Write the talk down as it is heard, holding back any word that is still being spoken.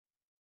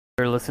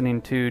You're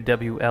listening to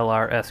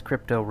WLRS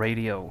Crypto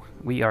Radio.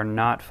 We are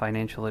not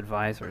financial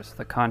advisors.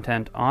 The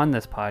content on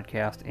this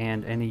podcast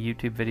and any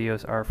YouTube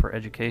videos are for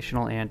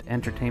educational and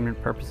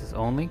entertainment purposes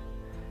only.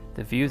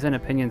 The views and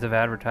opinions of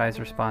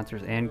advertisers,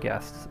 sponsors, and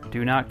guests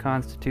do not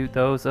constitute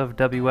those of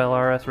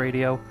WLRS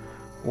Radio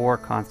or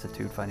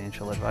constitute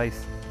financial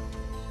advice.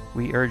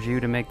 We urge you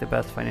to make the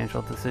best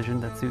financial decision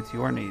that suits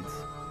your needs.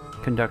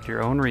 Conduct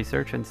your own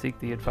research and seek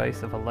the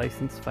advice of a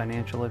licensed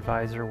financial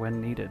advisor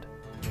when needed.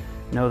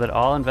 Know that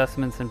all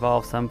investments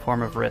involve some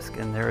form of risk,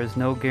 and there is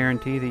no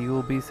guarantee that you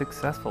will be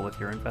successful with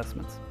your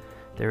investments.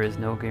 There is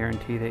no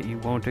guarantee that you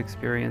won't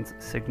experience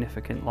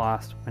significant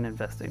loss when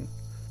investing.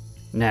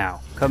 Now,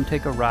 come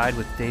take a ride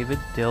with David,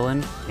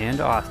 Dylan,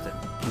 and Austin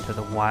into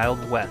the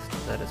Wild West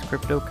that is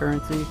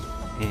cryptocurrency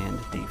and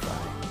DeFi.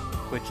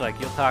 Which, like,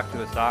 you'll talk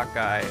to a stock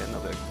guy, and they'll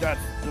be like,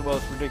 that's the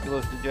most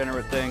ridiculous,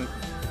 degenerate thing.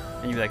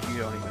 And you're like, you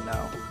don't even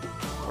know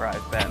where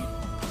I've been.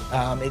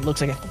 It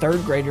looks like a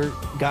third grader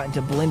got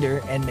into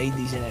Blender and made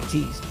these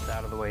NFTs. It's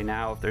out of the way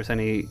now. If there's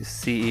any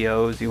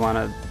CEOs you want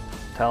to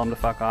tell them to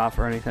fuck off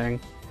or anything.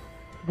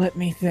 Let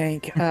me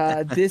think.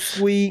 This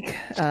week,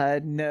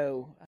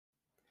 no.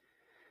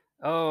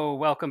 Oh,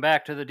 welcome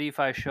back to the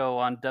DeFi show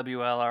on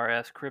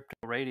WLRS Crypto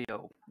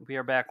Radio. We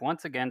are back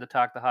once again to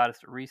talk the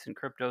hottest recent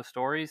crypto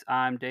stories.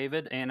 I'm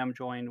David, and I'm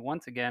joined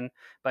once again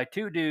by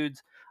two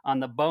dudes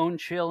on the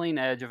bone-chilling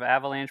edge of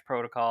Avalanche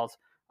protocols,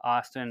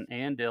 Austin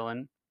and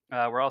Dylan.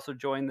 We're also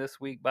joined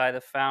this week by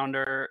the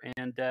founder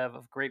and dev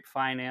of Grape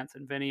Finance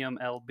and Vinium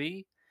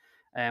LB.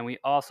 And we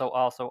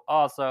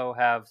also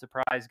have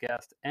surprise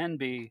guest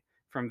NB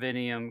from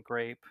Vinium,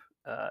 Grape,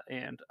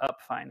 and Up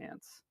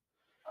Finance.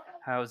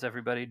 How's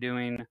everybody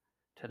doing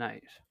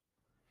tonight?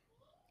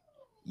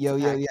 Yo.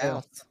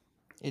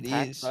 It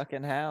Packed is.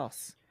 fucking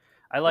house.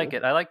 I like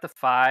it. I like the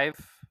 5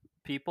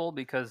 people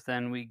because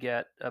then we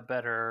get a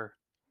better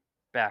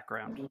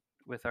background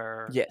with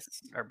our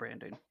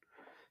branding.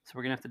 So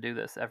we're gonna have to do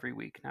this every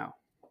week now.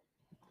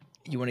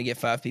 You want to get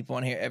 5 people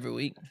on here every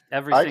week?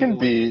 I can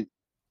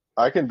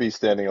be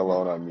standing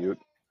alone on mute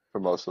for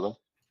most of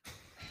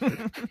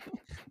them.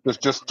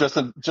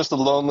 just a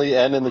lonely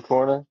N in the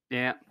corner.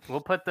 Yeah, we'll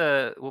put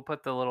the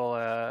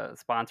little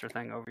sponsor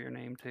thing over your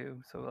name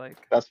too. So like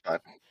that's fine.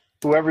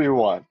 Whoever you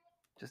want.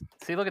 Just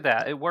see, look at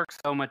that. It works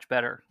so much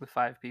better with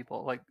 5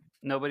 people. Like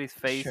nobody's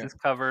face is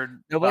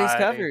covered. Nobody's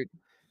covered.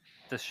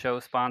 The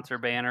show sponsor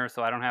banner,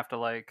 so I don't have to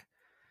like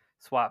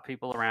swap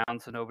people around,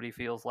 so nobody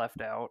feels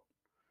left out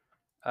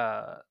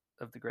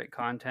of the great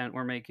content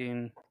we're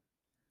making.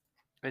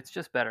 It's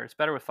just better. It's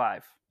better with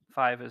 5.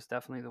 5 is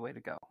definitely the way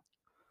to go.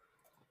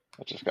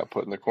 I just got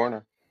put in the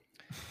corner.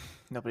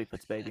 Nobody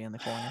puts baby in the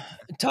corner.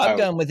 Top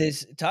Gun with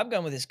his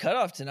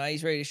cutoff tonight.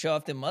 He's ready to show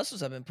off the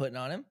muscles I've been putting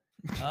on him.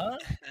 Huh?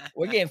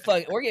 We're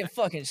getting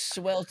fucking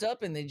swelled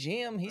up in the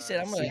gym. He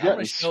said, "I'm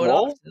gonna show it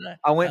off tonight."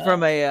 I went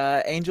from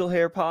a angel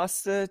hair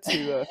pasta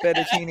to a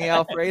fettuccine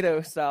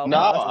Alfredo style. No,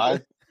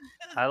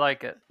 I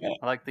like it.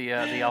 I like the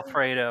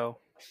Alfredo.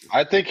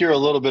 I think you're a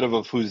little bit of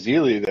a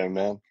fusilli there,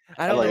 man.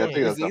 I don't know what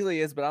fusilli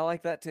is, but I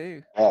like that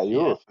too. Yeah,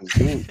 you're a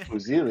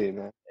fusilli,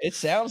 man. It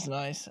sounds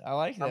nice. I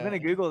like that. I'm gonna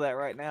Google that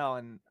right now,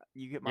 and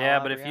you get my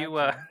but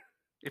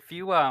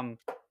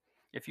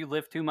if you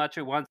lift too much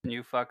at once and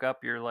you fuck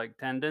up your like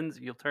tendons,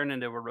 you'll turn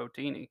into a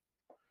rotini.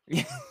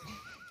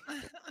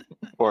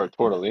 Or a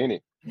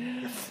tortellini.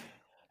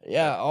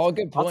 Yeah, all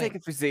good points. I'll take a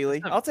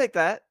fusilli. I'll take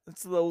that.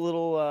 It's a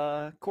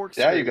little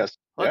corkscrew. Yeah, you guys.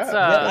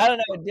 I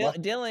don't know.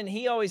 Dylan,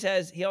 he always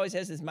has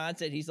this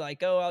mindset. He's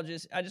like, oh, I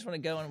just want to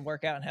go and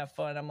work out and have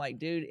fun. I'm like,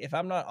 dude, if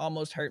I'm not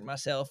almost hurting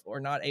myself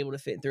or not able to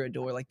fit through a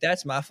door, like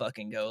that's my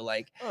fucking goal.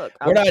 Like, look,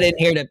 we're not in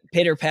here to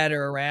pitter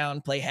patter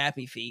around, play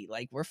happy feet.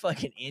 Like we're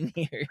fucking in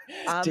here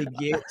to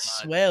get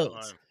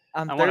swelled.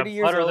 I'm 30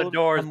 years old.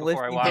 I'm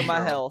lifting for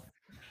my health.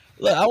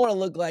 Look, I want to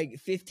look like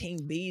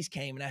 15 bees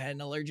came and I had an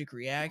allergic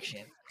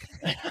reaction.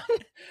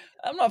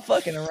 I'm not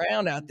fucking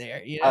around out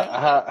there, you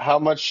know. How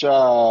much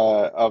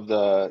of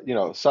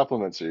the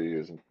supplements are you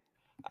using?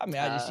 I mean,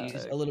 I just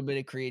use a little bit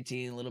of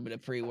creatine, a little bit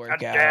of pre-workout,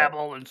 a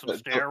dabble, and some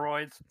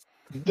steroids.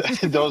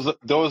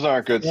 those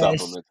aren't good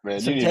supplements, man.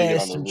 Some you need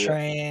test, to get on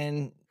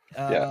some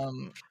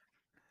tran,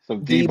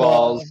 some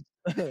D-balls.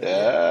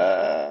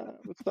 Yeah,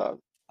 what's up?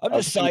 I'm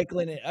just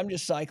cycling it. I'm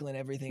just cycling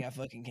everything I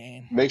fucking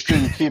can. Make sure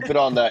you keep it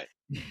on that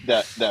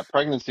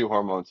pregnancy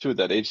hormone too,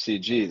 that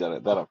HCG.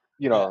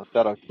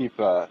 That'll keep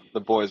the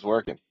boys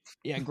working.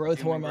 Yeah,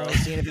 growth hormone.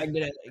 Seeing if I can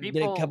get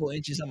a couple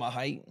inches on my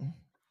height.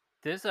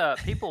 There's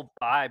people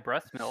buy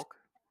breast milk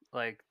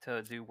like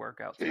to do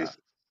workout stuff.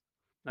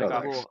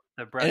 Like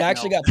it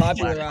actually got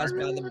popularized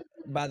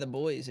by the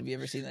boys. Have you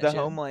ever seen that? The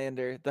show?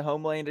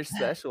 Homelander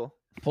special.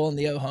 Pulling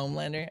the old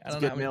Homelander. I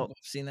don't know how many people have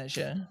seen that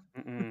show.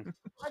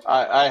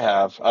 I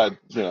have.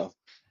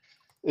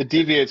 It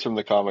deviates from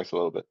the comics a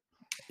little bit.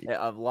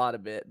 Yeah, a lot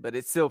of it, but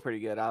it's still pretty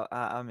good.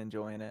 I'm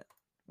enjoying it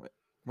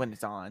when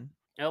it's on.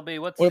 LB,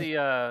 what's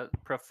the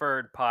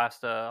preferred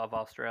pasta of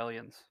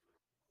Australians?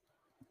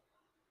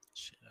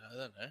 Shit, I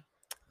don't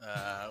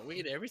know. We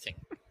eat everything.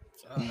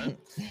 So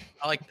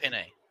I like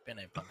penne.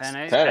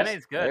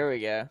 Pene's good. There we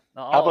go.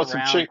 All about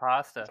some around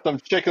pasta. some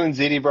chicken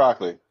ziti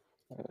broccoli?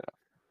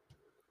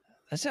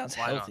 That sounds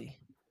Why not? healthy.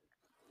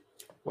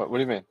 What do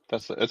you mean?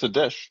 It's a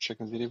dish,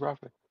 chicken ziti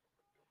broccoli.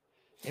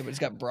 Yeah, but it's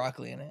got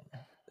broccoli in it.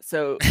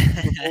 So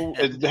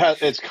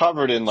It's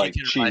covered in like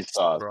Chicken, cheese rice,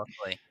 sauce.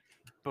 broccoli.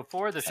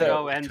 Before the So-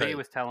 show, NB True.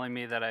 was telling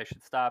me that I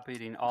should stop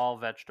eating all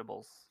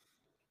vegetables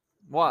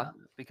why?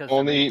 because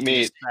Only they eat make me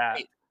meat.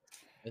 fat.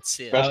 Let's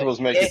see it.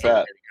 Vegetables make you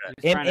fat.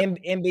 He's trying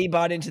to- MB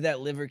bought into that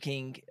Liver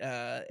King,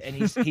 and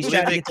he's trying to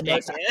Liver get the King.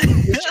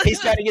 most.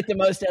 He's trying to get the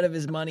most out of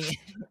his money.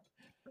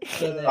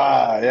 So that,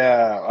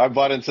 Yeah, I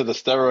bought into the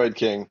steroid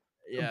king.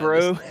 yeah,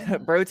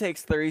 Bro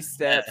takes 3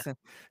 steps. And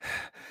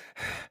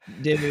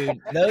dude,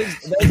 those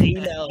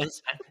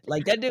emails,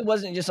 like that dude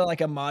wasn't just on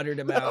like a moderate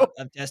amount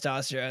of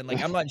testosterone.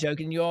 Like I'm not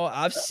joking, you all.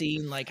 I've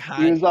seen like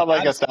high. He was on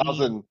like I've seen-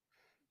 1,000.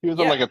 He was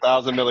Yeah. on like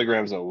 1,000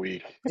 milligrams a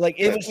week. Like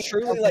it was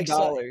truly like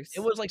 $1,000. it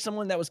was like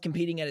someone that was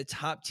competing at a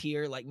top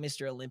tier, like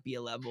Mr.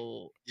 Olympia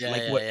level, Yeah,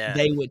 like yeah, what yeah.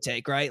 they would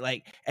take, right?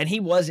 Like, and he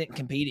wasn't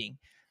competing.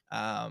 He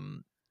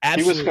was.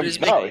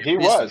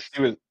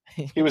 Absolutely,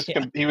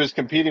 He was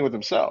competing with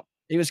himself.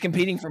 he was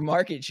competing for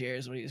market share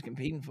is what he was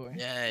competing for.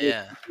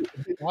 Yeah.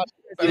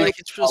 But like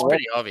it was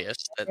pretty obvious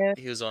that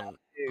he was on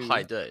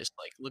high dose.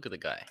 Like, look at the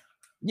guy.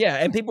 Yeah,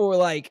 and people were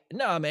like,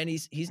 "No, man,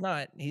 he's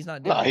not doing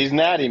No, it." he's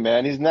natty,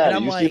 man. He's natty.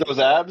 I'm You see like- those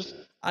abs?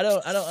 I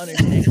don't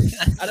understand.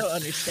 I don't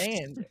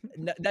understand.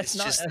 No, that's It's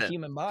not just a that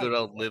human body. Good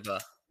old liver.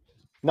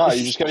 No,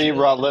 you just gotta eat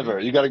raw liver.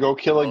 You gotta go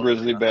kill a Oh,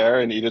 grizzly yeah. bear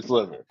and eat its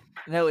liver.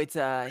 No, it's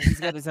he's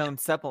got his own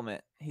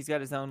supplement. He's got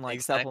his own like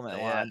Exactly,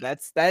 supplement yeah. line.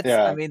 That's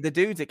Yeah. I mean, the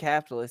dude's a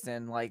capitalist,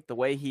 and like the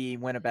way he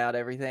went about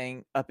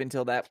everything up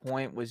until that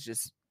point was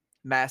just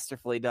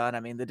masterfully done. I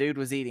mean, the dude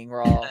was eating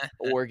raw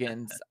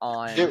organs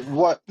on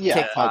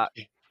TikTok.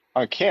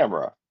 On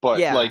camera, but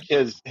Yeah. like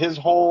his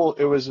whole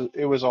it was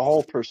a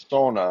whole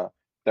persona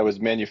that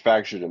was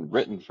manufactured and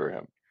written for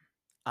him.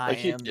 I like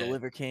he- am the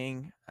Liver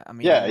King. I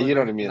mean, Yeah, the you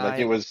know what I Liver mean. Like Knight.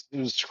 it was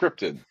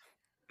scripted.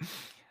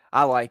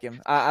 I like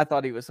him. I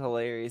thought he was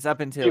hilarious up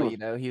until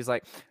was- he was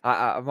like,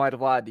 I might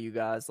have lied to you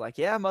guys. Like,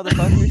 yeah,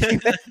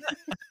 motherfucker.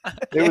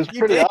 It was You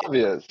pretty did.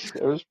 obvious.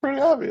 It was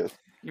pretty obvious.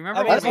 You I remember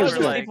mean, when as we long as were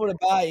there's like, people to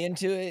buy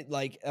into it,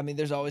 like I mean,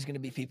 there's always going to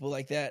be people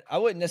like that. I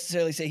wouldn't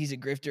necessarily say he's a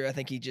grifter. I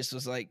think he just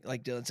was like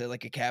Dylan said,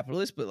 like a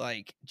capitalist. But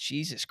like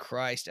Jesus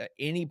Christ,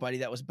 anybody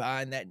that was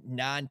buying that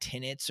 9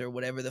 tenants or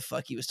whatever the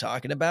fuck he was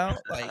talking about,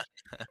 like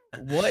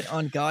what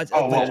on God's?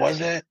 Oh, what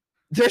was it?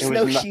 There's It was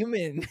no not-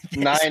 human.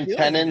 that's 9 doing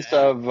tenants that.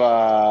 of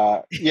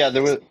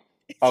there was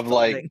It's of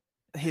like fucking-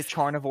 His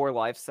carnivore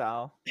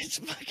lifestyle. it's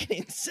fucking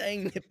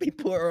insane that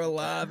people are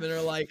alive and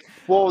are like,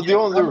 well "Yeah,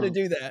 I'm gonna the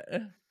do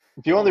that.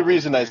 only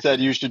reason I said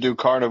you should do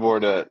carnivore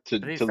to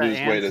these lose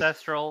weight is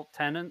ancestral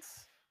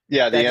tenants? the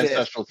That's it.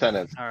 ancestral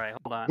tenants. All right,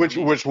 hold on.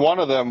 Which one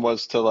of them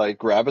was to like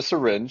grab a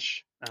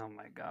syringe, Oh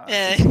my god.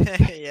 Yeah.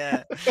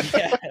 Yeah,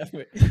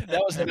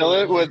 that was the fill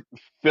it with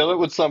some That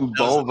was the most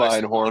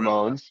bovine important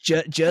hormones.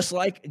 just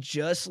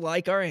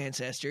like our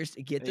ancestors,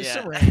 get the Yeah.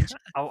 syringe,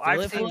 Oh, fill I've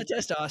it full seen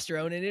of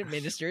testosterone, and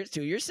administer it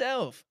to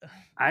yourself.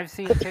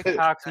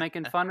 TikToks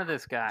making fun of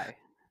this guy.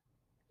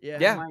 Yeah,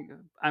 Yeah. Like,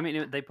 I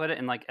mean, they put it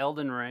in like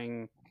Elden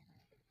Ring,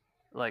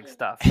 like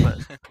stuff. But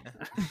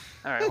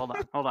all right,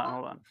 hold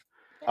on.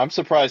 I'm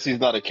surprised he's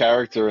not a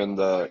character in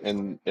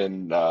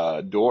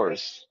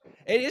Doors.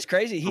 it is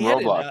crazy. He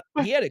Roblox.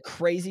 had a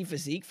crazy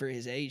physique for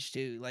his age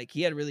too. Like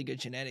he had really good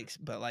genetics,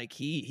 but like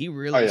he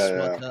really yeah,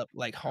 swung up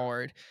like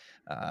hard.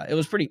 It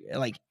was pretty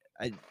like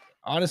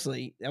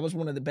honestly, that was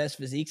one of the best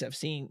physiques I've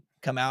seen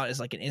come out as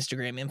like an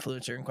Instagram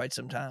influencer in quite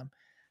some time.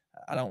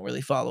 I don't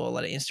really follow a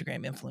lot of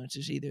Instagram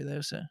influencers either,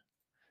 though, so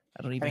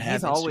I don't I even mean, have.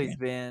 he's always Instagram.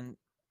 been.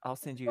 I'll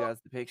send you guys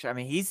the picture. I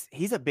mean,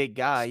 he's a big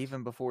guy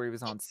even before he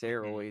was on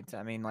steroids.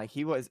 I mean, like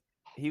he was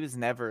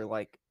never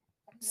like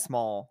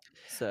small.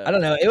 So I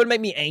don't know. It would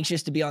make me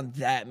anxious to be on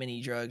that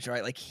many drugs,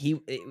 right? Like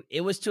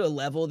it was to a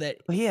level that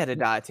But he had a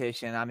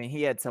dietitian. I mean,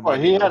 he had Oh,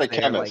 somebody. he that had a was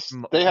there, like,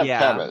 chemist. They have yeah.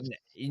 chemists.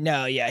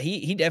 no, yeah,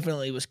 he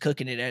definitely was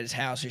cooking it at his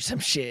house or some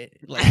shit.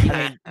 Like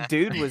I mean,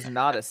 dude was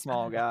not a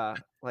small guy.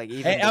 Like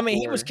even I mean,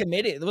 he was before-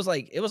 committed. It was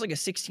like a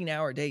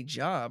 16-hour day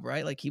job,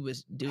 right? Like he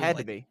was doing had to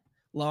like be.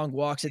 long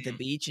walks at the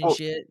beach and Oh,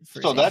 shit.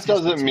 for So his that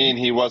existence. doesn't mean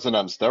he wasn't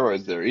on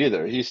steroids there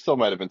either. He still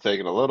might have been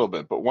taking a little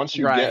bit, but once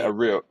you get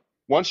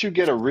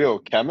a real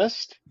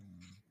chemist,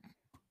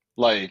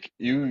 like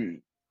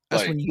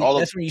that's like when you all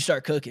that's when you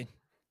start cooking.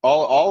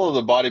 all of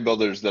the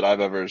bodybuilders that I've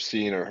ever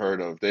seen or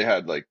heard of, they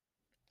had like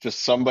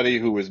just somebody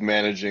who was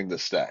managing the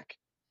stack.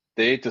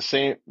 They ate the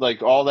same,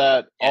 like all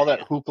that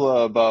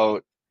hoopla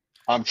about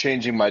I'm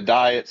changing my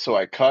diet so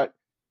I cut.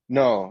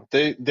 No,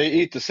 they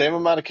eat the same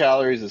amount of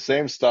calories, the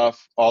same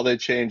stuff. All they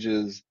change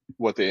is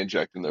what they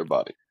inject in their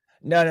body.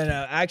 No.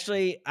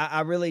 Actually,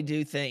 I really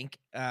do think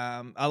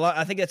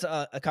I think that's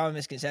a common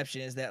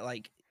misconception is that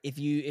like if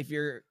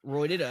you're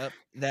roided up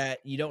that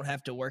you don't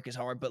have to work as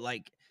hard, but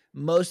like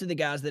most of the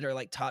guys that are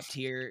like top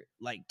tier,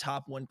 like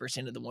top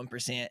 1% of the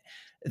 1%,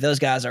 those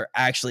guys are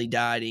actually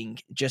dieting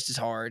just as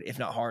hard, if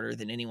not harder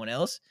than anyone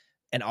else.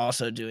 and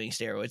also doing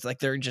steroids. Like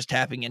they're just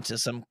tapping into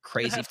some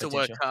crazy You have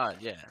potential. to work hard,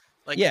 yeah.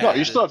 Like, Yeah. No,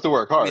 you still have to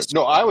work hard.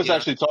 No, I was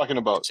actually talking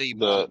about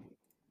they're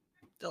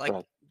like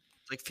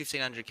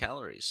 1,500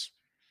 calories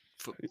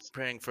for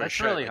preparing for a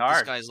show. Really like,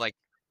 hard. This guy's like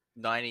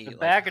 90. The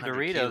bag of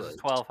Doritos kilos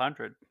is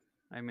 1,200.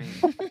 I mean,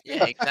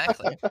 yeah,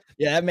 exactly.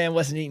 Yeah, that man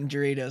wasn't eating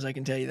Doritos. I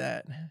can tell you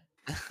that.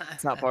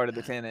 It's not part of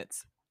the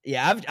tenets.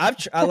 Yeah,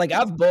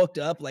 I've bulked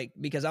up like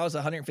because I was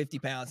 150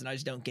 pounds and I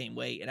just don't gain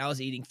weight, and I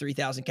was eating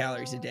 3,000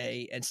 calories a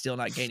day and still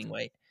not gaining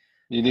weight.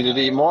 You needed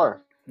to eat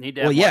more.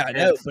 Well, yeah, I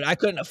know, but I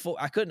couldn't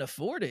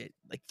afford it.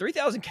 Like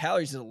 3,000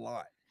 calories is a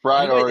lot.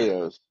 Fried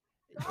Oreos.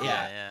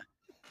 Yeah.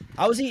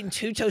 I was eating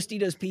 2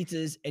 Tostitos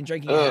pizzas and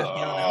drinking a half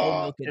gallon of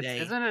whole milk a day.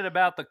 Isn't it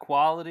about the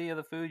quality of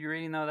the food you're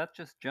eating though? That's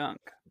just junk.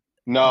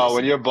 No,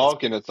 when you're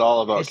bulking, it's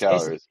all about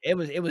calories. It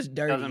was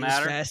dirty. Doesn't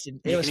matter.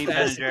 It was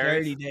fast and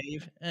dirty,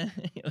 Dave.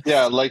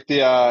 Yeah, like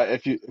the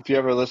if you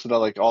ever listen to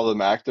like all them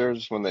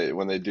actors when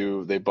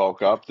they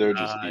bulk up, they're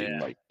just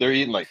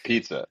eating like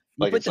pizza.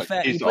 Like it's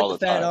like pizza all the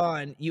fat time.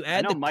 on, you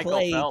add the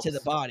clay to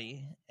the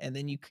body, and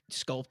then you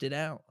sculpt it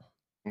out.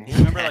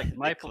 Remember,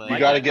 like you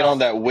got to get on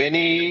that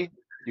Winnie.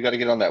 You got to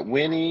get on that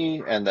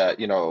Winnie and that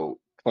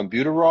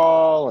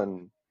clenbuterol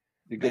and.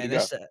 Man,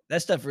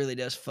 that stuff really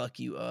does fuck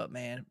you up,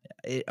 man.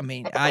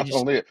 I just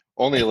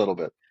only a little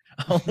bit.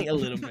 Only a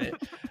little bit.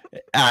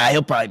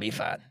 He'll probably be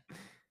fine.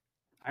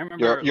 I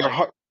remember your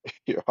heart.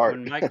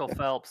 When Michael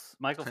Phelps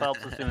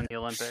was doing the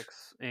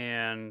Olympics,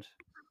 and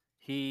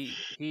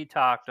he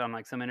talked on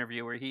like some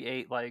interview where he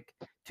ate like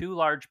 2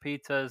 large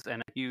pizzas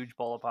and a huge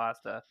bowl of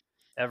pasta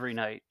every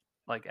night,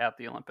 like at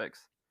the Olympics.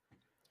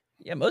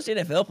 Yeah, most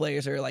NFL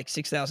players are like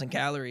 6,000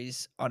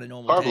 calories on a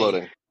normal day. Carb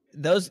loading.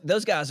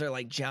 Those guys are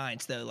like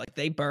giants though. Like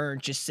they burn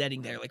just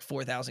sitting there like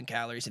 4,000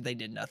 calories if they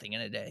did nothing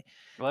in a day.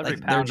 Well, every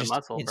pound of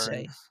muscle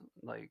burns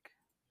like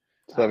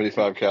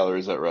 75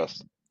 calories at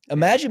rest.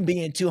 Imagine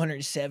being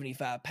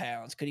 275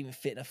 pounds, couldn't even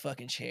fit in a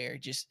fucking chair.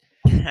 Just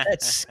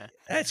that's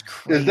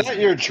crazy. Is that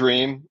your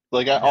dream?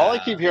 Like all I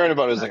keep hearing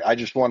about is like I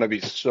just want to be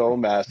so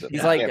massive.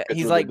 He's like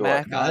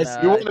Mac on,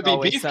 you want to be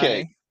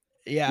Beefcake.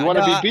 Yeah, you want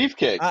to be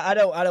Beefcake. I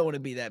don't want to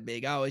be that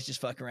big. I always just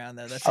fuck around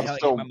though. That's how I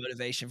get my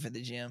motivation for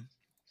the gym.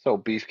 So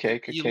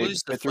Beefcake, you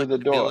lose the through the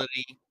door.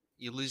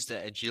 You lose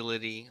the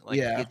agility. Like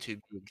you get too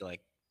big.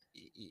 Like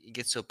you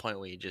get to a point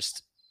where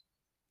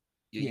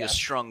you're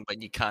strong,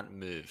 but you can't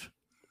move.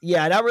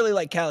 Yeah, and I really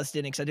like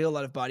calisthenics. I do a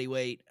lot of body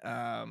weight,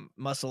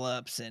 muscle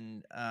ups,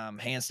 and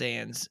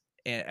handstands,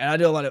 and I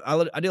do a lot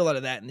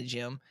of that in the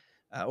gym,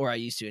 or I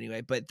used to anyway.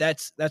 But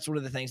that's one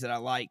of the things that I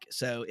like.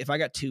 So if I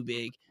got too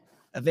big,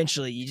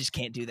 eventually you just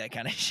can't do that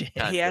kind of shit.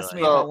 He asked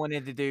me if I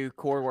wanted to do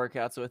core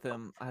workouts with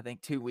him, I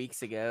think 2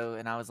 weeks ago,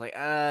 and I was like,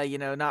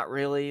 not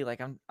really.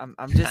 Like I'm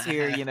just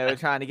here,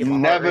 trying to get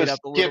my heart rate up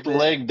a little bit. Never skip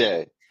leg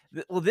day.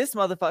 Well, this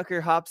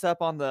motherfucker hops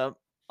up on the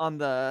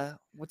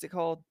what's it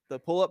called? The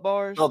pull-up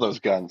bars. All those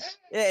guns.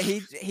 Yeah,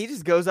 he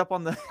just goes up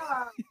on the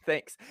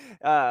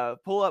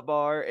pull-up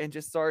bar and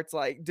just starts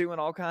like doing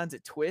all kinds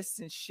of twists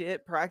and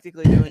shit,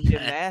 practically doing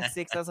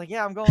gymnastics. I was like,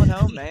 yeah, I'm going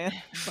home, man.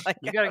 Like,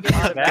 you gotta get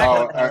your back.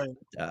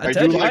 Are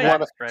you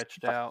like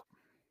stretched out?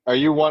 Are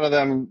you one of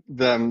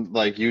them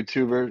like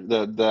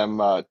YouTuber,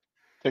 them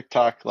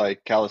TikTok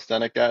like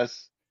calisthenic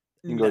guys?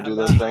 You can go do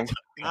those things.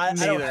 I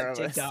don't have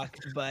TikTok,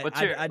 but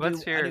I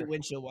do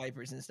windshield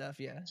wipers and stuff.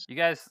 Yeah. You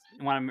guys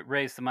want to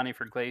raise some money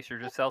for Glacier?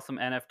 Just sell some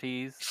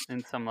NFTs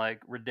in some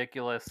like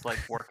ridiculous like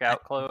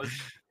workout clothes.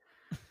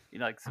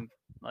 Like some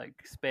like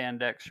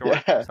spandex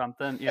shorts or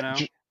something.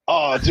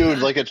 Oh, dude,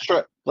 like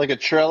a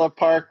trailer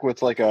park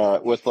with like a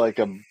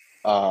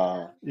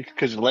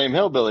because you're lame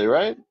hillbilly,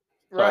 right?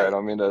 Right. Sorry, I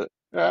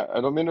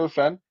don't mean to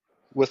offend.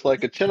 With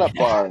like a chin-up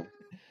bar,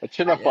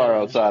 bar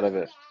outside of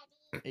it.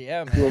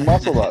 Yeah, man. Do a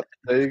muscle up.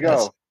 There you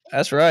go.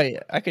 That's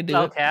right. I could do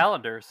sell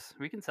calendars.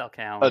 We can sell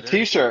calendars. A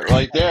T-shirt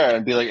right there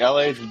and be like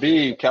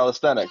LHB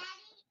calisthenics.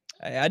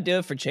 I'd do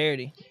it for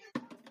charity.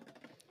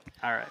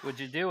 All right. Would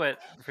you do it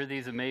for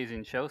these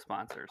amazing show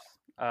sponsors?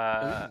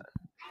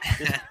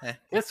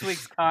 This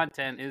week's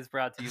content is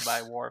brought to you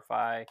by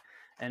WarFi,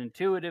 an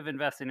intuitive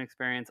investing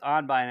experience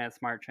on Binance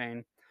Smart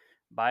Chain.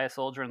 Buy a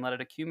soldier and let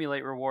it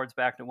accumulate rewards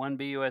back to 1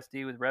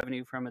 BUSD with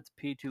revenue from its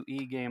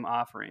P2E game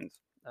offerings.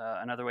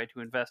 Another way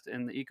to invest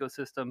in the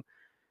ecosystem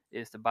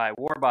is to buy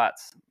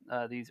warbots.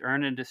 These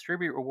earn and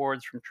distribute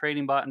rewards from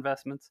trading bot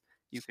investments.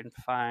 You can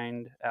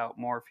find out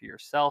more for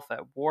yourself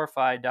at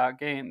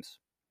warfi.games.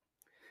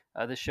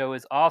 This show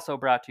is also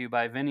brought to you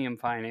by Vinium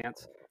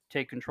Finance.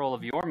 Take control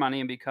of your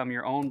money and become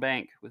your own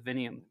bank with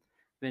Vinium.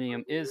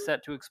 Vinium is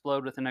set to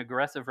explode with an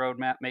aggressive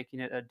roadmap, making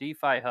it a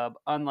DeFi hub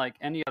unlike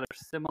any other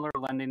similar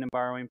lending and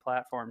borrowing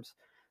platforms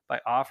by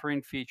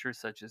offering features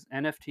such as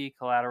NFT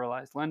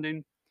collateralized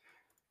lending,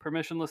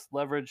 permissionless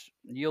leveraged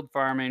yield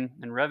farming,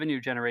 and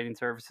revenue-generating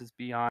services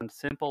beyond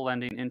simple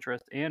lending,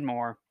 interest, and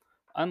more.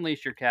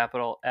 Unleash your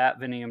capital at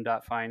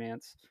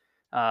Vinium.finance.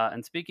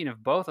 And speaking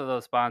of both of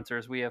those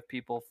sponsors, we have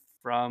people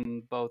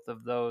from both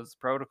of those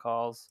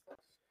protocols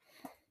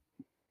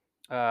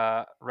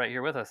right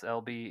here with us,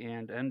 LB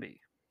and NB.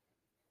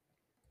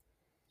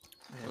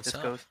 What's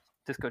up?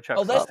 Cisco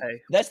Chuck's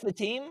that's the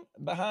team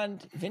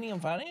behind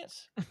Vinium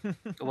Finance.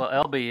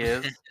 Well, LB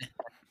is.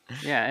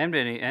 Yeah, and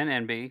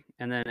NB,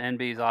 and then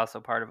NB is also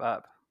part of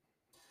Up.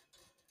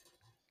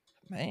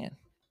 Man.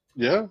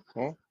 Yeah,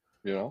 well,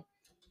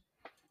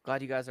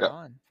 Glad you guys are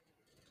on.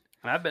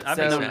 I've been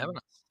known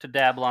to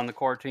dabble on the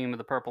core team of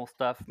the purple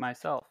stuff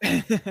myself.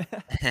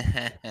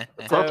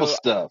 Purple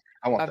stuff.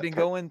 I've been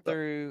going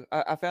through.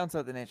 I found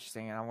something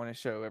interesting, and I want to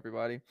show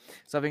everybody.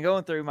 So I've been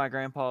going through my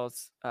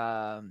grandpa's,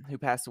 who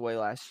passed away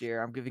last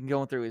year. I've been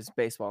going through his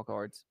baseball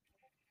cards,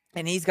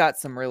 and he's got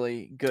some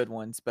really good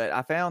ones. But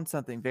I found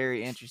something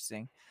very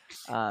interesting.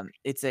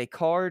 It's a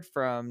card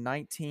from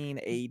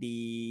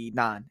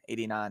 1989.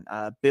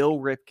 Bill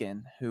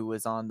Ripken, who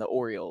was on the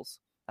Orioles.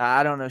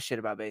 I don't know shit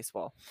about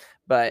baseball,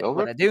 but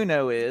what I do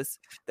know is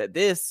that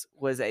this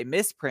was a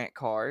misprint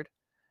card.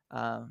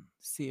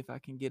 See if I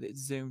can get it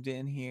zoomed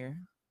in here.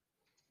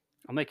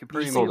 I'll make it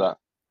premium.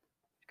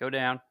 Go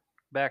down,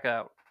 back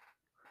out.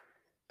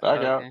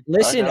 Back out.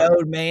 Listen,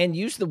 old man,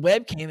 use the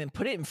webcam and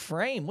put it in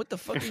frame. What the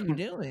fuck are you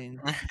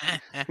doing?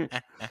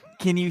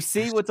 Can you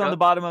see what's on the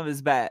bottom of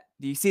his bat?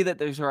 Do you see that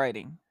there's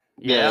writing?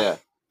 Yeah.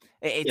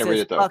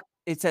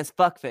 It says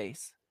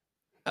fuckface.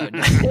 Oh,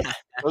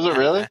 was it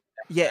really?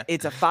 Yeah,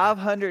 it's a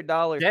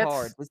 $500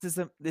 card.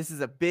 This is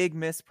a big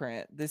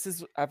misprint.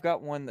 I've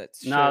got one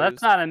that's no,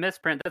 that's not a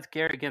misprint. That's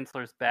Gary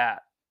Gensler's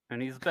bat,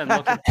 and he's been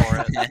looking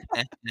for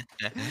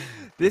it.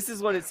 This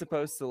is what it's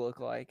supposed to look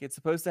like. It's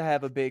supposed to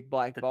have a big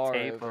black bar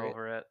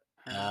over it.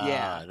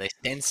 Yeah, they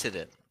censored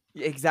it.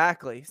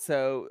 Exactly.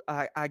 So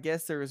I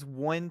guess there was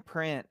one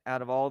print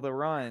out of all the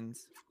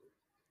runs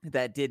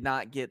that did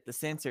not get the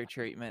censor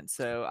treatment.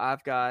 So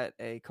I've got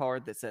a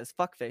card that says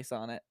fuckface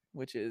on it,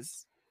 which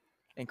is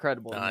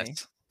incredible to me.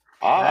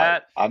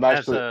 I'm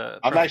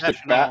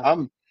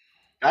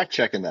fact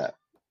checking that.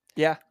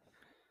 Yeah,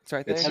 it's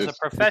right there. As a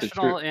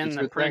professional in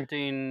the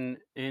printing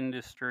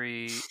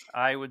industry,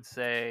 I would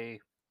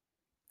say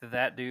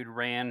that dude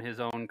ran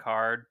his own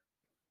card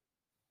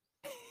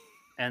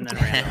and then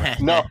ran away.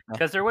 No,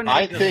 because there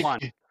wouldn't be just one.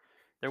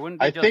 There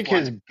wouldn't be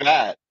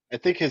I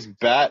think his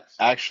bat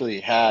actually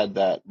had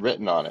that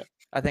written on it.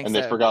 I think and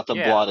they forgot to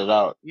blot it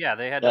out. Yeah,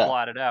 they had to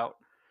blot it out.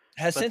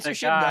 Has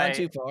censorship gone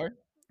too far?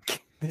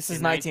 This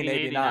is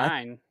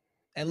 1989.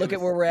 And look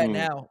at where we're at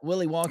now.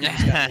 Willy Wonka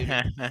just got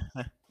muted.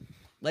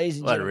 Ladies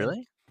and gentlemen.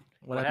 Really?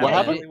 What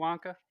happened? Willy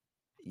Wonka?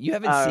 You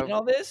haven't seen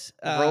all this?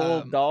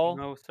 Roald Dahl?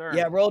 No, sir.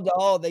 Yeah, Roald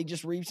Dahl. They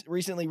just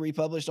recently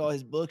republished all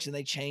his books, and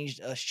they changed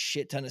a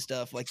shit ton of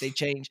stuff. Like they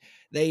changed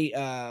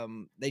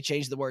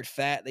the word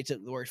fat. They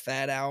took the word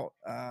fat out.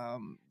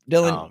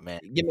 Dylan,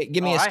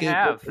 give me a scoop.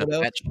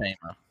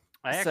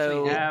 I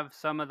actually have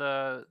some of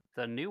the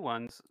new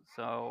ones,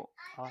 so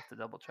I'll have to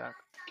double check.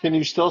 Can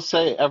you still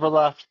say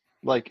everlasting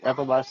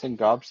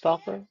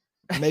gobstopper?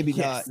 Maybe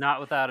not.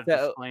 Not without a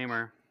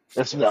disclaimer.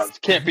 It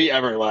can't be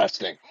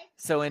everlasting.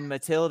 So in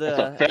Matilda,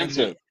 that's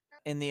offensive.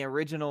 In the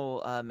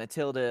original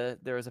Matilda,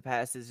 there was a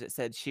passage that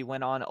said she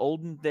went on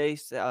olden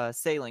days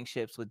sailing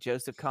ships with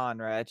Joseph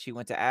Conrad. She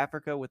went to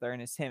Africa with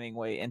Ernest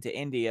Hemingway and to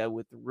India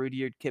with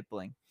Rudyard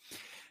Kipling.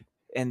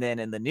 And then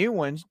in the new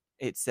one,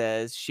 it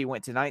says she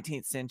went to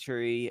 19th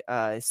century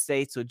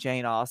states with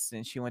Jane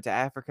Austen. She went to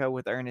Africa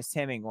with Ernest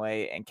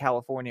Hemingway and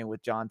California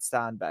with John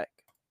Steinbeck.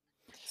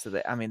 So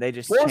they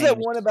just. What was that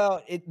one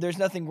about? There's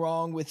nothing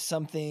wrong with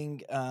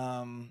something.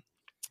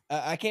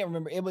 I can't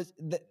remember. It was.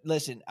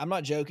 Listen, I'm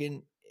not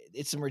joking.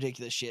 It's some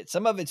ridiculous shit.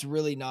 Some of it's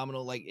really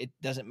nominal, like it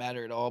doesn't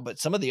matter at all. But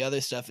some of the other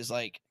stuff is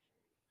like,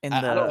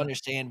 I don't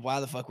understand why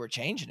the fuck we're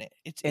changing it.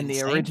 It's in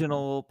insane. The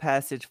original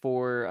passage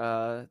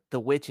for the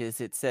witches.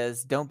 It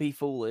says, "Don't be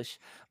foolish."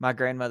 My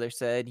grandmother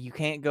said, "You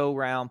can't go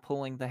around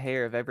pulling the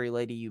hair of every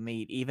lady you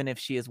meet, even if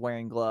she is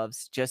wearing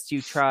gloves. Just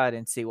you try it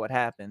and see what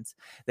happens."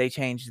 They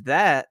changed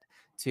that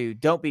to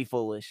 "Don't be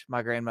foolish."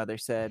 My grandmother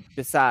said,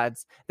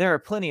 "Besides, there are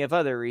plenty of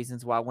other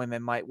reasons why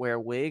women might wear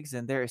wigs,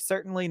 and there is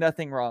certainly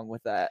nothing wrong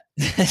with that."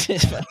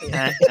 That's fucking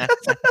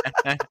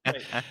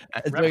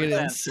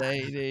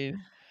insane, dude.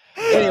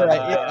 Anyway,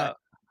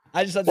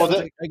 I just thought that was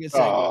a good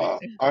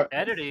segue.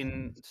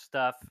 Editing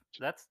stuff,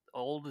 that's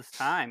old as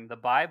time. The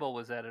Bible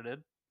was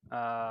edited.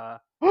 And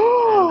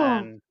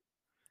then,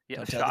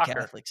 don't tell the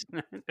Catholics.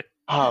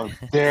 How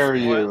dare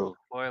you?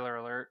 Spoiler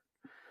alert.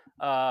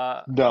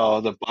 No,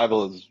 the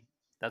Bible is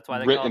that's why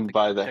they written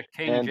call it the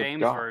King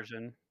James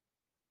version.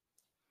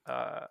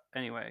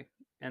 Anyway,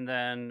 and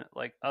then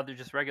like other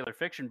just regular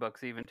fiction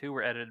books even too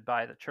were edited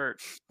by the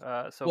church.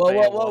 So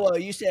whoa!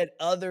 You said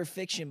other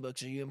fiction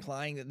books. Are you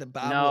implying that the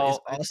Bible is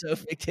also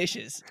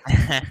fictitious?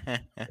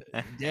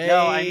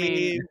 No, I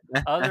mean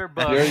other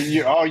books.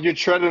 You're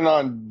treading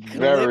on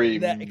very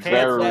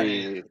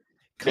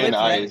thin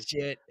ice.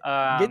 Get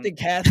the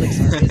Catholics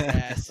on his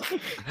ass.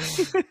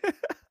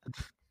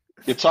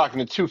 You're talking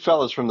to two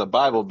fellas from the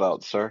Bible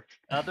Belt, sir.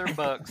 Other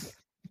books,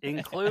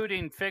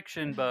 including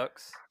fiction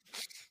books.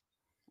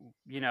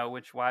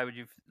 Why would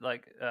you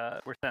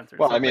were censored?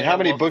 Well, I mean, how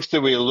many books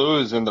did we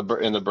lose in the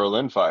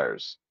Berlin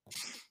fires?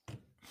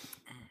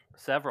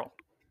 Several.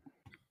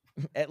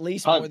 At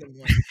least Huh. more than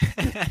one.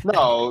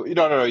 No,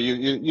 no.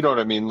 You know what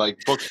I mean? Like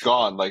books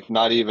gone. Like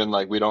not even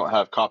like we don't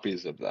have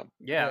copies of them.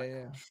 Yeah.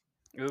 Yeah.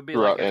 It would be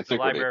Throughout like if the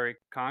antiquity. Library of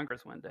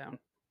Congress went down.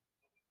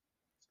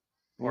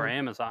 Or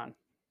Amazon.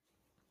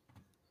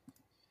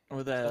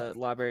 Or the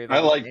Library of I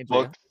like Alexandria.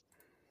 books.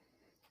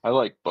 I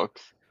like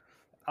books.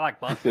 I like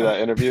books. See that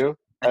interview?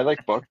 I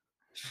like books.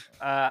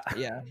 Yeah.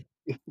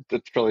 The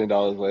 $1 trillion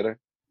later.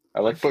 I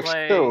like Let's books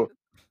play- too.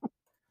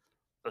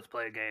 Let's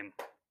play a game.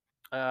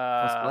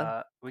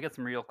 play. We get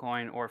some real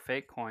coin or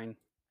fake coin.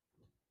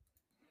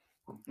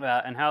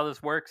 And how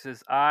this works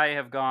is I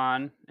have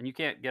gone, and you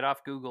can't get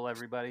off Google,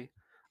 everybody.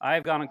 I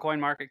have gone on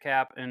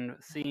CoinMarketCap and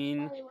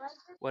seen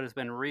what has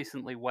been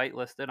recently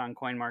whitelisted on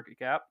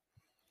CoinMarketCap.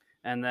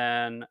 And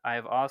then I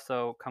have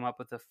also come up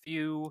with a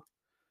few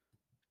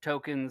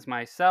tokens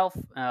myself,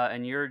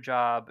 and your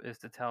job is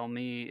to tell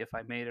me if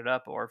I made it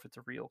up or if it's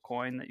a real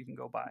coin that you can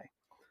go buy.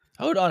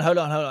 Hold on.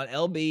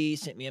 LB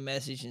sent me a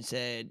message and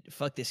said,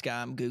 "Fuck this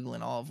guy. I'm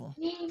Googling all of them."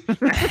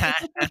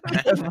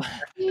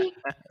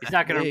 He's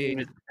not going to Dude. ruin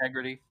his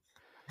integrity.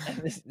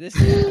 This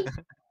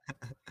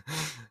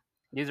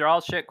These are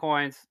all shit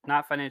coins,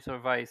 not financial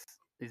advice.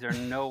 These are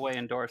no way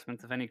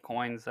endorsements of any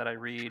coins that I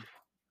read.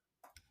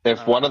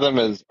 If one of them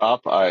is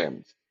up, I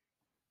am.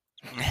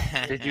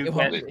 Did It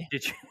won't be.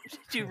 did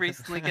you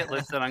recently get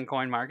listed on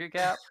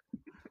CoinMarketCap?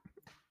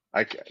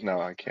 I can't. No,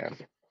 I can't.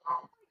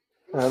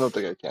 I don't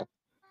think I can.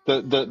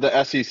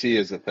 The SEC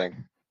is a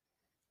thing.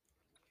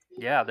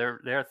 Yeah, they're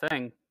a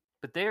thing,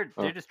 but they're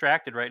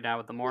distracted right now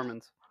with the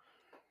Mormons.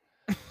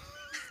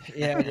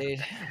 Yeah,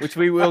 dude. Which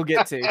we will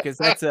get to because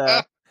that's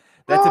a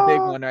big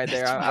one right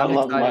there. I'm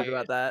love excited my-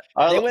 about that.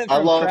 They went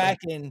from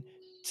Kraken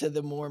to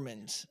the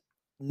Mormons.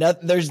 No,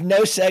 there's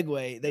no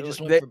segue. They just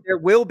went from. There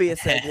will be a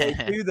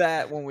segue to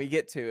that when we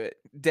get to it.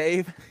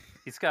 Dave,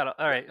 He's got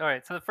all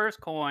right. So the first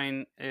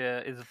coin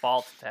is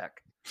Vault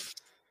Tech.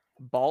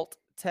 Vault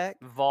Tech,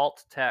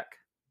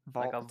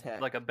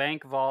 Like a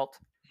bank vault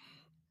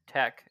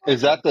tech.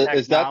 Is that the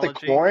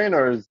technology. coin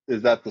or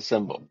is that the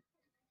symbol?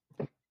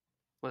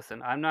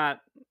 Listen, I'm not.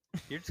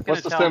 You're just gonna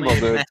What's the tell symbol, me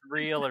dude? if it's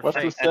real or What's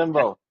fake. the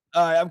symbol?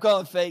 All right, I'm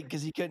calling fake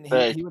because he couldn't.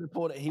 Fake. He would have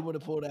pulled it. He would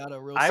have pulled out a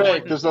real. I symbol.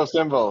 Fake. There's no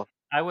symbol.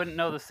 I wouldn't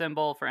know the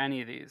symbol for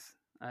any of these.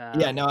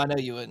 Yeah, no, I know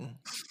you wouldn't.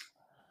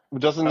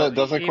 Doesn't Oh,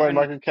 doesn't even-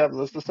 CoinMarketCap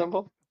list the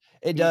symbol?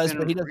 It does,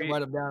 Even but he doesn't re- write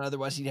them down.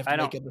 Otherwise, he'd have I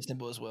to make don't- up a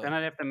symbol as well. Then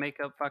I'd have to make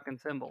up fucking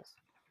symbols.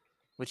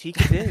 which he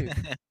can do.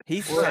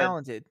 He's Would.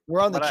 talented.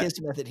 We're on the But I- KISS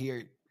method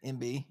here,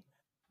 MB.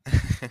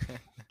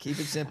 Keep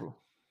it simple.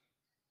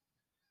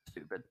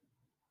 Stupid.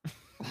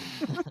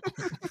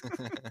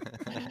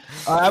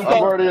 All right, I'm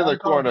already in the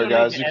corner, gonna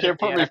guys. make You an can't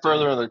put edit me after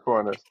further this. in the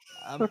corner.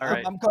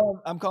 right.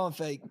 I'm calling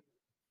fake.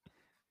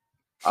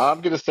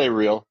 I'm gonna say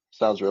real.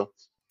 Sounds real.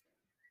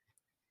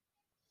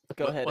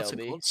 Go ahead, What's LB.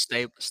 it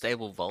called?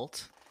 Stable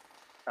Vault?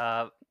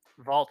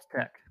 Vault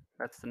Tech.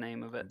 That's the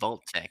name of it.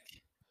 Vault Tech.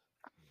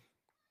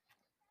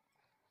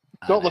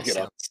 Don't look it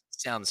up.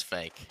 Sounds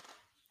fake.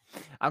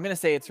 I'm gonna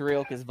say it's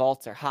real because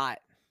vaults are hot.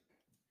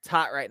 It's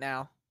hot right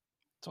now.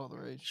 It's all the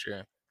rage.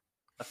 Sure.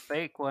 A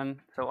fake one.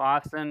 So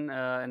Austin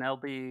and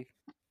LB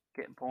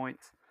getting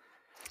points.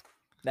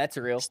 That's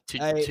real. It's too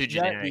Hey, You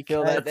generic.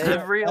 feel that, That's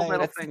Dave? a real Hey, middle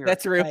That's, finger.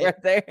 that's real Hey.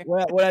 right there.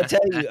 What I tell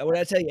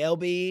you,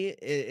 LB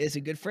is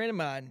a good friend of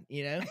mine.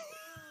 You know,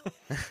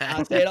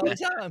 I say it all the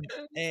time,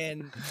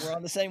 and we're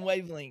on the same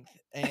wavelength.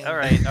 And All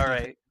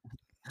right.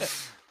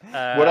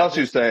 What else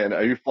you saying?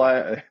 Are you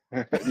flying?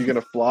 You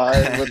gonna fly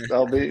with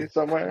LB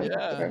somewhere?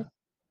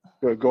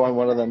 Yeah. Go on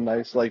one of them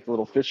nice like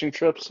little fishing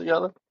trips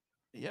together.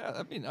 Yeah,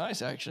 that'd be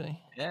nice, actually.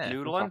 Yeah.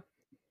 Noodling?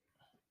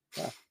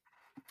 Yeah.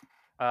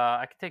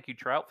 I could take you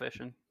trout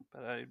fishing,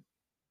 but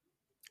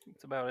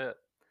that's about it.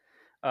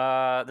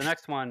 The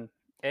next one,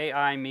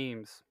 AI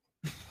memes.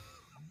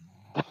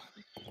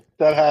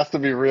 That has to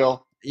be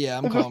real. Yeah,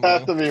 I'm It just calling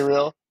has to be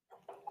real.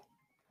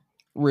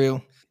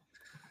 real.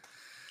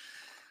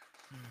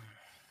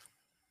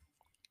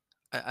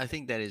 I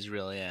think that is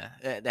real, yeah.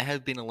 There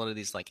have been a lot of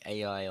these like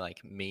AI like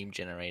meme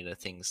generator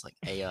things, like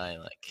AI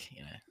like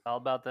All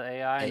about the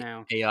AI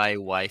now. AI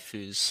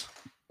waifus.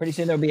 Pretty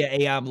soon there'll be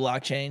an AI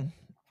blockchain,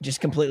 just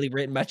completely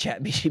written by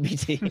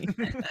ChatGPT.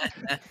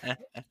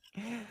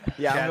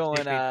 Yeah, I'm going.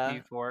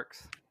 ChatGPT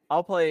forks.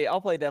 I'll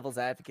play devil's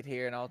advocate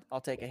here, and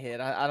I'll take a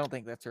hit. I don't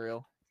think that's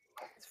real.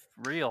 It's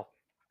real.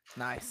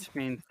 Nice. Which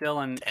means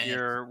Dylan, Dang.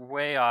 you're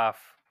way off.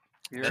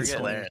 You're That's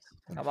getting- hilarious.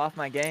 I'm off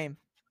my game.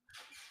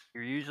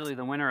 You're usually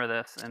the winner of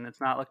this, and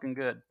it's not looking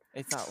good.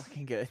 It's not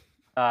looking good.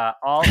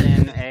 All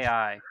in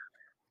AI.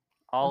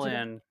 All What's it?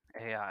 in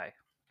AI.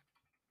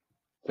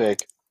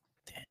 Fake.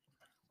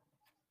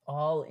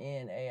 All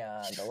in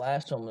AI. The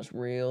last one was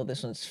real.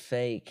 This one's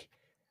fake.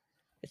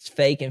 It's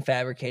fake and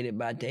fabricated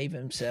by Dave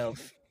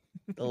himself.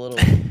 The little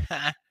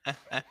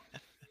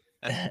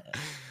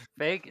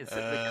Fake is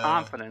the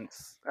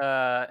confidence.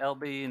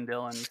 LB and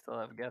Dylan still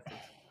have guesses.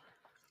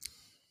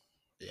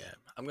 Yeah,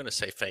 I'm gonna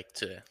say fake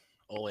too.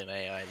 All in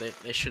AI.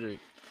 They should have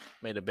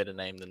made a better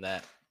name than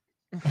that.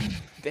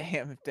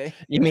 Damn, if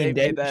You mean Dave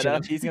Dave made that should've-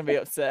 up, he's gonna be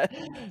upset.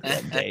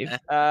 Yeah, Dave.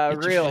 Get your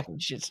Real. fucking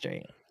shit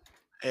straight.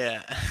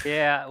 Yeah.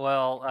 Yeah,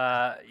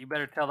 well, you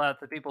better tell that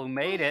to the people who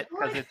made it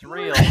because it's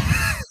real.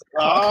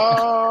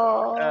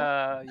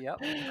 Oh.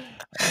 Yep.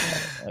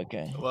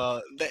 Okay.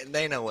 Well,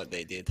 they know what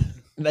they did.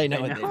 They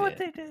know They what know what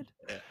they did. they did.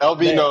 Yeah.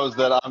 LB knows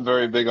that I'm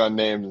very big on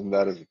names, and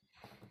that is a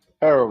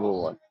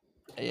terrible one.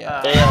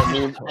 Yeah.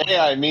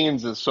 AI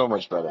memes is so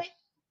much better.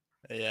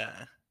 Yeah.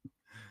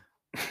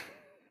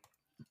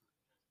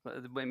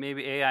 But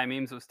maybe AI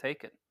memes was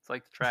taken. It's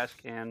like the trash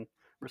can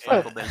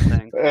recycle bin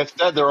thing.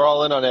 Instead, they're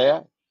all in on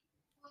AI.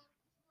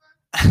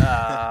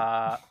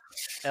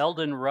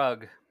 Elden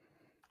Rug.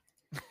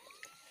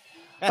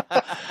 All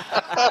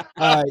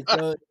right,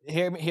 so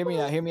hear me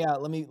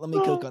out. Let me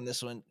cook on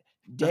this one.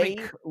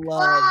 Dave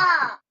loves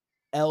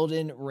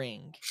Elden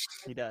Ring.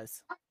 He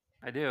does.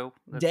 I do.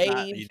 That's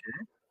Dave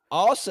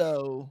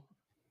also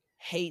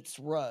hates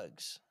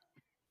rugs.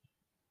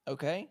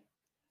 Okay?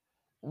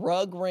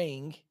 Rug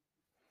ring.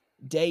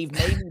 Dave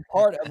may be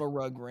part of a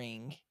rug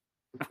ring.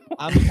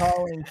 I'm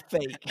calling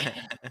fake.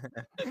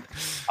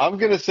 I'm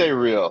gonna say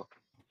real,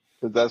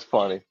 because that's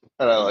funny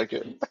and I like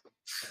it.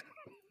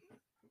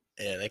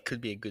 Yeah, that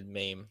could be a good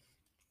meme.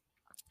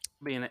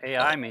 being an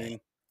AI meme.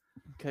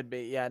 Could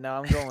be. Yeah, no,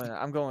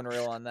 I'm going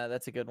real on that.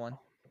 That's a good one.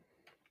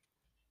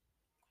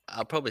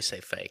 I'll probably say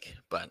fake,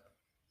 but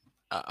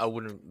I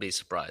wouldn't be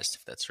surprised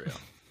if that's real.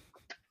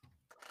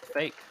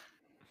 Fake.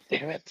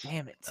 Damn it.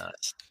 Damn it.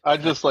 I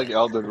just like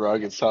Elden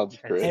Rug. It sounds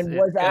great. And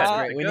was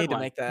I? We need to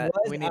make that.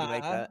 We need to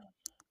make that.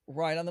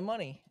 Right on the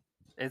money.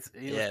 It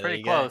was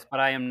pretty close, but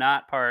I am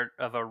not part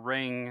of a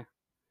ring.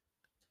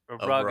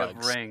 A rug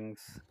of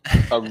rings.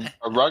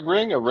 A rug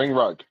ring? A ring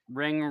rug?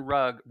 Ring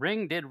rug.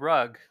 Ring did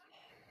rug.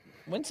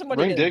 When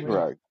somebody ring dig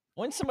rug.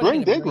 When somebody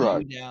ring dig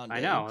rug. Down,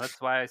 I know.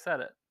 That's why I said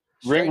it.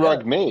 Ring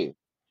rug me.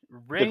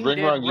 Ring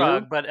did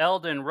rug, but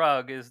Elden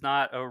Rug is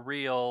not a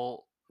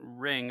real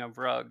ring of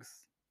rugs.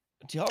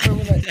 Do y'all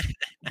remember that?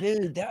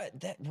 Dude,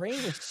 that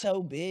ring was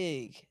so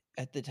big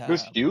at the time. It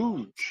was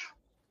huge.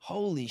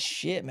 Holy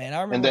shit, man!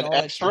 I remember and then all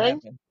that shit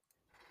happened.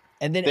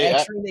 And then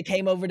X-Ring that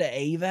came over to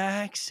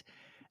AVAX.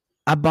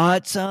 I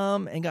bought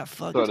some and got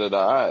fucked. So did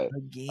I.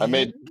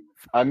 Again.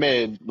 I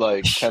made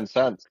like 10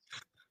 cents.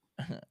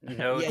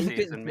 Node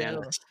season,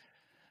 man.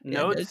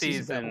 Node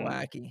season.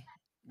 Wacky.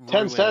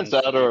 10 cents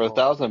out of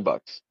 $1,000.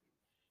 It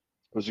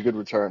was a good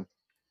return.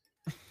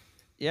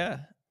 Yeah,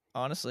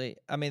 honestly.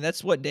 I mean,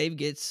 that's what Dave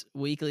gets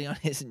weekly on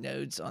his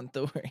nodes on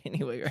Thor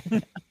anyway, right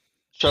now.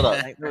 Shut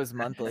up. It was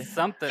monthly.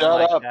 Something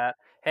like that.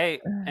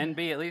 Hey,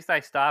 NB, at least I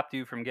stopped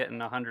you from getting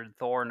 100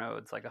 Thor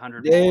nodes, like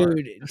 100 more.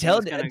 Dude,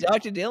 tell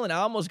Dr. Dylan, I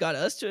almost got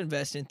us to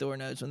invest in Thor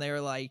nodes when they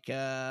were like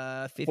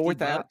 $50.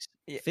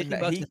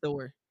 $50 a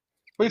Thor.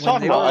 What are you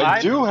talking about?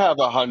 I do have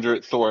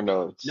 100 Thor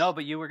nodes. No,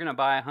 but you were gonna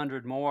buy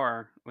 100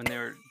 more when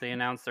they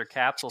announced their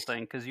capsule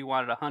thing because you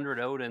wanted 100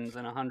 Odins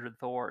and 100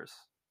 Thors.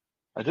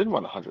 I didn't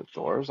want 100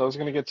 Thors. I was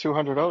gonna get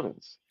 200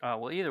 Odins.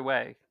 Well, either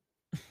way,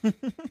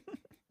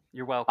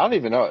 you're welcome. I don't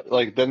even know.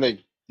 Like then I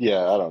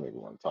don't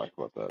even want to talk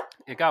about that.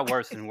 It got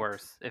worse and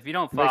worse. If you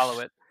don't follow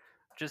it,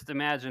 just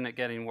imagine it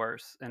getting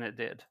worse, and it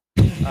did.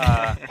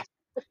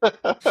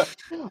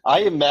 I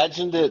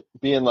imagined it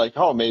being like,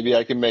 oh, maybe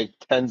I can make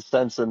 10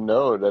 cents a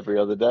node every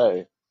other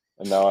day,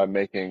 and now I'm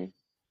making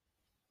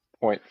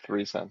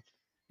 0.3 cents.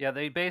 Yeah,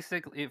 they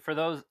basically, for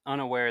those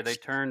unaware, they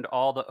turned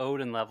all the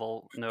Odin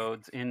level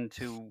nodes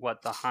into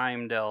what the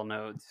Heimdall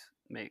nodes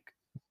make.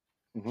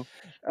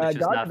 Mm-hmm.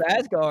 God of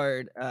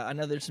Asgard, I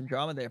know there's some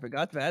drama there, but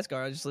God of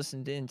Asgard, I just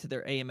listened in to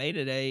their AMA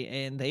today,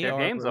 and their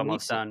game's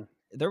almost done.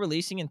 They're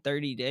releasing in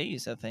 30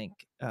 days, I think.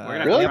 We're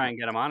gonna try and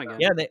get them on again.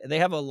 Yeah, they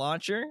have a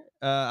launcher.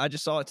 I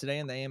just saw it today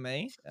in the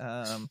AMA.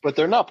 But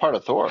they're not part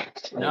of Thor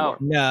anymore.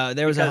 No,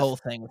 there was a whole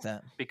thing with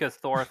that. Because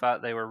Thor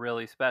thought they were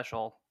really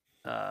special,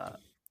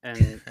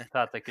 and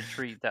thought they could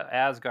treat the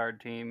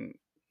Asgard team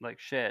like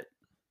shit.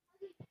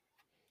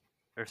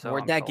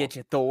 Where'd that get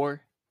you,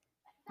 Thor?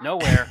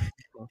 Nowhere.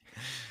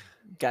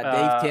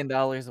 Got Dave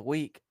 $10 a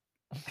week.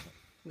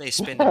 They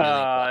spend $1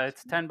 million.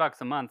 It's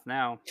 $10 a month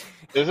now.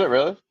 Is it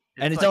really?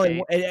 And it's like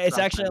it's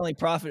actually only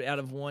profit out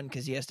of one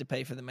because he has to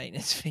pay for the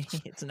maintenance fee.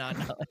 It's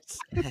 $9.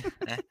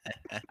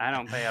 I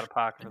don't pay out of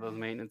pocket for those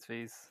maintenance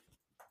fees.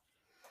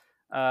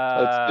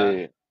 Let's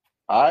see.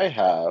 I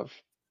have.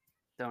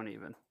 Don't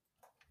even.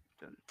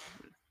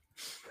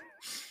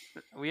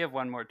 We have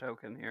one more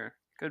token here.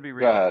 Could be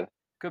real.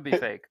 Could be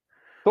fake.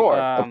 Thor.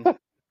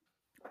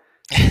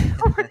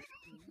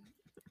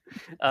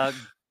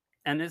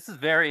 And this is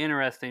very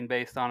interesting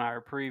based on our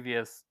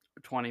previous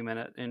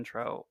 20-minute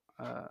intro.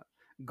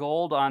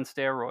 Gold on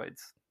steroids.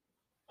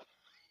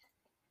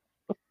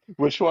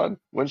 Which one?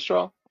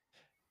 Winstraw?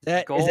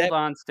 Gold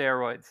on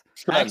steroids.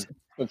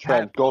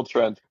 Trend. Gold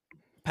trend.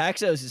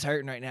 Paxos is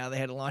hurting right now. They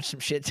had to launch some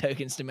shit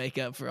tokens to make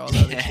up for all the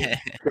other shit.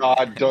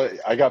 God,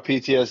 I got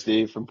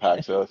PTSD from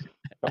Paxos.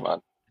 Come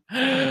on.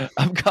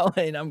 I'm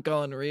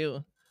calling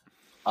real.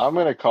 I'm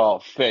gonna call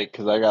fake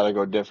because I gotta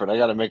go different. I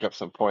gotta make up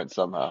some points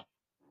somehow.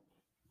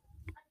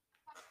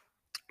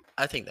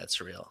 I think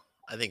that's real.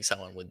 I think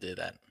someone would do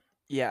that.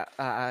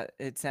 Yeah,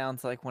 it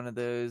sounds like one of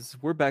those.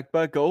 We're backed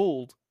by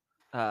gold.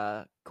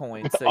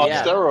 coins. So On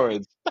yeah,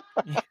 steroids.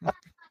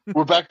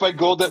 We're backed by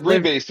gold at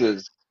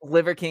rebases.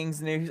 Liver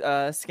King's new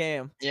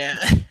scam. Yeah.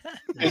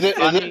 Is it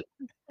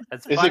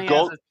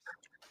gold?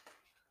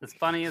 As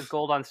funny as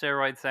gold on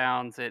steroids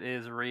sounds, it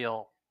is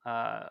real.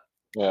 Yeah,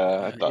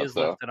 I it thought is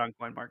so. listed on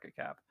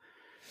CoinMarketCap.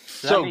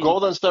 So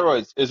gold on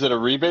steroids, is it a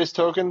rebase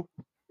token?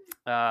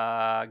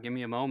 Give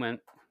me a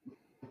moment.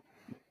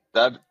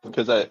 That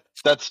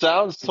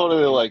sounds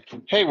totally like,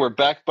 hey, we're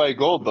backed by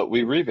gold, but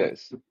we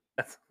rebase.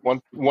 That's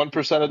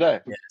 1% a day.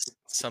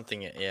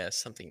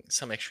 Yes,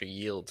 some extra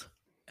yield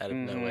out of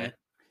nowhere.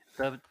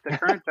 The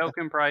current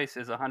token price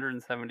is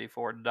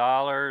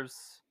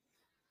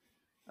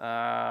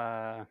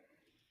 $174.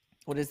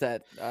 What is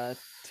that?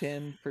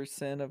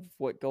 10% of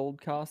what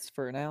gold costs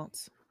for an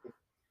ounce?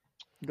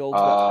 Gold's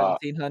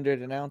about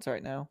 $1,700 an ounce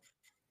right now.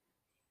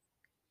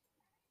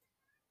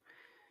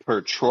 Per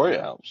troy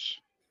ounce.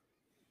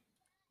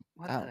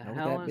 What the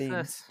hell is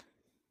this?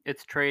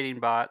 It's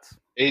trading bots.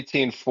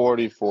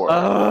 1844.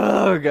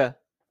 Ugh.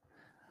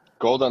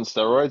 Gold on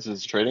steroids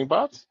is trading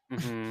bots?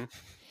 Mm-hmm.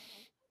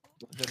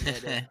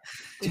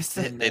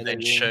 They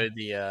don't show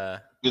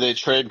the. Do they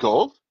trade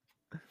gold?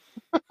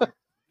 I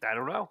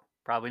don't know.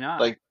 Probably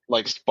not.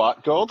 Like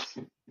spot gold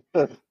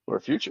or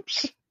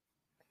futures?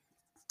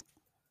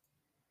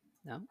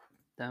 No.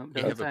 Don't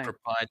They have say. a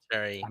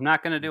proprietary. I'm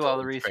not going to do all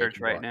the research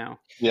right now.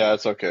 Yeah,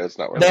 it's okay. It's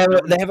not worth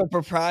it. They have a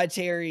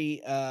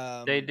proprietary.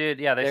 They did.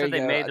 Yeah, they said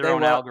they made their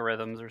own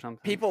algorithms or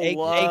something. People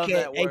love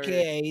that word.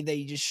 AKA,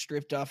 they just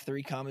stripped off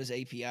 3 commas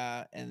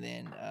API and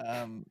then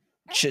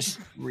just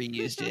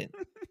reused it.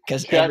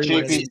 Because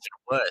it's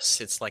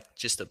worse. It's like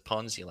just a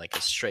Ponzi, like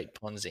a straight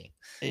Ponzi.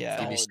 Yeah,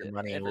 give you some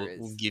money, and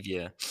we'll give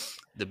you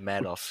the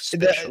Madoff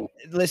special.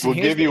 Listen,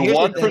 we'll give you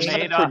 1% per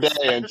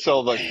day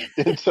until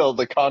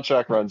the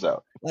contract runs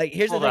out. Like,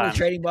 here's the thing with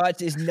trading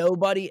bots is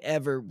nobody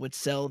ever would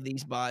sell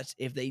these bots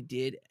if they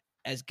did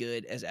as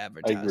good as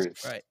advertised. I agree.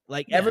 Right?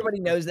 Like everybody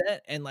knows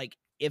that, and like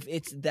if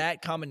it's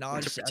that common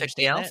knowledge to protect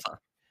the alpha,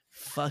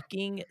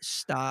 fucking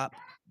stop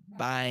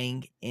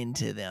buying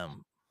into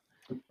them.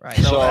 Right.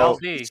 So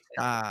LD,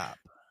 stop.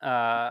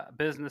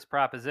 Business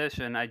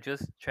proposition. I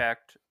just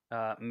checked.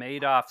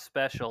 Madoff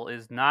special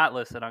is not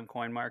listed on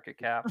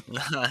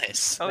CoinMarketCap.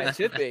 Nice. Oh, it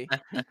should be.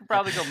 You could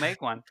probably go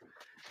make one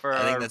for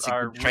I think that's a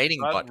good trading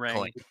bot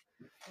coin.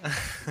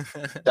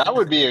 That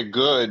would be a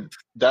great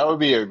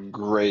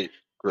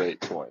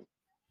coin.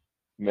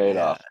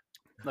 Madoff.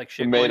 Like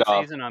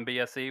shitcoin season on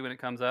BSC when it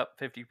comes up,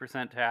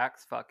 50%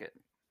 tax. Fuck it.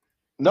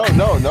 No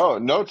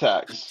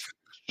tax.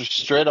 Just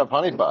straight up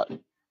honeypot.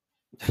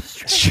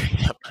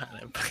 Straight up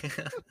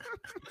honeypot.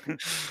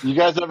 You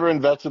guys ever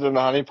invested in a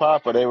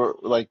honeypot, but they were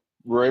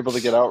able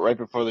to get out right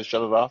before they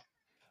shut it off?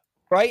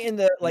 Right in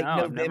the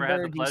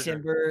November,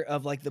 December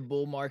of like the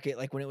bull market,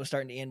 like when it was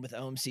starting to end with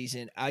Ohm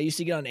season, I used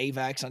to get on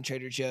AVAX on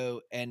Trader Joe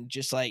and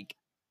just like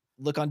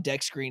look on Deck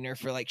Screener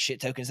for like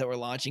shit tokens that were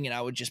launching, and I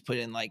would just put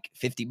in like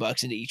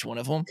 $50 into each one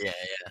of them.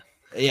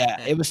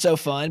 Yeah. It was so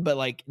fun, but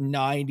like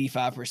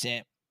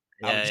 95%,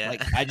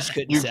 I just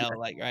couldn't sell.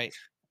 Like, right?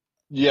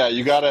 Yeah,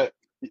 you gotta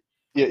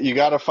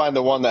find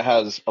the one that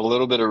has a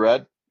little bit of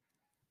red.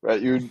 Right,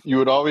 you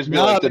would always be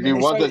like, there'd be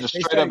ones that just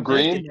straight up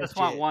green. You just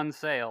want one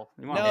sale.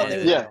 You want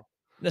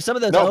No, some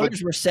of those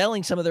owners were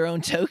selling some of their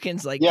own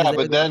tokens. Like,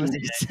 but then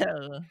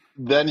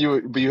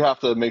you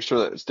have to make sure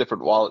that it's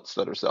different wallets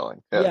that are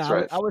selling. Yeah, that's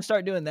right. I would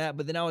start doing that,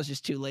 but then I was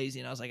just too lazy,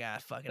 and I was like,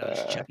 fuck it, I'll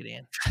just chuck it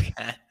in.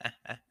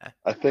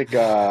 I think,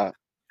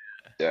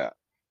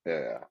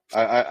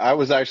 I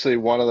was actually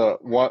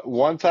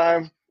one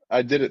time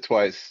I did it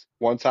twice.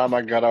 One time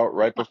I got out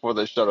right before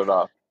they shut it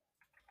off.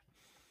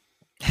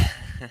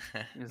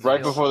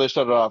 Right before they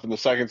shut it off, and the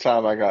second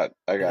time I got.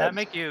 Does that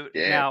make you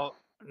now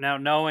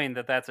knowing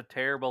that that's a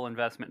terrible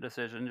investment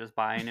decision, just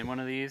buying in one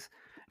of these?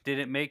 Did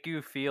it make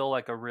you feel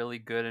like a really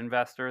good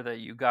investor that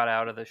you got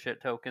out of the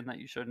shit token that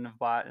you shouldn't have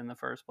bought in the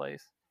first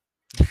place?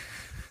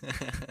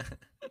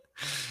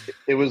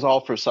 It was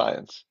all for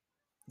science.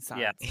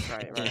 Yeah,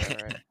 right.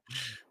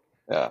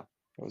 Yeah,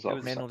 it was all.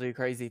 Men will do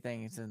crazy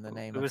things in the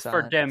name. It was of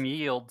for science. dem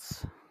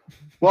yields.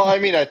 Well, I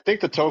mean, I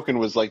think the token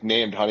was like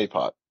named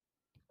Honeypot.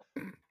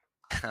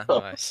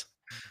 Nice.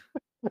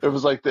 It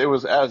was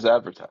as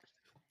advertised.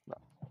 No.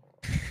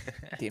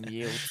 Dim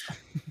yields.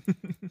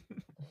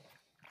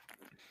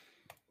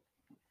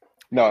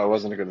 No, it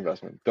wasn't a good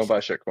investment. Don't buy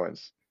shit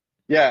coins.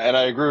 Yeah, and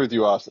I agree with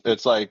you, Austin.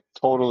 It's like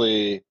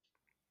totally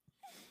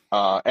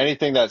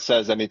anything that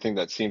says anything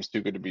that seems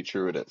too good to be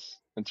true, it is,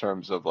 in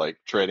terms of like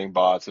trading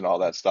bots and all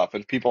that stuff.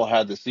 If people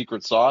had the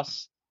secret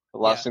sauce, the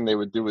last thing they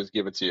would do is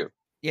give it to you.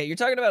 Yeah, you're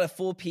talking about a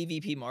full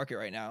PvP market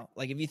right now.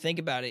 Like, if you think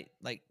about it,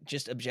 like,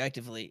 just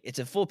objectively, it's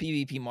a full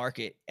PvP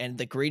market, and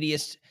the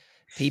greediest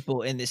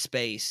people in this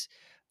space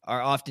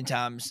are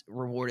oftentimes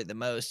rewarded the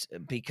most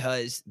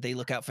because they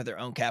look out for their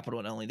own capital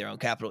and only their own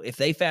capital. If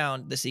they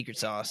found the secret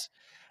sauce,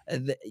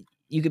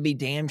 you could be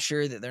damn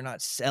sure that they're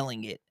not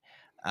selling it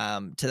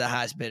to the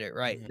highest bidder,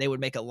 right? Mm-hmm. They would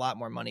make a lot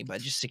more money by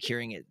just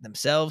securing it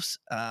themselves.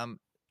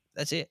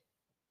 That's it.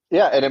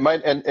 Yeah, and it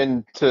might,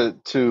 and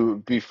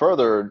to be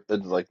further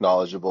like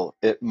knowledgeable,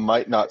 it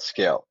might not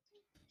scale.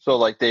 So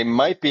like they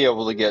might be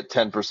able to get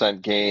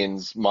 10%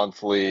 gains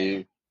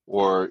monthly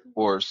or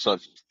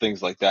such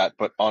things like that,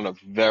 but on a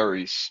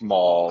very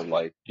small,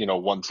 like,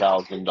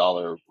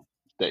 $1,000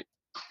 stake.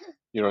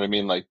 You know what I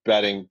mean? Like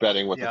betting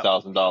with Yep.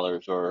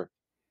 $1,000, or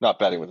not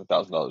betting with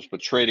 $1,000,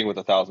 but trading with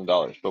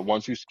 $1,000. But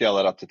once you scale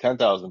it up to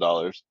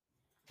 $10,000,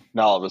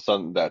 now all of a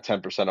sudden that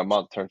 10% a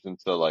month turns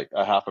into like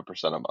a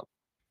 0.5% a month.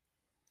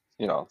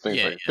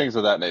 Things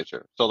of that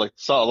nature. So a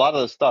lot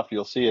of the stuff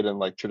you'll see it in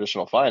like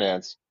traditional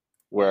finance,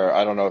 where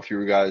I don't know if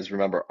you guys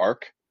remember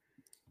ARK.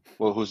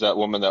 Well, who's that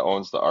woman that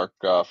owns the ARK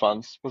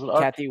funds? Was it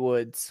ARK? Kathy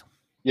Woods.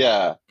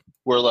 Yeah,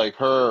 where like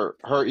her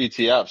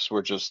ETFs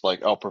were just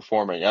like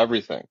outperforming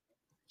everything.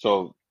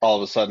 So all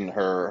of a sudden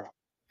her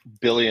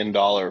 $1 billion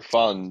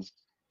funds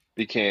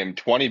became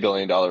 $20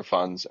 billion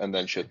funds, and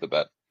then shit the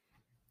bed.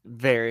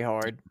 Very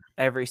hard.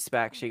 Every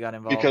SPAC she got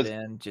involved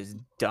in just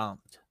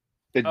dumped.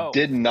 It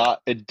did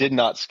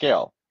not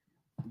scale.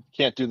 You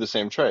can't do the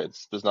same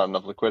trades. There's not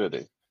enough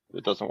liquidity.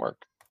 It doesn't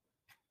work.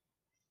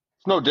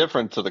 It's no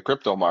different to the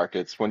crypto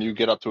markets. When you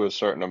get up to a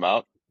certain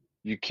amount,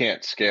 you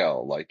can't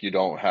scale. Like you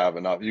don't have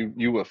enough.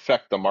 You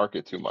affect the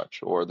market too much,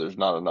 or there's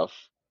not enough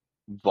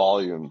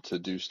volume to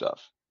do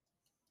stuff.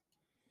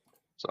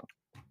 So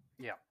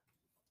yeah.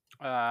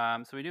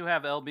 So we do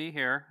have LB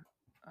here.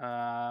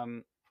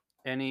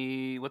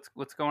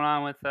 What's going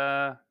on with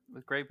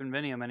Grape and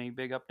Vinium? Any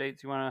big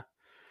updates you want to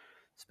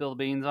spill the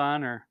beans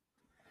on, or?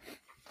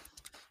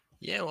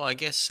 Yeah, well, I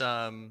guess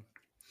I'll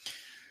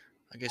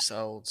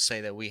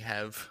say that we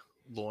have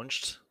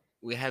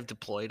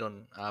deployed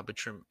on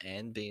Arbitrum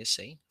and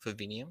BSC for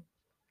Vinium.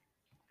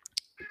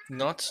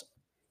 Not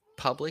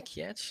public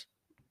yet,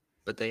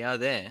 but they are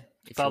there.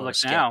 If public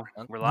now.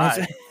 We're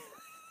live.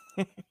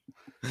 It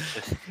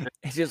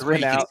just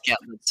went out.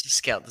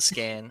 Scout the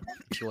scan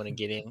if you want to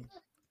get in.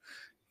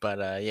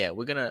 But yeah,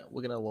 we're gonna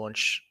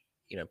launch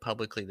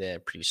publicly there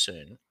pretty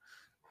soon,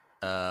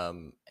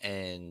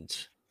 and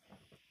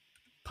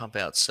pump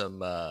out some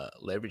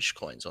leveraged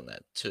coins on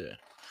that too.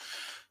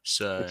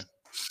 So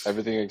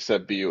everything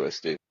except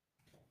BUSD.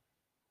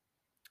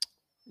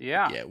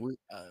 Yeah. Yeah,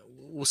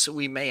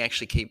 we may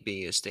actually keep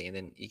BUSD, and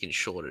then you can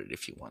short it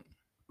if you want.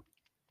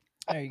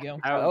 There you go.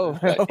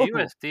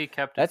 BUSD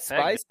kept that's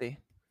spicy.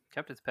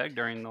 Kept its peg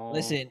during the whole...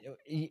 Listen,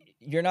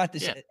 you're not the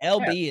same.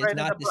 LB is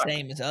not the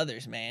same as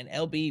others, man.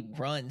 LB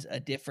runs a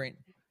different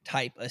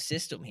type of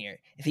system here.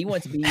 If he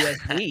wants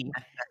BUSD,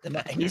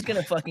 he's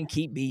gonna fucking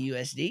keep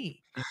BUSD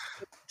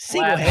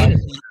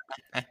single-handedly.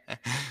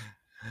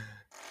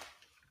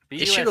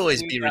 It should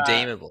always be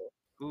redeemable.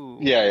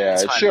 Yeah,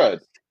 it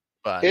should.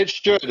 But it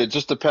should. It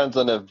just depends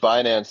on if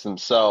Binance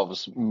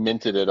themselves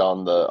minted it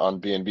on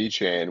BNB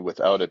chain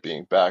without it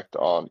being backed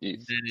on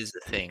ETH. That is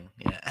the thing.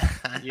 Yeah.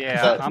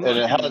 Yeah. And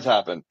it has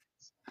happened.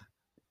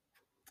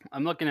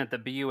 I'm looking at the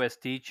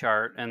BUSD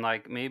chart, and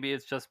like maybe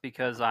it's just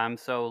because I'm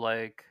so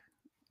like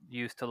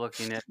used to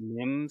looking at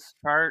MIM's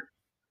chart.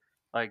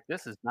 Like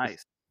this is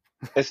nice.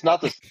 It's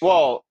not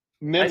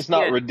MIM's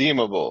not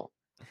redeemable.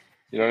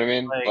 You know what I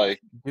mean?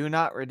 Like do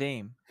not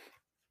redeem.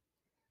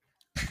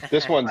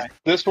 This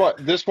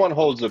one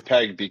holds a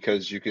peg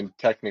because you can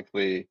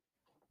technically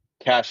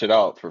cash it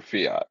out for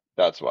fiat.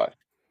 That's why.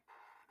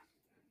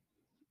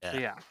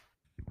 Yeah.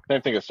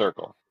 Same thing as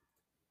Circle.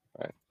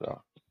 Right.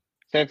 So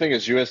same thing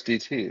as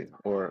USDT,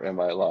 or am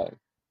I lying?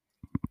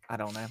 I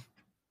don't know.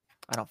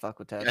 I don't fuck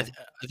with that. I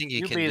think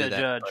you can be do the that.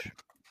 Judge.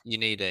 You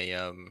need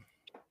an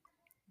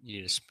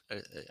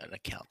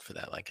account for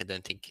that. Like I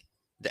don't think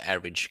the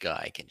average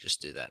guy can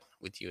just do that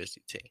with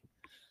USDT.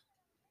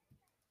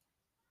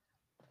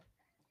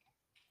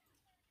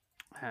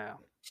 Yeah.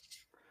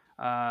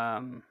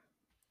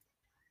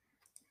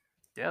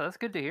 Yeah, that's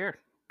good to hear.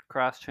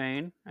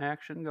 Cross-chain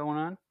action going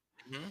on.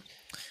 Mm-hmm.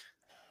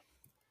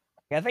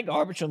 Yeah, I think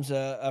Arbitrum's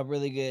a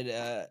really good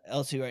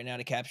L2 right now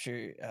to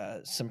capture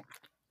some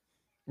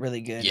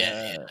really good,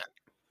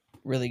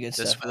 really good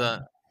That's stuff.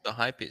 where the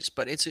hype is,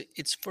 but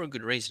it's for a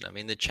good reason. I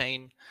mean, the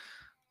chain,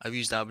 I've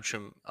used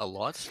Arbitrum a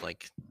lot,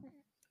 like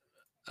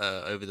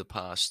over the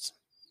past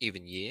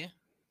even year.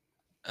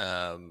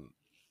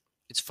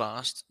 It's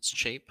fast, it's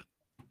cheap,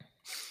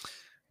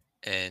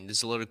 and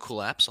there's a lot of cool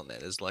apps on there.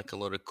 There's like a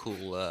lot of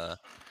cool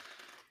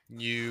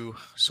new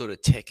sort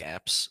of tech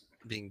apps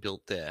being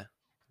built there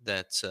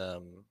that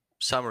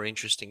some are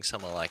interesting,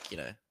 some are like,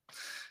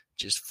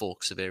 just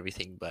forks of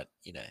everything, but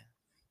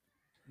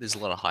there's a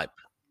lot of hype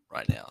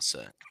right now.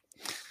 So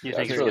you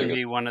think it's going to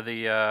be one of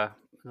the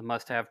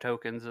must-have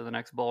tokens of the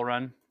next bull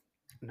run?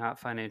 Not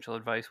financial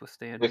advice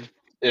withstanding.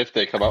 If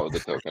they come out with a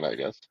token, I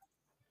guess.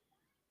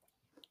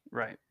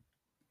 Right.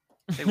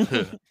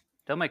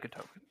 They'll make a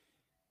token.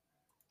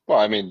 Well,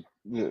 I mean,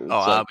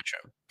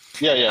 Arbitrum.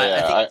 Yeah.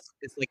 I think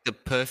it's like the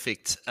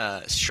perfect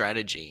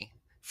strategy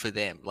for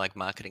them, like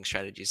marketing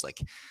strategies, like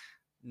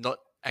not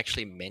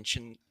actually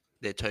mention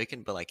their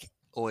token, but like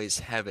always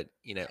have it,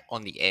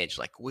 on the edge.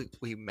 Like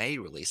we may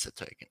release a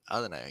token.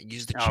 I don't know.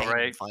 Use the chain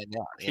and find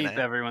out. Keep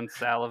everyone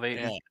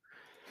salivating.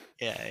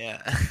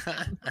 Yeah.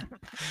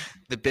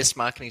 The best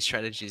marketing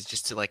strategy is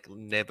just to like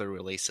never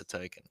release a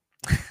token.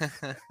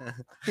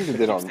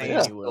 They don't. saying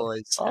Yeah. you will.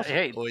 Always, Awesome.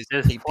 Hey, always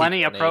there's keep plenty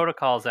people of on edge.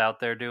 protocols out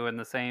there doing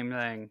the same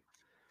thing.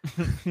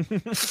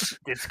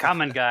 It's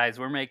coming, guys.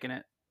 We're making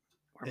it.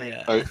 We're making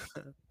Yeah.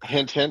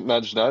 Hint, hint,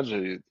 nudge, nudge.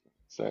 Are you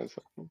saying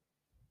something?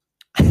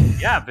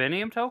 Yeah,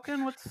 Vinium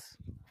token?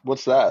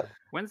 What's that?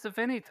 When's the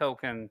Vinny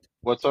token?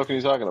 What token are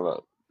you talking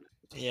about?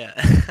 Yeah.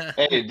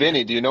 Hey,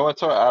 Vinny, do you know what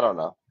token? I don't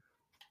know.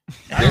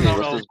 I don't Vinny, know.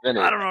 what's this Vinny?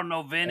 I don't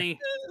know, Vinny.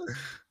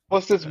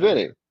 What's this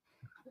Vinny?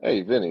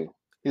 Hey, Vinny.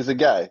 He's a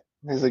guy.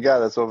 He's a guy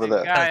that's over The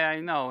there. guy I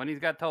know, and he's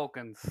got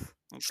tokens.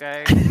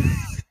 Okay.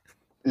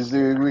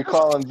 We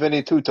call him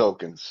Vinny Two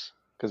Tokens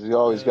because he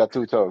always got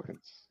two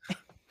tokens.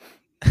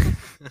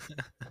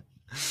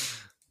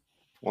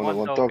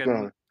 One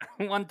token.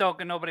 One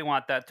token. Nobody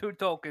want that. Two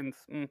tokens.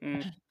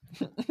 Mm-hmm.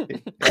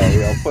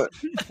 Yeah,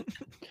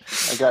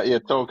 I got your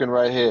token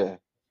right here.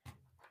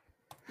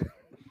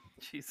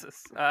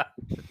 Jesus. Now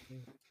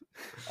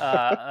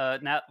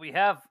we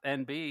have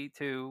NB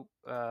too.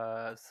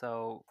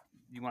 So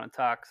you want to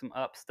talk some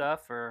up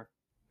stuff or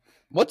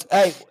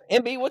Hey,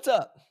 MB, what's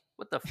up?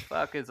 what the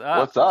fuck is up?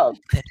 What's up?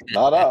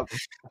 Not up.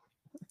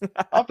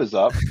 Up is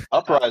up.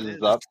 Uprise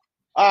is up.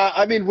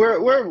 I mean,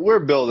 we're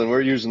building.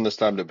 We're using this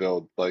time to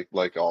build, like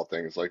all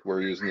things. Like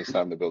we're using this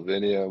time to build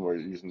Vinium. We're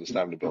using this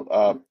time to build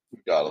up.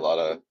 We've got a lot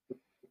of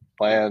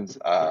plans.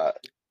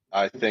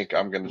 I think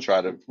I'm going to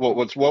try to. What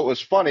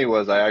was funny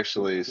was I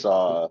actually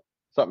saw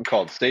something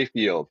called Stay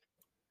Field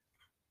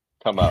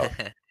come out,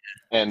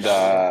 and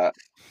I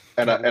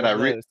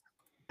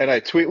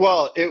tweet.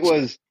 Well, it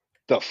was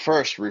the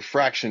first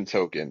refraction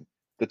token,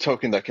 the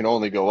token that can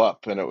only go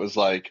up, and it was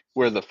like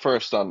we're the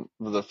first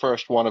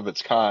one of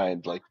its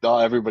kind. Like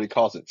everybody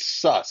calls it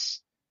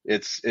sus.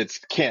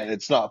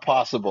 It's not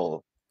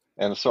possible.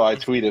 And so I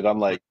tweeted, I'm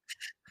like,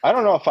 I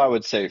don't know if I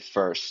would say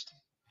first,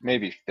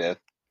 maybe fifth,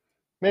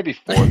 maybe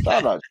fourth.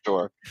 I'm not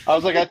sure. I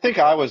was like, I think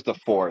I was the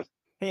fourth.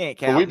 He ain't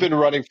But counting. we've been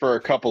running for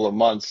a couple of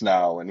months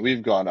now, and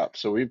we've gone up,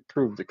 so we've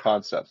proved the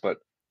concept. But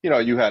you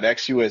had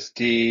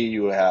XUSD,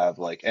 you have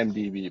like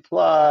MDB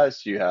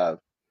Plus, you have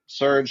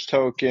Surge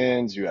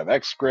tokens, you have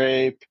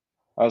Grape.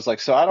 I was like,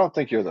 so I don't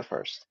think you're the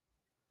first.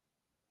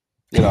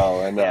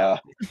 And Yeah.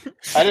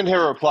 I didn't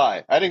hear a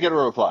reply. I didn't get a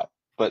reply,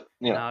 but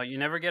No, you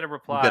never get a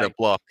reply. Better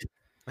block.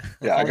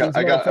 yeah, All these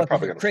I motherfuckers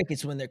probably are got.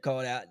 crickets when they're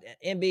called out.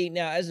 MB,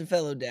 now as a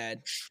fellow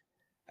dad,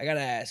 I gotta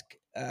ask,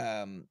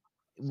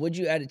 would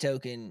you add a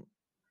token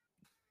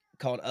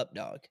called Up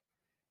Dog?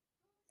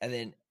 And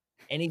then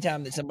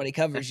anytime that somebody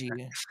covers you,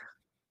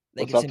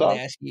 they What's can up, simply dog?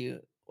 ask you,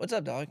 "What's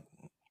up, dog?"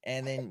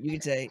 And then you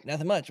can say,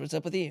 "Nothing much. What's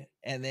up with you?"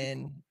 And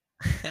then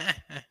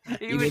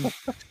You would, all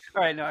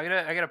right, no,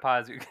 I gotta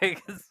pause you, okay?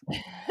 Because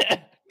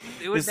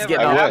it would This is never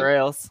getting off happen the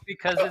rails.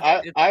 because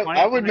it's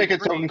I would make a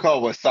 2023. token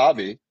called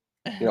Wasabi.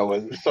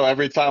 So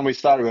every time we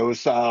started with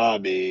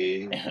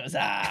Wasabi,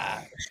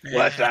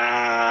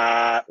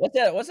 Wasabi.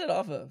 What's that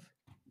off of?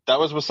 That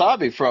was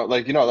Wasabi from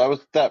that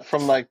was that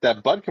from like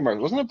that Bud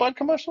commercial. Wasn't it Bud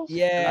commercials?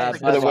 Yeah, It's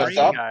But the it was Scream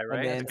up, guy,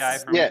 right? and The then guy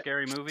from yeah.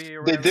 Scary Movie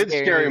or They whatever. did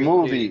Scary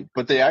Movie,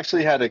 but they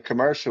actually had a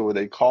commercial where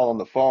they call on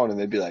the phone and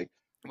they'd be like,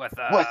 What's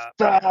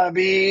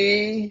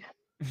Wasabi.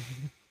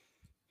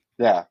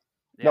 Yeah.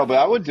 No, but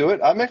I would do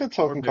it. I'd make a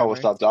token called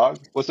What's Up, Dog.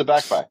 What's it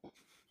backed by?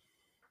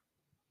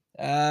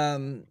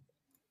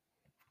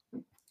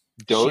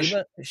 Doge?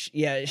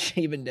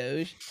 Shiba and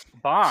Doge.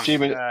 Bonk,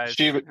 Shiba guys.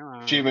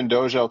 and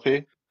Doge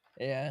LP?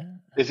 Yeah.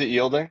 Is it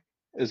yielding?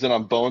 Is it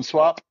on Bone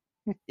Swap?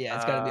 Yeah,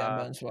 it's got to be on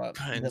Bone Swap.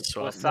 Bone The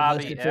Swap. most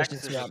Wasabi efficient X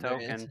is a swap there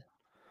is. token.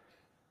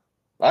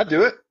 I'd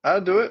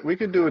do it. We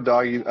could do a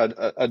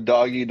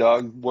doggy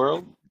dog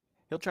world.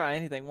 He'll try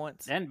anything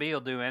once. NB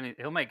will do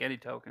he'll make any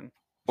token.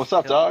 What's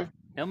up, dog?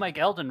 He'll make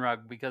Elden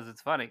Rug because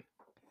it's funny.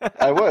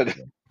 I would.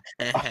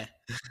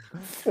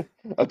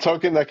 A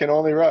token that can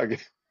only rug.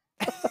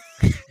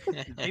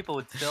 People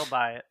would still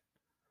buy it.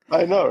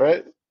 I know,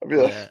 right? I'd be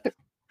like,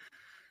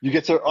 you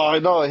get to, oh, I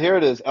know, here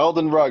it is.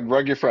 Elden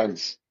Rug your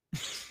friends.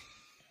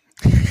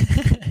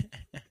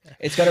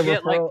 It's got a You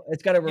get, like, referral.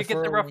 It's got a referral. You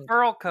get the link.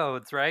 referral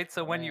codes, right?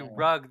 So when you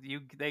rug,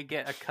 they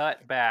get a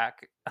cut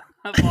back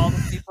of all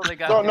the people they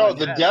got. No,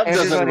 the dev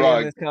doesn't Everybody in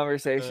rug. this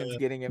conversation is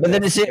getting But then,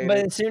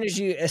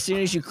 investigated. as soon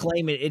as you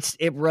claim it,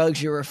 it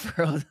rugs your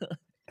referral.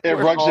 It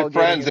We're rugs all your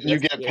friends getting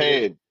and you get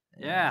investigated.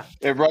 paid. Yeah.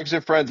 It rugs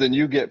your friends and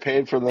you get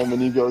paid for them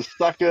and you go,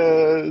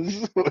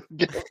 suckers.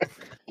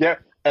 Get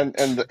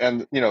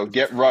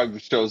rug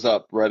shows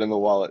up right in the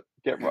wallet.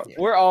 Get rug.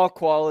 We're all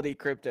quality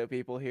crypto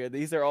people here.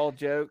 These are all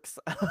jokes.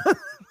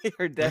 We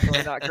are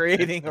definitely not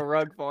creating a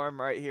rug farm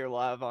right here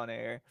live on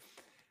air.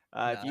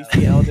 If you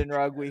see Elden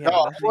Rug, we have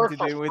nothing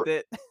to do with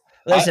it.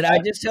 Listen, I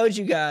just told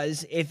you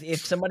guys,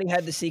 if somebody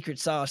had the secret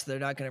sauce, they're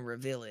not going to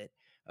reveal it.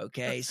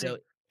 Okay, so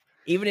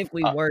even if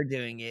we were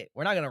doing it,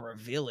 we're not going to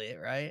reveal it,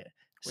 right?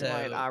 We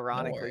might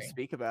ironically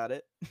speak about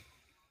it.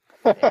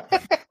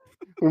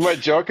 We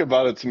might joke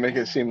about it to make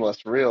it seem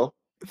less real.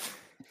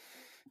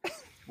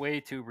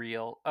 Way too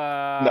real.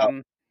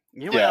 No.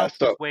 You know what else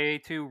is way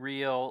too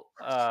real?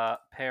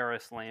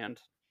 Paris land.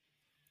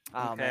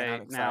 Oh man, I'm Okay,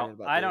 excited now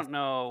about I this. don't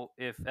know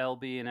if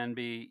LB and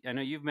NB. I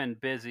know you've been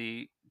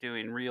busy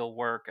doing real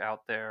work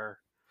out there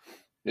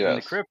in the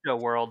Yes. crypto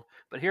world,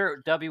 but here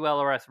at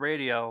WLRS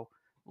Radio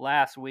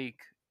last week,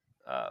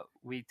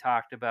 we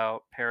talked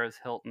about Paris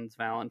Hilton's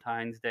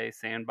Valentine's Day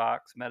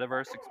Sandbox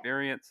Metaverse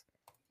experience,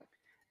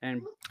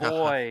 and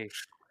boy,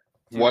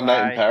 One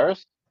night in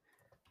Paris?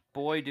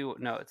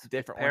 no, it's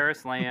Different one.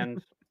 Paris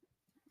Land,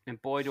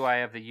 and boy, do I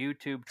have the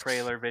YouTube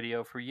trailer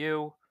video for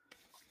you.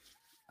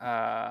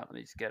 Let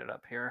me just get it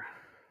up here.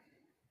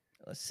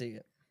 Let's see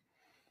it.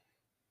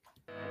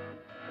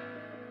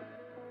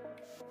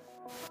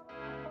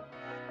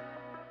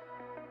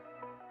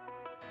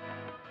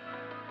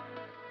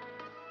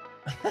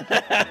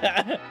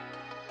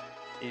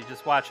 You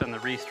just watch on the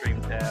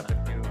Restream tab.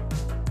 If you...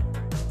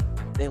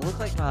 They look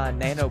like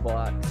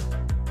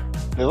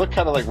nanoblocks. They look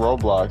kind of like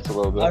Roblox a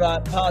little bit. Hold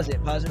on, pause it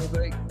real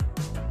quick.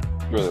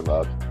 Really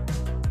loud.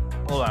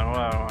 Hold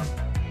on.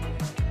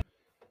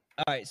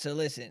 All right, so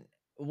listen,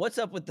 what's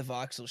up with the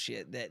voxel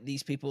shit that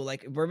these people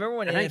like? Remember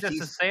when I think NFTs?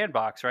 this is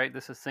Sandbox, right?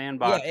 This is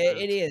Sandbox. Yeah,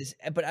 it is,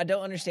 but I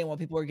don't understand why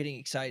people are getting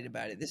excited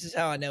about it. This is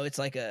how I know it's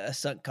like a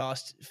sunk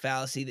cost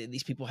fallacy that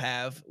these people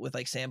have with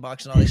like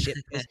Sandbox and all this shit.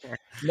 Because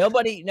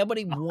nobody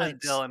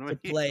wants Dylan, to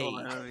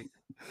play.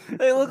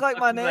 They look like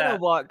my Look at that.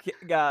 nanoblock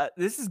guy.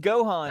 This is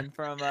Gohan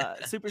from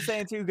Super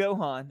Saiyan 2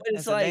 Gohan. But it's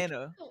as a like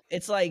nano.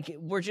 it's like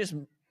we're just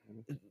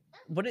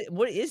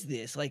what is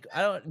this? Like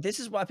I don't.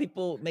 This is why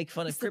people make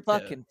fun It's of the crypto.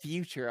 fucking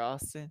future,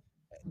 Austin.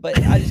 But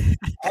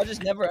I'll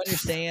just never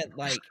understand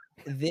like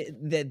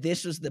that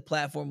this was the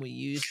platform we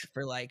used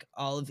for like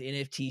all of the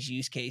NFTs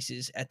use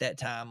cases at that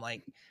time.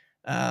 Like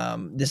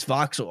this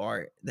voxel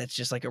art that's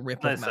just like a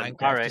rip of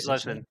Minecraft. All right,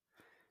 essentially. listen.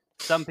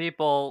 Some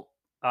people,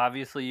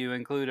 obviously you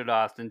included,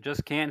 Austin,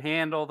 just can't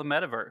handle the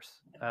metaverse.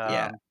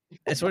 Yeah,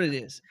 that's what it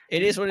is.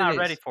 It is what it is. Not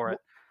ready for it.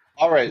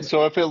 All right,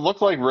 so if it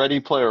looked like Ready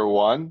Player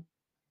One,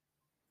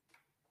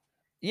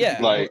 Yeah,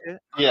 like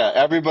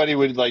everybody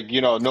would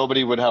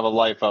nobody would have a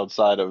life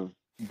outside of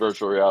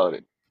virtual reality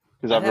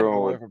because I'd have everyone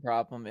more would. of a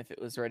problem if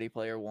it was Ready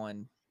Player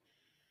One.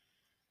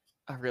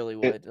 I really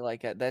would.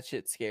 That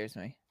shit scares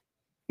me.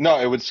 No,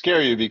 it would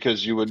scare you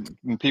because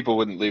people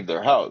wouldn't leave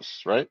their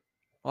house, right?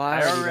 Well,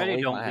 I already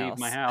already don't don't leave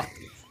my house.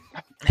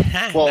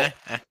 Well,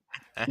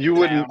 you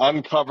wouldn't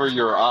uncover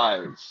your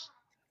eyes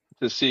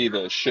to see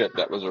the shit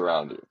that was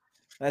around you.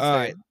 That's all fair.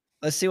 right.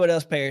 Let's see what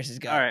else Paris has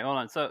got. All right, hold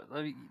on. So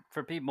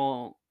for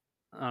people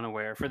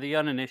unaware, for the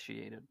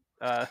uninitiated,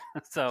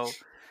 so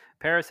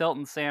Paris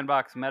Hilton's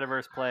Sandbox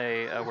Metaverse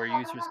Play, where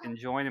users can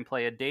join and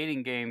play a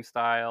dating game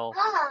style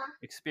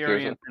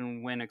experience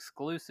and win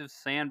exclusive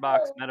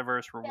Sandbox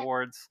Metaverse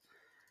rewards.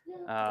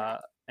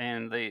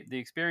 And the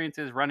experience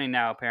is running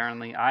now,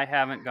 apparently. I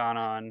haven't gone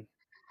on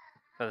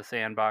for the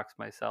Sandbox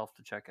myself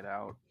to check it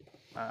out.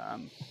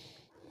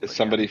 Is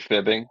somebody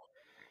fibbing?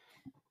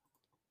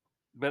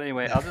 But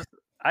anyway,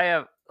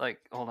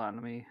 hold on,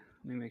 let me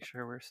make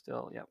sure we're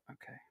still, yep,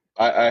 okay.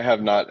 I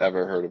have not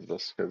ever heard of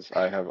this because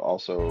I have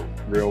also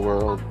real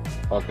world.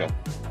 Okay.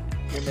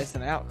 You're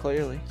missing out,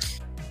 clearly.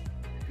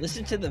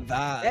 Listen to the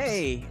vibes.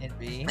 Hey.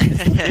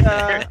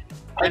 NB.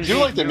 I do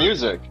like the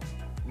music.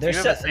 They're You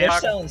have a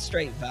Sandbox selling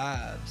straight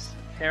vibes.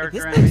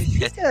 Character This envy?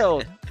 looks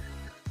detailed.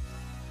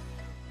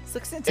 This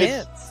looks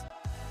intense.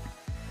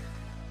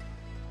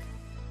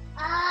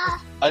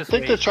 I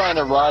think they're trying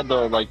to ride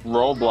the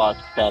Roblox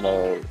kind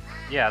of.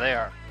 Yeah, they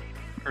are,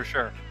 for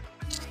sure.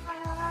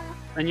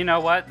 And you know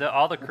what?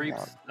 All the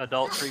creeps,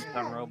 adult creeps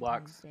on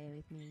Roblox. Stay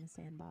with me in the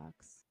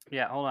sandbox.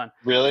 Yeah, hold on.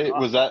 Really?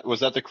 Was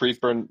that the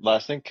creeper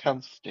last thing?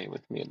 Come stay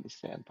with me in the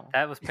sandbox.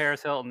 That was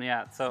Paris Hilton.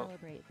 Yeah. So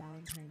Celebrate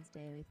Valentine's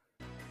Day with.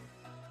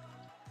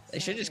 They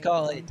should just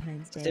call it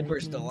Valentine's Day Sipper's with me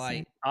in the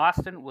Delight.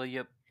 Austin, will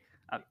you?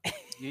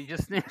 You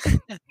just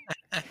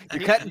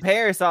You're cutting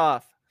Paris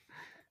off.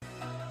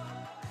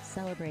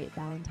 Celebrate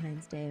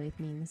Valentine's Day with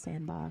me in the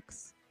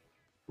sandbox.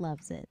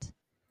 Loves it.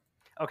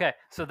 Okay,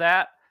 so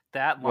that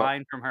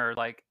line from her,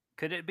 like,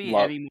 could it be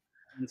any more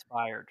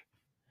inspired?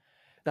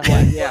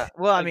 Yeah.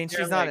 Well, I Like, mean, they're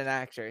she's not like- an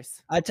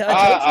actress. I told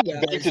I you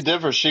beg guys. to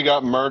differ. She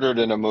got murdered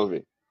in a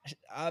movie.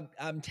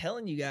 I'm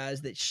telling you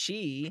guys that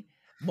she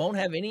won't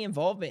have any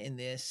involvement in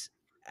this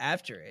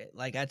after it.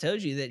 Like I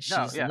told you that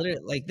she's literally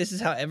like this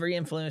is how every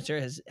influencer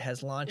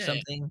has launched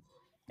something.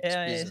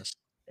 Yeah,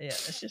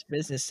 it's just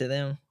business to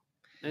them.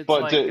 It's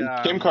But like,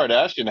 Kim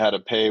Kardashian had to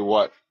pay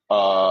what,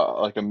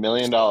 like $1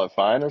 million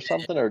fine or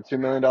something, or $2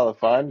 million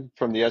fine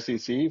from the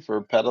SEC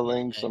for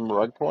peddling some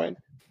rug coin.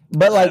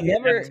 But like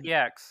never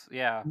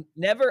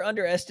never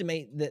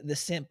underestimate the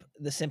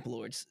simp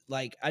lords.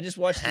 Like I just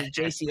watched the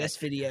JCS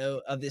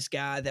video of this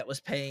guy that was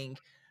paying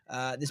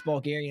this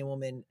Bulgarian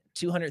woman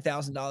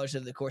 $200,000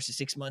 over the course of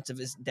 6 months of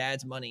his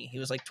dad's money. He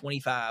was like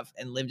 25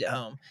 and lived at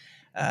home.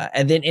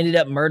 And then ended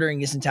up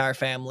murdering his entire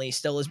family,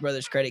 stole his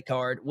brother's credit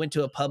card, went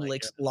to a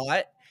Publix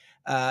lot,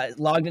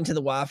 logged into the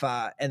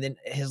Wi-Fi, and then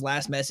his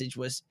last message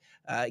was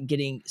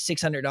getting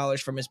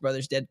 $600 from his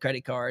brother's dead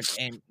credit card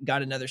and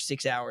got another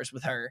 6 hours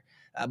with her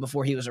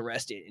before he was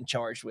arrested and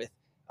charged with,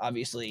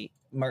 obviously,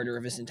 murder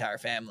of his entire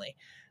family.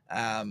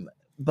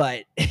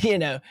 But you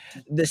know,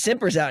 the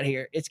simpers out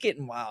here, it's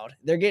getting wild.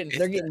 They're getting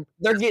pretty wild,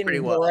 they're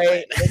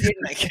man.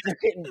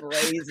 getting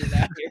brazen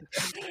out here.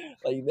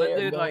 Like they But are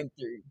dude, going like,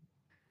 through.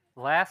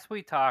 last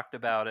we talked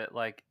about it,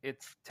 like,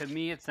 it's, to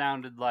me, it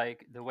sounded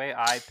like the way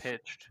I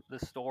pitched the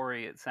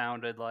story, it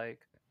sounded like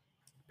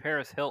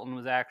Paris Hilton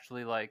was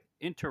actually like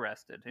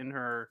interested in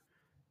her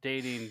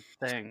dating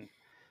thing,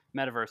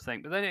 metaverse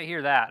thing. But then I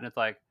hear that and it's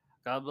like,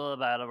 come to the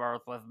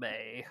metaverse with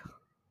me.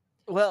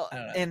 Well, I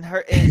don't know. in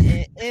her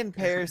in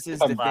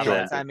Paris's I'm defense,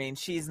 joking. I mean,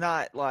 she's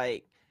not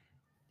like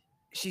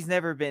she's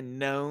never been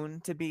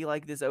known to be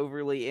like this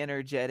overly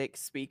energetic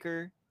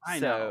speaker. I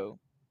so know.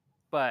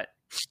 But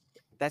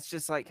that's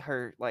just like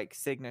her like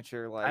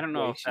signature like I don't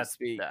know way if she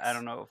speaks. I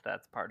don't know if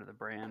that's part of the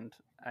brand.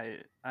 I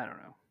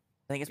don't know.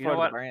 I think it's You know part of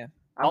what? the brand.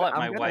 I'll let I'm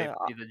my gonna- wife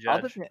be the I'll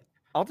judge.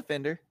 I'll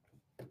defend her.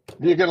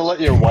 You're gonna let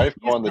your wife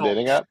go You on the don't.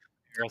 dating app?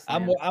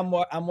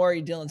 I'm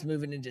worried Dylan's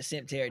moving into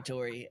simp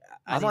territory.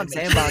 I I'm need on to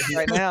make Sandbox sure-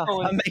 right now.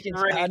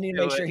 I need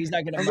to make sure he's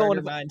not going to I'm going murder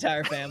to- my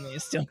entire family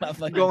and steal my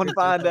fucking. I'm going to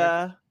crypto find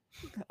card.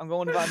 I'm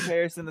going to find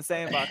Paris in the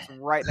Sandbox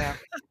right now.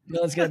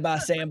 Dylan's going to buy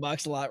a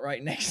sandbox lot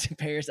right next to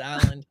Paris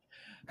Island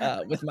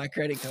with my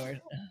credit card.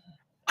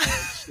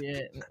 Oh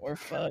shit, we're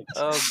fucked.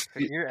 Oh,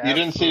 You you're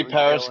didn't see absolutely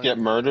Paris killing get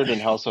me. murdered in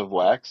House of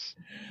Wax?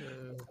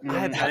 I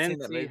had not I seen didn't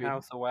that see movie.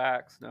 House of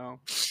Wax. No.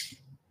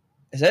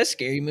 Is that a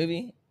scary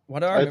movie? Why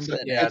do I remember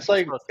that? Yeah, It's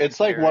like supposed to be it's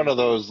like scary. one of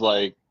those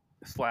like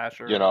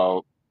Slasher.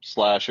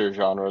 slasher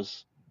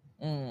genres.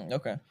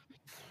 Okay.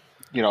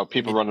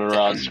 People running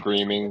around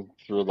screaming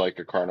through like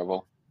a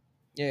carnival.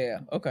 Yeah.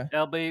 Okay.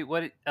 LB,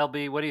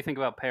 what do you think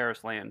about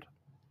Paris Land?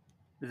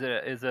 Is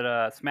it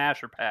a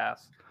smash or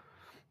pass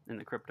in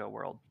the crypto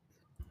world?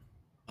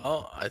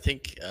 Oh, I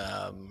think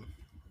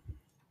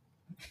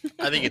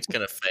it's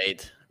gonna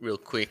fade real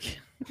quick.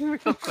 Real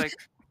quick.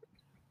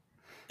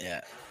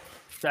 Yeah.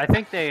 I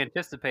think they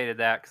anticipated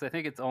that because I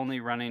think it's only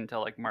running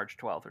until like March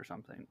 12th or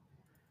something.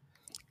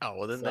 Oh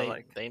well, then So,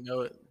 they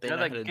know it. They They're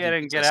know like, how to get do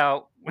in, get business.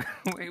 out.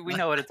 we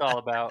know what it's all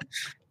about.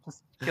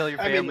 Just kill your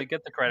I mean, family,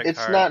 get the credit It's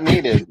card. not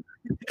needed.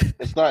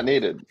 It's not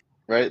needed,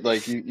 right?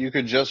 Like you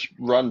could just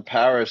run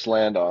Paris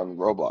Land on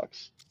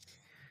Roblox.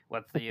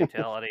 What's the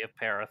utility of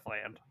Paris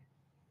Land?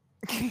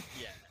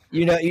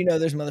 You know,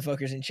 there's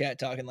motherfuckers in chat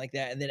talking like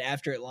that, and then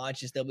after it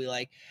launches, they'll be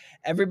like,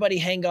 "Everybody,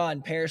 hang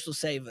on, Paris will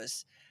save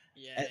us."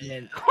 Yeah. And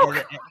then,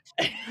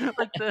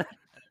 Like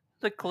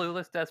the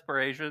clueless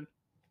desperation.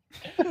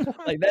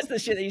 like that's the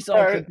shit that you saw in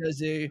Alright. Crypto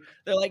Zoo.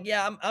 They're like,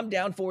 "Yeah, I'm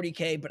down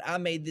 40K, but I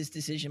made this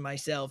decision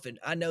myself, and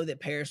I know that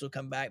Paris will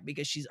come back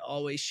because she's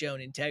always shown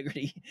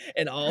integrity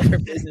in all of her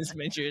business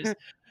ventures."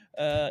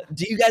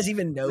 Do you guys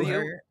even know Will you-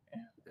 her?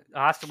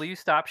 Austin, will you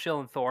stop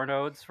shilling Thor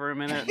nodes for a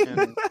minute?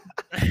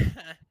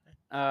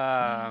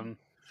 And,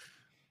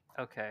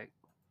 okay.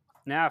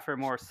 Now for a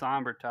more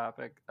somber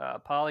topic,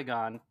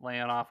 Polygon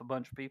laying off a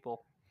bunch of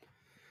people.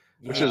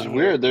 Which is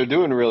weird. They're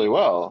doing really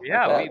well.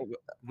 Yeah, Like,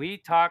 we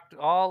talked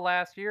all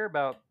last year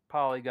about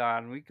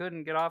Polygon. We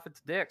couldn't get off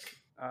its dick.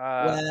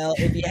 Well,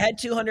 if you had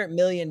 $200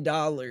 million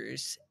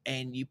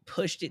and you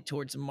pushed it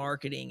towards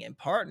marketing and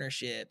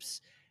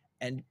partnerships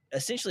and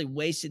essentially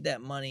wasted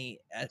that money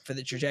for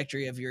the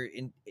trajectory of your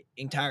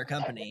entire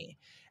company,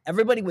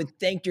 everybody would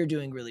think you're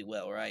doing really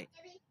well, right?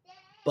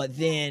 But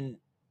then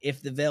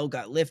if the veil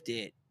got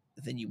lifted,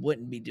 then you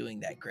wouldn't be doing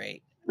that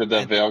great. did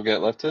that veil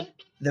get lifted?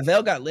 The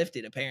veil got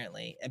lifted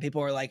apparently, and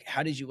people are like,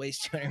 "How did you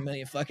waste $200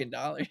 million fucking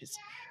dollars?"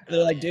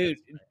 They're like, "Dude."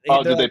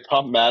 Oh, they're did like, they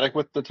pump Matic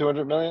with the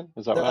 200 million?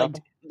 Is that they're what like,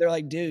 happened? they're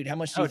like, "Dude, how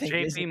much do you think?"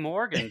 JP Disney-"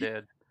 Morgan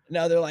did.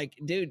 No, they're like,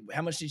 "Dude,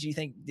 how much did you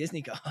think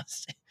Disney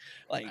cost?"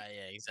 Like, Yeah,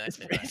 it's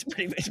exactly.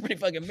 it's pretty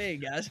fucking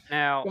big, guys.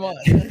 Now, Come on.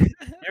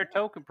 their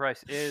token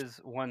price is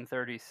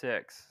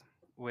 136,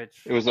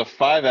 which It was a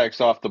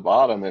 5x off the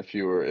bottom.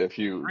 3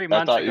 I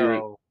months thought you were.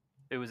 ago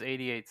it was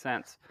 88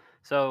 cents.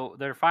 So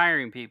they're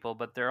firing people,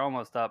 but they're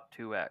almost up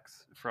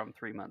 2x from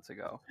 3 months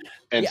ago.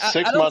 And Yeah, I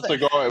 6 don't months thi-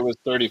 ago, it was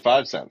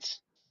 35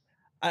 cents.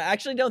 I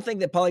actually don't think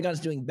that Polygon's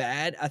doing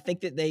bad. I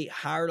think that they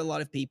hired a lot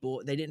of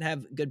people. They didn't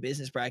have good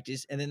business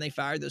practice, and then they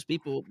fired those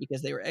people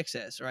because they were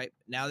excess. Right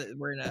now that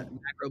we're in a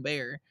macro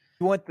bear,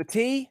 You want the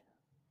tea?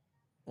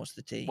 what's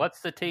the T?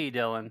 What's the T,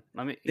 Dylan?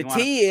 The you wanna-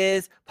 tea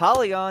is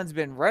Polygon's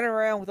been running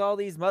around with all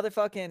these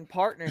motherfucking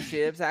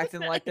partnerships,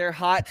 acting like they're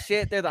hot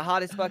shit. They're the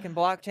hottest fucking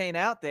blockchain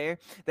out there.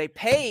 They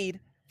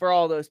paid for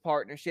all those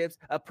partnerships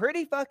a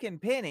pretty fucking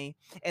penny,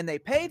 and they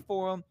paid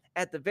for them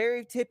at the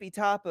very tippy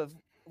top of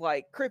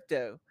like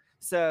crypto.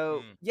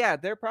 So yeah,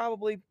 they're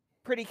probably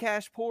pretty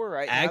cash poor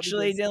right now.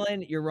 Actually, because-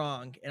 Dylan, you're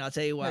wrong, and I'll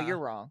tell you why. no, you're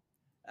wrong.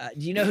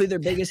 Do you know who their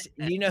biggest?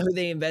 Do you know who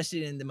they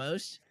invested in the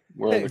most?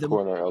 We're in the The-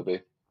 corner,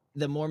 LB.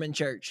 The Mormon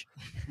Church.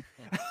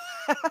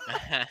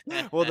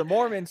 Well, the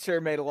Mormons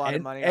sure made a lot of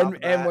And, money and, off of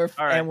and that. we're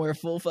All right. and we're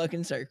full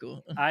fucking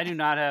circle. I do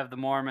not have the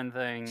Mormon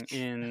thing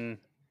in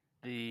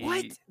the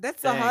What?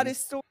 That's the thing.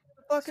 hottest story of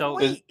the fucking So-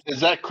 week. Is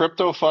that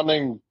crypto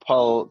funding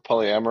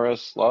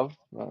polyamorous love?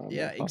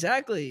 Yeah,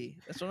 exactly.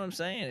 That's what I'm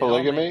saying. It all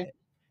Polygamy? make-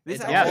 This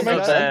It's has all nothing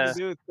makes to sense.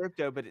 do with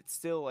crypto, but it's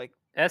still like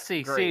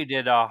SEC Great.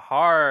 did a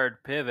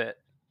hard pivot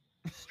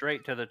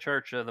straight to the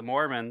Church of the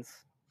Mormons.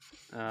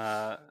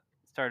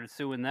 Started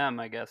suing them,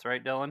 I guess,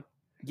 right, Dylan?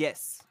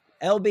 Yes.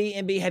 LB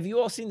and B, have you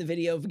all seen the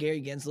video of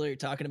Gary Gensler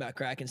talking about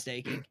crack and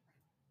staking?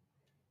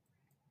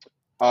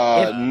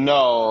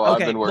 No, I've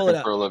okay, been pull it working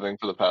up. for a living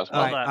for the past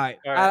All month. right, all right.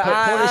 All right.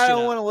 Pull this I shit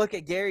don't up. want to look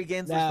at Gary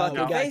Gensler's No, fucking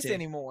we got face to.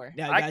 anymore.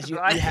 Now, I guys,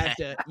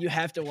 can- you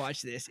have to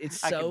watch this.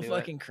 It's I can so do it.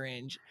 fucking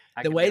cringe.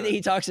 I The can way do that it.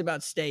 he talks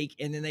about steak,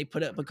 and then they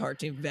put up a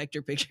cartoon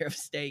vector picture of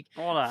steak.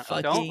 Hold on.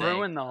 Fucking- Don't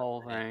ruin the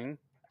whole thing.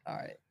 All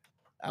right,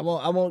 I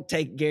won't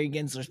take Gary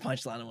Gensler's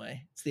punchline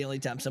away. It's the only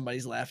time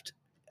somebody's laughed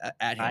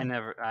at him.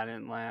 I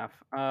didn't laugh.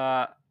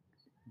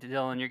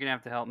 Dylan, you're gonna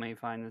have to help me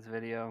find this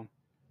video.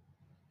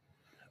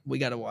 We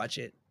got to watch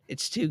it.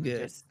 It's too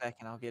good. Just a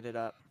second, I'll get it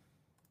up.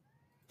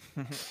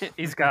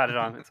 He's got it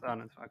on his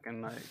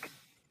fucking like.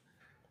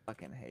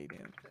 Fucking hate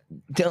him.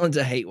 Dylan's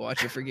a hate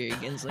watcher for Gary I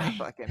Gensler.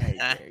 fucking hate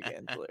Gary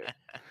Gensler.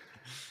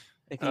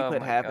 If he Oh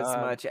put my half as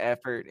God. much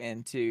effort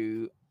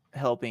into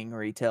helping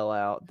retail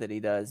out that he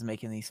does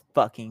making these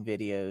fucking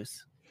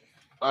videos.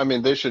 I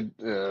mean, they should.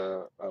 I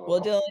don't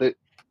Well, know. Dylan,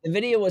 the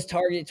video was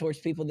targeted towards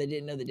people that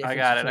didn't know the difference. I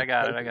got it. between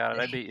steak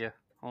and I steak. beat you.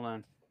 Hold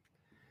on.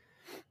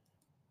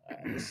 All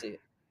right, let's see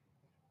it.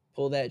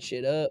 Pull that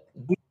shit up.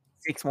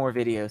 6 more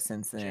videos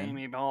since then.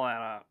 Jamie, pull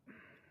that up.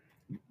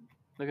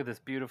 Look at this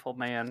beautiful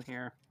man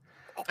here.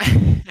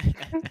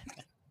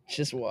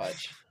 Just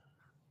watch.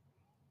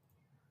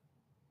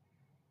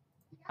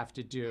 Have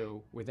to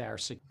do with our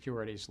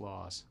securities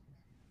laws.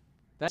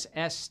 That's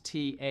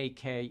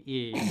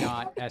S-T-A-K-E,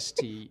 not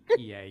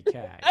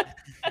S-T-E-A-K.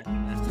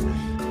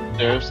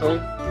 Seriously?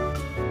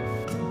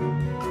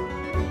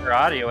 Your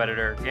audio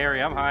editor,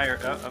 Gary. I'm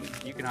hired.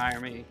 You can hire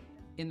me.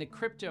 In the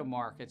crypto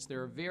markets,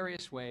 there are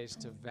various ways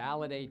to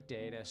validate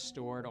data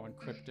stored on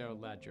crypto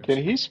ledgers.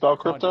 Can he spell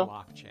called crypto?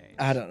 blockchains.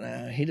 I don't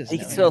know. He doesn't He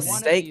know. can spell anything. One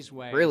of steak these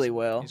ways really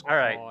well. is All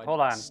right, called hold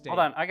on. stake. Hold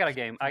on. I got a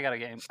game.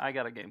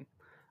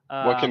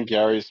 What can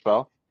Gary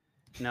spell?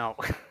 No.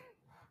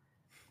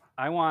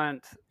 I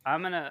want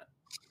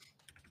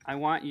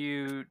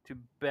you to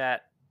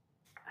bet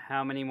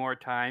how many more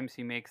times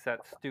he makes that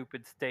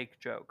stupid steak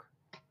joke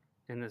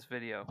in this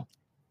video.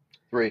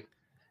 3.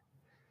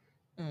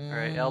 All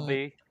right,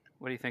 LB,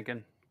 what are you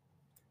thinking?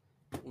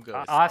 We'll go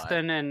with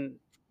Austin and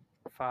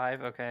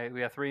 5. Okay,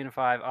 we have 3 and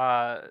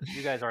 5.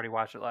 You guys already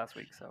watched it last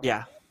week, so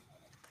Yeah.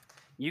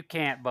 you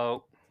can't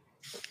vote,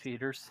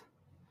 cheaters.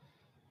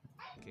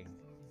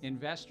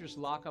 Investors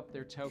lock up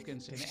their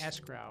tokens in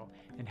escrow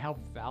and help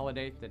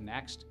validate the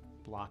next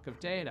block of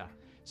data.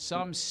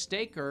 Some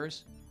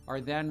stakers are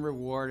then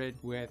rewarded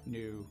with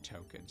new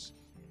tokens.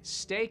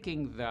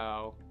 Staking,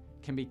 though,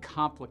 can be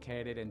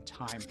complicated and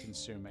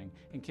time-consuming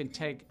and can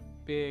take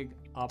big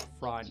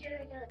upfront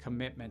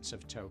commitments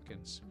of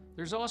tokens.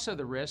 There's also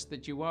the risk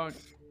that you won't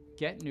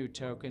get new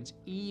tokens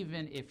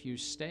even if you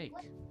stake.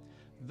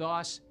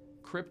 Thus,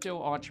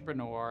 crypto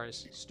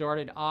entrepreneurs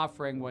started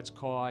offering what's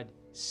called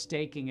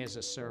staking as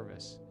a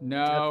service.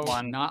 No, That's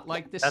one. not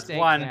like the That's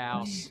one.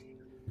 steakhouse.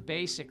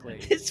 Basically,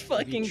 This if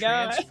fucking you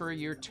guy. transfer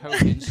your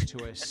tokens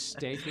to a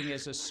staking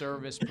as a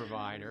service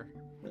provider,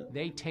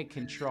 they take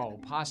control,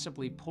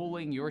 possibly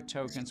pooling your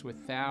tokens with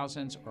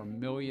thousands or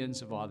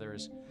millions of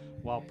others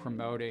while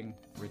promoting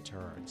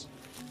returns.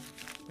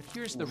 But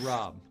here's the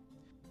rub.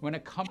 When a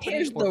company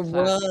Here's or the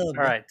platform- rub.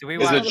 All right, do we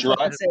Is want it dry?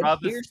 I said, rub?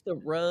 here's the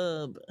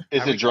rub.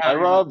 Is Are we it dry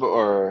counting- rub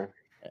or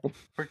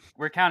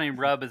We're counting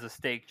rub as a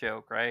steak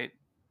joke, right?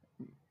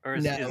 Or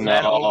is, No. is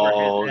that over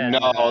no? his head?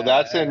 No,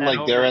 that's in Is that like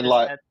over they're in his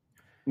like head?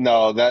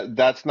 no,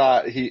 that's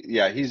not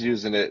he's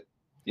using it,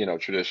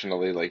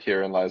 traditionally, like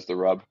herein lies the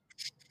rub.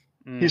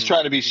 He's Mm.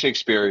 trying to be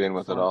Shakespearean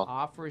with it firm all.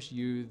 offers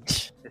you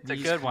It's a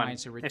these good one.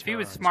 kinds of If he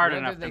was returns, smart whether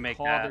enough to they make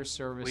call that, their we'd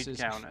services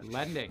count it.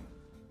 lending,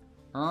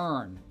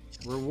 earn,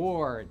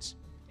 rewards,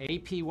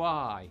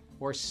 APY,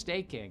 or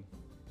staking,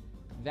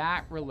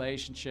 that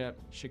relationship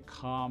should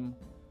come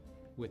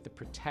with the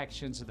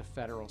protections of the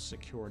federal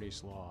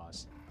securities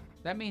laws.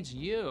 That means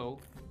you,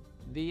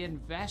 the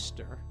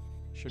investor,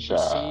 should Sure.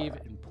 receive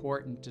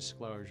important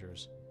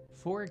disclosures.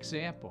 For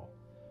example,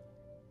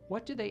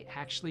 what do they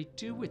actually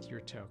do with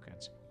your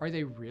tokens? Are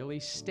they really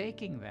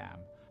staking them?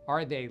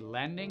 Are they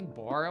lending,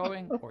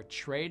 borrowing, or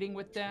trading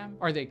with them?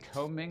 Are they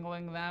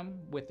commingling them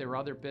with their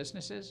other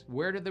businesses?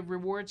 Where do the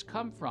rewards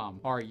come from?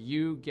 Are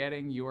you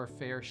getting your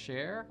fair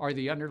share? Are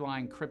the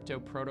underlying crypto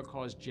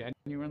protocols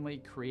genuinely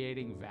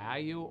creating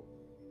value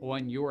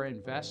on your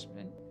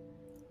investment?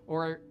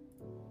 Or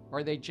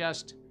are they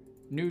just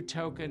new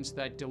tokens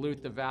that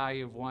dilute the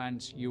value of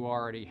ones you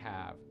already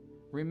have?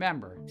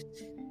 Remember,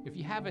 if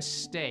you have a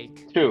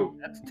stake, 2.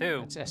 That's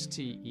 2. it's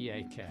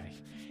S-T-E-A-K.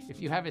 If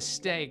you have a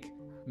steak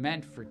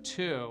meant for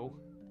 2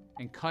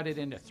 and cut it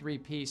into 3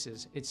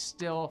 pieces, it's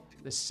still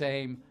the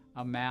same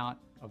amount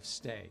of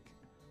steak.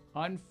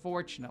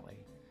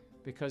 Unfortunately,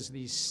 because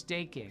these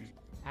staking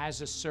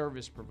as a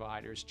service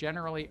providers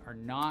generally are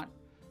not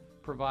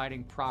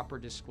providing proper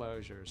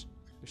disclosures,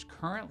 there's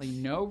currently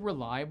no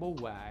reliable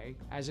way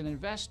as an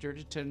investor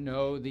to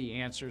know the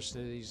answers to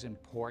these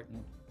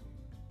important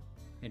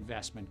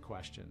investment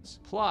questions.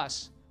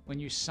 Plus, when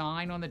you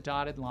sign on the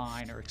dotted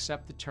line or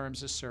accept the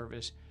terms of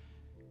service,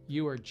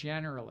 you are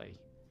generally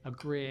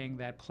agreeing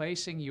that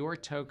placing your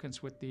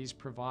tokens with these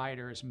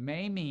providers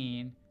may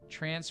mean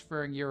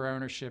transferring your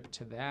ownership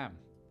to them.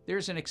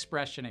 There's an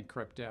expression in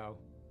crypto,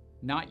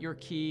 not your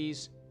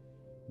keys,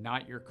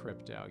 not your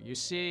crypto. You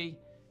see,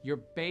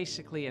 you're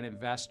basically an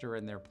investor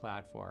in their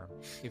platform.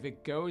 If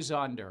it goes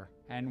under,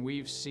 and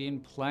we've seen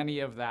plenty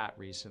of that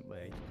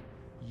recently,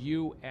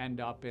 you end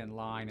up in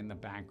line in the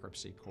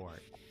bankruptcy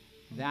court.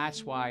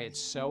 That's why it's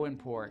so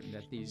important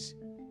that these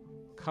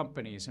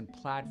companies and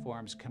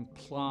platforms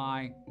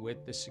comply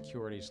with the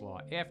securities law.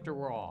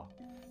 After all,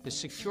 the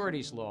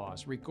securities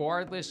laws,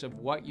 regardless of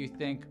what you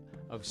think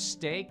of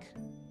stake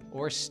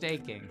or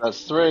staking,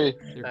 That's 3.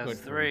 they're That's good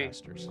for 3.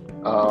 investors.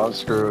 Oh, I'm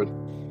screwed.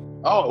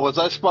 Oh, was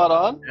I spot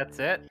on? That's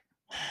it.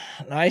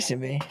 Nice of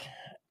me.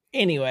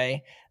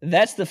 Anyway,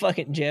 that's the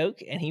fucking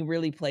joke, and he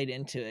really played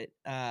into it.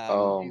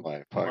 Oh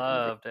my fucking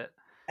Loved it.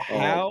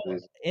 How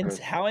Jesus.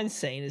 how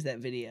insane is that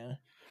video?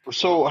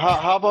 So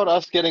how about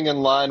us getting in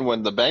line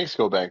when the banks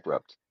go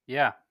bankrupt?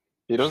 Yeah.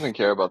 He doesn't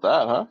care about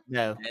that, huh?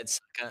 No.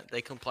 It's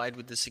they complied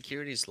with the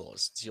securities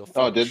laws. It's your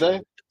Oh, did they?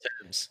 with the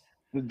terms.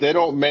 They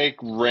don't make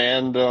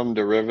random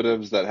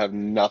derivatives that have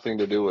nothing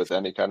to do with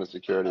any kind of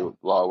security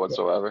law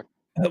whatsoever.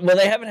 Well,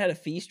 they haven't had a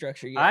fee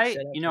structure yet. I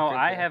set up for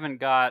I crypto. haven't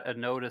got a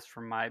notice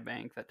from my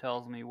bank that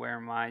tells me where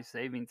my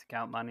savings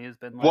account money has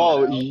been.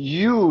 Well, lended out.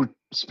 you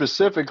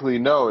specifically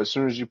know as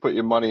soon as you put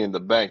your money in the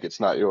bank, it's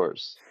not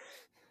yours.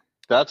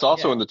 That's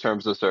also Yeah. in the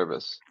terms of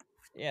service.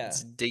 Yeah,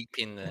 It's deep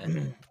in there.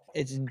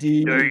 it's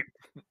deep.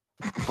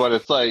 But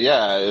it's like,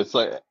 yeah, it's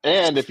like,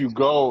 and if you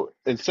go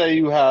and say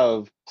you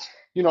have,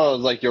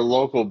 like your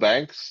local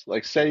banks,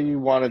 like say you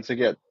wanted to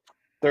get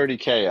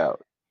 30K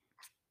out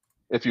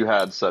if you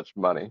had such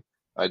money.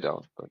 I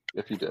don't, but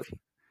if you did,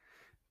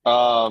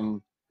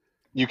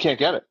 you can't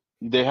get it.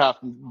 They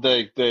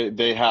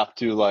have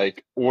to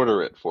like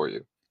order it for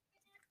you.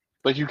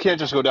 Like you can't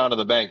just go down to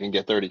the bank and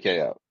get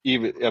 30K out,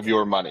 even of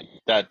your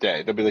money that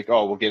day. They'll be like,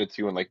 "Oh, we'll get it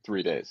to you in like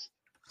 3 days."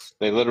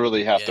 They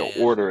literally have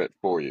to order it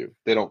for you.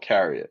 They don't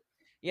carry it.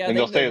 Yeah, I And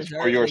they'll think the say it's for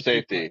reserves your they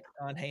keep safety.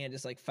 on hand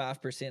is like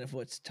 5% of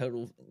what's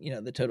total,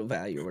 the total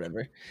value or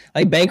whatever.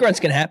 Like bank runs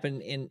can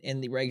happen in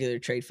the regular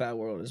trade fi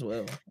world as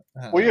well.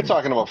 Well, you're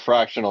talking about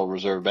fractional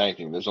reserve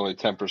banking. There's only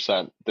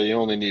 10%. They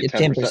only need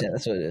 10%. 10%.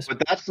 That's what it is.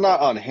 But that's not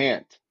on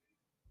hand.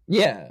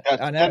 Yeah,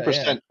 That's I know.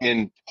 10%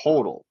 in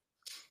total,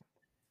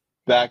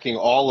 backing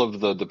all of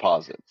the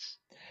deposits.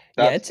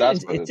 Yeah, That's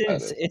what that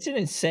is. it's an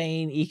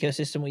insane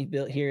ecosystem we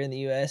built here in the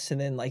U.S. And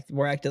then like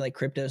we're acting like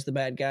crypto's the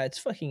bad guy. It's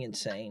fucking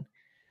insane.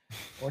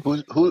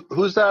 Who's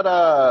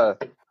that?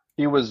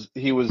 He was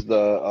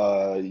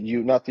the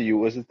not the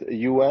was it the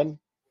UN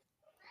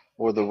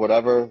or the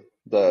whatever,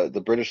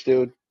 the British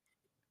dude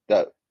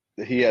that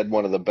he had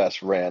one of the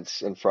best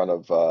rants in front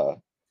of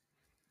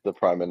the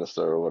prime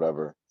minister or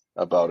whatever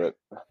about it.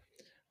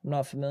 I'm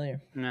not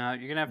familiar. No,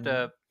 you're gonna have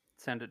to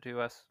send it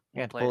to us.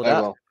 You have to Play pull it the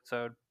up. will.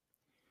 episode.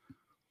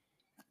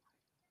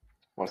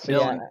 Want to see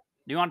Dylan, it?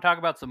 do you want to talk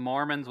about some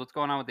Mormons? What's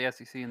going on with the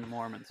SEC and the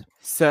Mormons?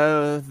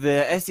 So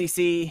the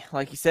SEC,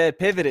 like you said,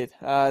 pivoted.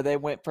 They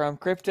went from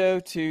crypto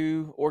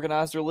to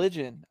organized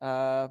religion.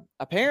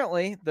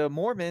 Apparently, the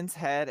Mormons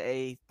had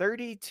a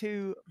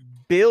 $32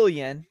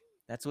 billion,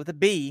 that's with a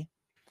B,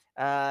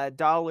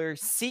 dollar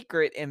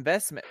secret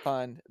investment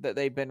fund that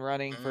they've been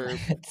running for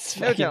It's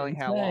no fucking telling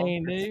how long.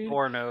 insane, dude.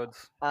 4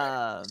 nodes.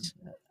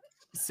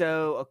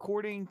 So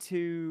according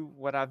to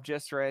what I've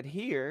just read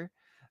here,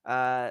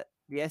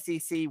 the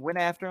SEC went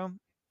after them,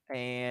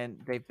 and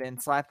they've been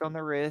slapped on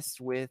the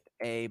wrist with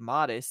a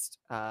modest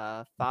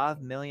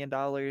 $5 million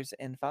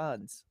in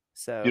fines.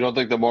 So You don't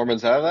think the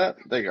Mormons have that?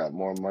 They got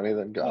more money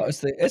than Oh, God.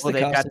 it's the well,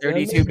 they've cost got of doing $32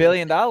 business.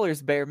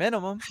 billion bare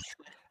minimum.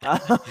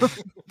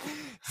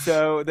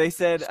 So they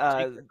said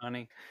Secret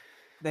money.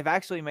 they've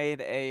actually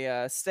made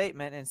a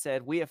statement and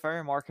said, "We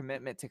affirm our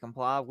commitment to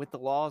comply with the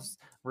laws,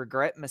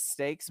 regret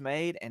mistakes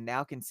made, and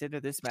now consider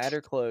this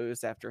matter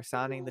closed after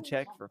signing the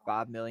check for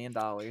 $5 million."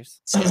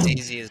 It's as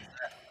easy as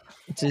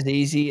It's as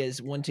easy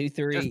as 1, 2,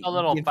 3. Just a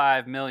little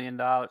 $5 million.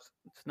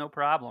 It's no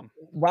problem.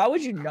 Why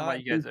would you How about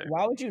not? you guys there?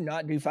 Why would you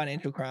not do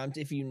financial crimes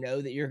if you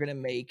know that you're going to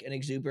make an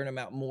exuberant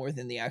amount more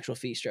than the actual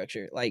fee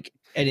structure? Like,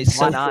 and it's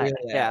Why so not? clear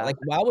that. Yeah. Like,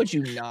 why would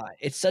you not?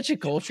 It's such a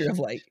culture of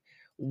like,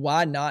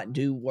 why not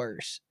do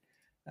worse?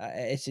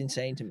 It's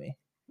insane to me.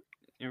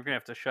 You're gonna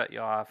have to shut you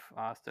off,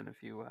 Austin,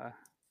 if you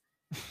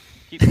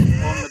keep going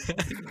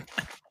the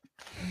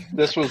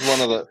This was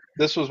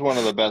one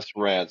of the best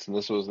rants, and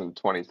this was in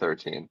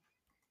 2013.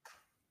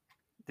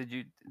 Is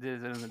it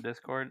in the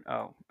Discord?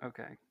 Oh,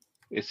 okay.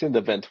 It's in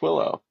the Ventrilo.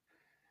 All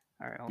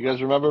right. Hold You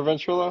guys remember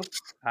Ventrilo? on.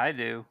 I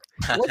do.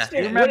 What's Do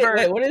you the, remember-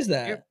 wait, what is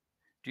that?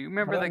 Do you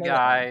remember don't the know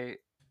guy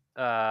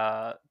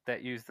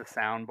that used the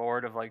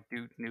soundboard of like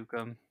Duke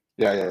Nukem?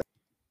 Yeah.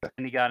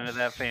 And he got into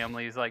that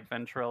family's like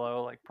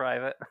Ventrilo, like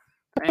private.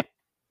 Get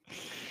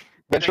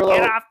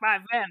Ventrilo. off my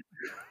vent!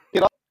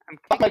 Get off I'm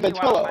my kicking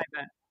you off Ventrilo.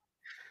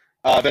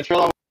 my vent.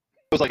 Ventrilo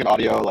was like an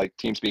audio, like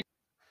TeamSpeak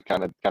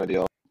kind of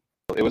deal.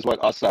 It was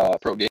what us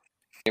pro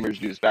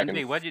gamers use back MB,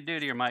 in. what'd you do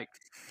to your mic?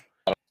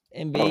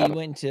 MB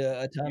went to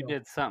a You tunnel.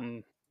 did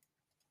something.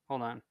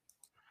 Hold on.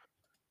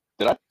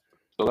 Did I?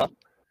 Still that?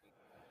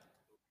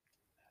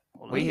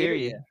 Hold We on. hear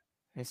you.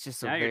 It's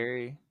just a Now you're-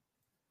 very.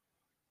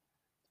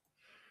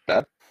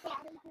 Bad?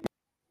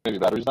 Maybe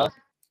battery's not?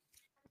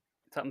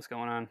 Something's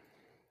going on.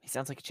 He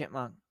sounds like a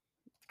chipmunk.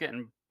 It's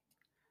getting.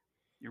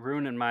 You're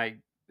ruining my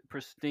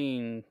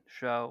pristine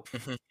show.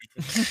 For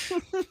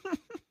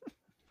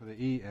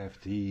the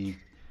EFT,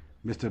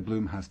 Mr.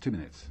 Bloom has 2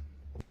 minutes.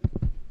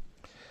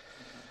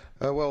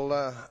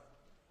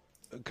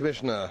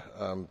 Commissioner,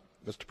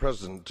 Mr.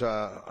 President,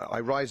 I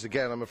rise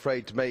again, I'm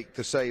afraid, to make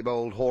the same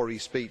old hoary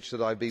speech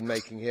that I've been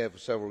making here for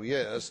several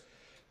years,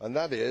 and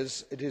that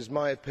is, it is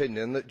my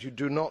opinion that you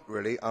do not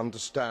really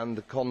understand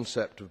the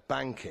concept of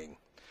banking.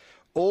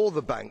 All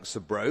the banks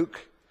are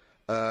broke.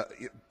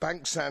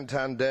 Bank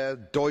Santander,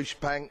 Deutsche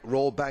Bank,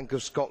 Royal Bank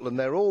of Scotland,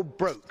 they're all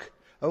broke.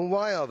 And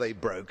why are they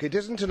broke? It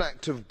isn't an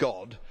act of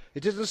God.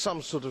 It isn't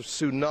some sort of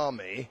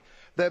tsunami.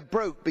 They're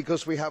broke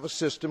because we have a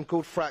system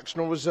called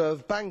fractional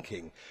reserve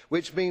banking,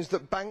 which means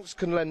that banks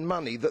can lend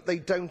money that they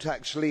don't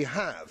actually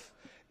have.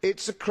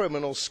 It's a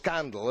criminal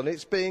scandal, and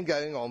it's been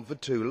going on for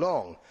too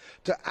long.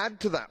 To add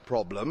to that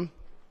problem,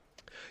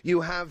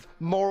 you have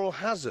moral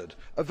hazard,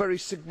 a very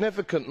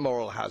significant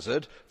moral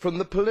hazard from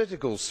the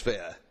political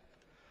sphere.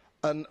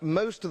 And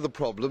most of the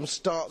problem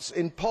starts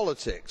in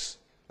politics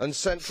and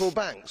central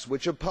banks,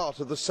 which are part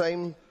of the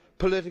same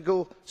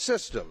political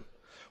system.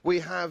 We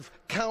have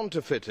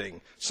counterfeiting,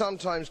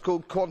 sometimes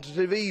called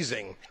quantitative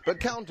easing, but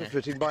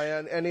counterfeiting by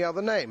any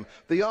other name.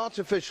 The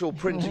artificial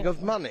printing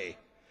of money,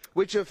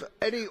 which if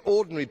any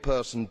ordinary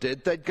person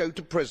did, they'd go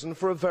to prison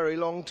for a very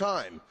long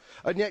time.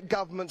 And yet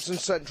governments and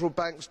central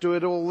banks do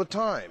it all the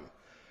time.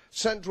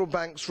 Central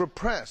banks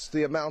repress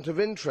the amount of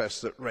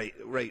interest that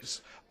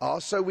rates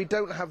are, so we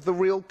don't have the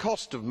real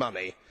cost of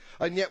money.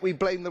 And yet we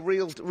blame the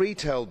real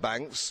retail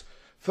banks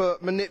for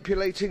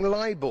manipulating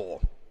LIBOR.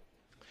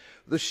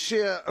 The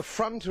sheer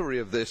effrontery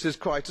of this is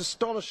quite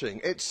astonishing.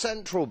 It's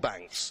central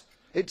banks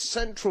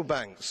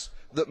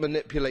that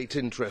manipulate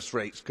interest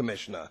rates,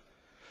 Commissioner.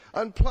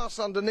 And plus,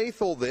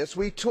 underneath all this,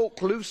 we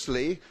talk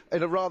loosely,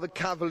 in a rather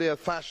cavalier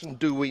fashion,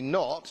 do we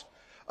not,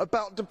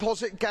 about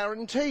deposit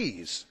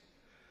guarantees.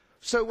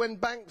 So when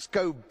banks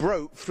go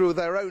broke through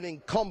their own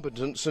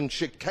incompetence and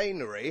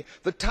chicanery,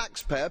 the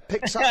taxpayer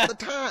picks up the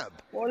tab.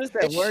 What is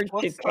that word,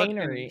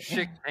 chicanery?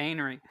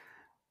 Chicanery.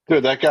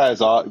 Dude, that guy's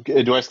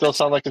do I still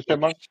sound like a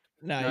chipmunk?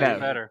 No, No, No. you're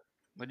better.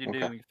 What'd you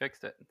do? Okay. You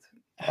fixed it.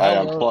 I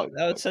unplugged.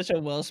 That was such a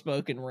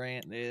well-spoken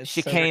rant, dude. It's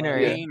so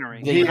Chicanery. funny.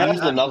 Chicanery. The He use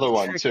has of another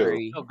one, too.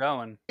 trickery. Still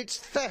going. It's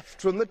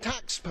theft from the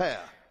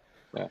taxpayer.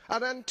 Yeah.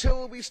 And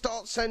until we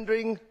start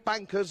sending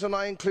bankers, and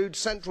I include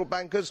central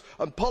bankers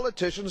and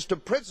politicians, to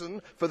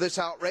prison for this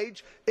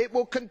outrage, it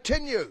will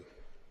continue.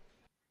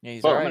 Yeah,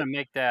 he's Well, I'm right. gonna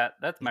make that.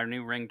 That's my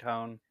new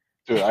ringtone.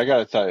 Dude, I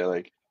gotta tell you,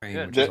 like,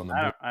 Good.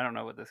 The- I don't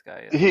know what this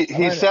guy is.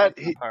 he said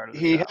I'm part of the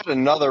he show. had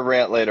another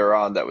rant later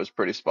on that was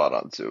pretty spot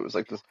on too. It was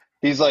like this.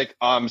 He's like,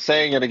 I'm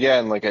saying it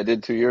again, like I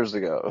did 2 years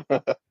ago.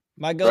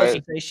 My goal is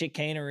Right. to say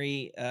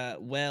chicanery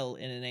well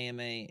in an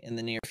AMA in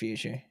the near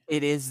future.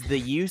 It is the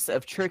use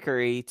of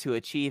trickery to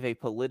achieve a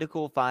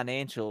political,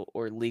 financial,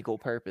 or legal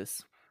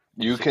purpose.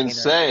 You can Chicanery.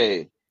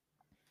 say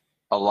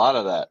a lot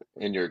of that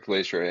in your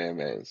Glacier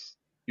AMAs.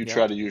 You Yep.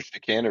 try to use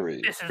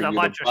chicanery. This is for a you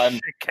bunch to of buy.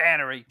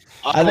 chicanery.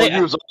 I I will think-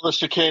 use all the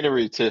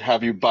chicanery to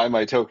have you buy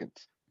my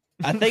tokens.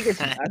 I think it's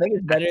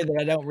better that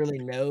I don't really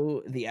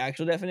know the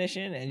actual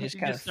definition and just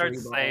You kind just of start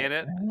saying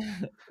it.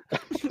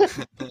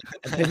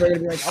 People are gonna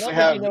be like, I don't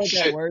have think you know what that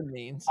shit- word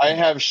means. I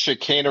have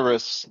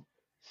chicanerous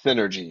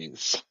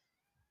synergies.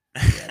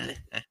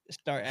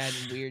 Start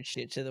adding weird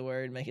shit to the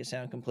word, make it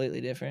sound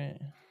completely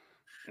different.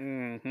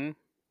 Mm-hmm.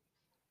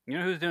 You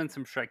know who's doing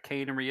some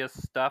chicanery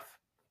stuff?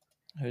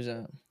 Who's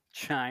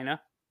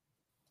China.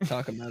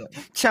 talk about it?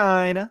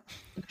 China.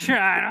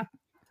 China.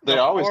 They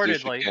always do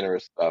Reportedly.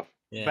 chicanerous stuff.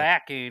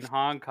 Backing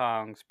Hong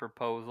Kong's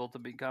proposal to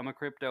become a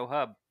crypto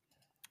hub.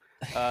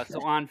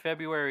 So on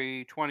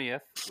February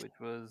 20th, which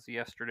was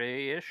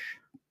yesterday-ish,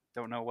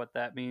 don't know what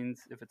that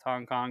means, if it's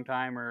Hong Kong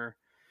time or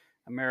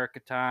America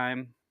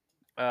time,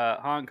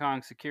 Hong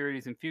Kong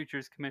Securities and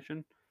Futures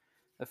Commission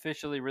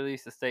officially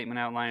released a statement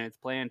outlining its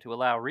plan to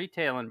allow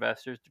retail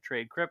investors to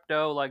trade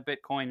crypto like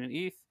Bitcoin and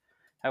ETH.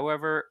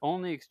 However,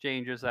 only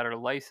exchanges that are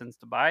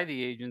licensed by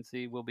the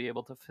agency will be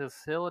able to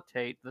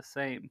facilitate the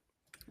same.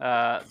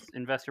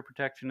 Investor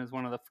protection is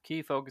one of the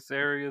key focus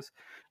areas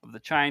of the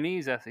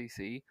Chinese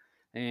SEC,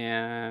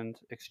 and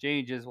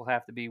exchanges will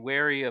have to be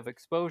wary of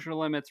exposure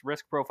limits,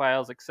 risk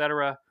profiles,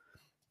 etc.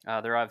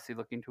 They're obviously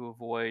looking to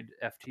avoid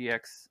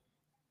FTX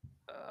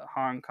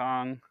Hong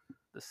Kong,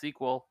 the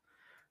sequel.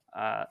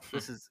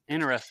 This is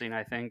interesting,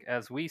 I think,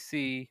 as we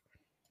see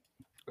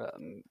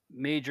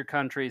major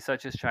countries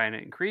such as China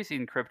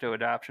increasing crypto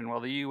adoption, while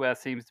the U.S.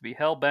 seems to be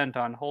hell-bent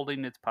on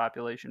holding its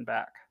population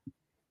back.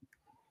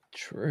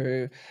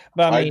 True,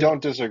 but I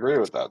don't disagree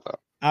with that though.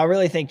 I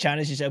really think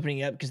China's just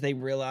opening up because they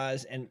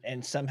realize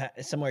and somehow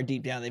somewhere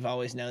deep down they've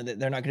always known that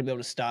they're not going to be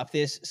able to stop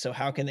this. So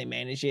how can they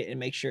manage it and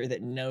make sure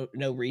that no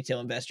retail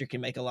investor can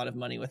make a lot of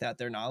money without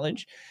their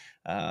knowledge?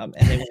 And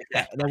they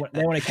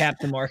want to cap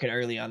the market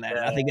early on that.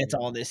 And I think that's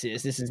all this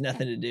is. This has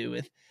nothing to do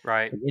with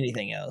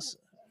anything else.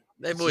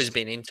 They've always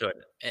been into it,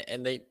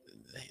 and they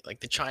like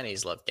the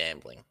Chinese love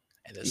gambling,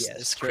 and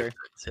it's crypto.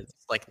 It's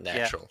like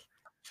natural.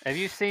 Yeah. Have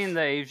you seen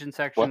the Asian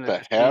section What of the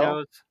casinos?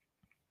 hell?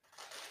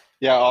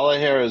 Yeah, all I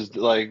hear is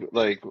like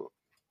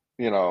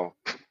you know,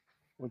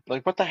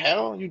 like what the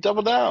hell? You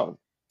double down.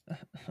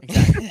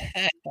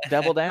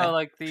 Double down. No,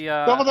 like the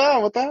Double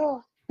down. What the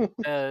hell?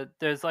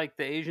 There's like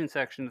the Asian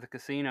section of the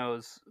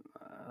casinos.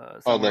 Oh,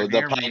 somewhere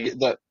near me.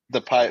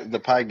 the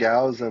pai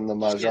gows and the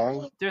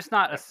mahjong. There's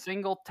not a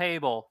single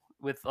table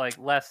with like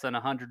less than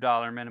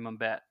 $100 minimum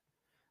bet.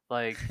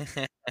 Like,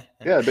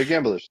 yeah, big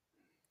gamblers.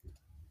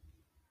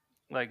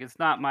 Like it's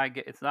not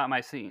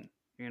my scene,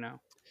 you know.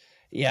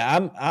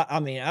 Yeah, I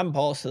mean, I'm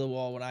balls to the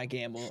wall when I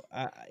gamble.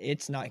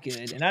 It's not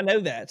good, and I know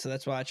that, so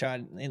that's why I try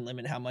and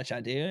limit how much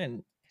I do,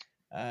 and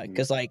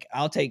because like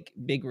I'll take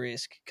big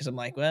risk because I'm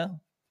like,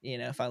 well, you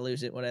know, if I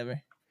lose it,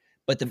 whatever.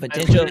 But the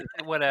potential,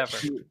 whatever.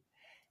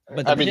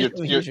 But the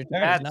potential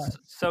that's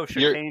so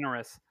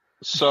chicanerous.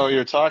 So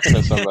you're talking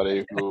to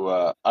somebody who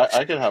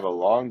I can have a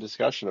long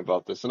discussion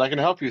about this, and I can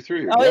help you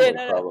through your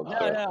problems.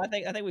 No, I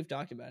think we've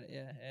talked about it.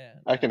 Yeah.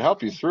 I can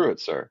help you through it,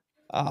 sir.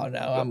 Oh no,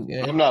 I'm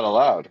good. I'm not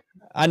allowed.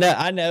 I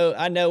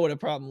know what a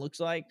problem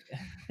looks like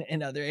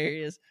in other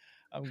areas.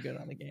 I'm good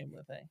on the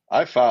gambling thing.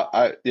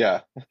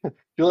 Yeah.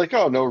 You're like,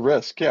 oh, no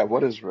risk. Yeah,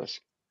 what is risk?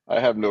 I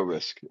have no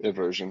risk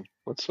aversion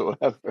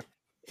whatsoever.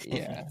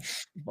 Yeah,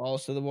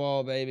 balls to the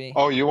wall, baby.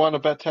 Oh, you want to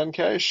bet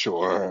 10K?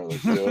 Sure,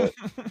 let's do it.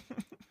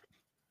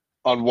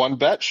 On one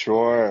bet,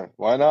 sure.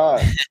 Why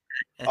not?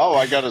 Oh,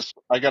 I gotta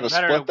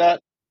split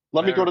that.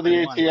 Let me go to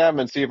the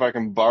ATM and see if I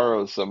can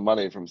borrow some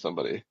money from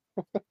somebody.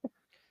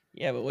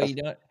 Yeah, but what you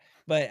doing?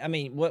 But I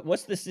mean,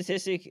 what's the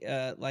statistic?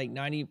 Like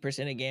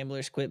 90% of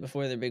gamblers quit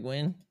before their big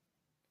win.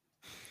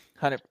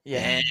 100.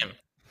 Yeah.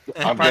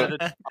 I'm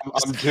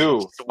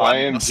due. I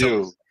am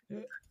due.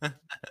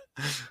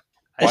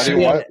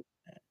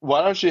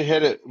 Why don't you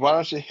hit it? Why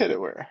don't you hit it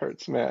where it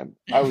hurts, man?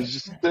 I was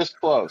just this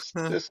close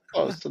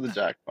to the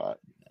jackpot.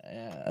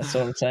 Yeah, that's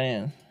what I'm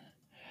saying.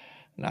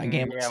 Not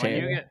gambling.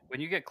 Yeah, when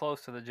you get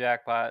close to the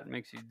jackpot, it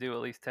makes you do at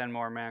least 10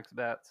 more max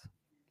bets.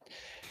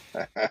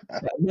 I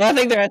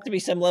think there has to be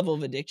some level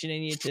of addiction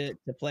in you to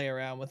play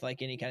around with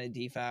like any kind of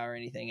DeFi or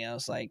anything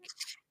else, like,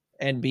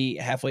 and be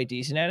halfway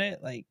decent at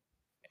it. Like,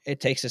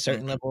 it takes a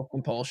certain level of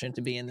compulsion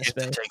to be in this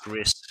space. To take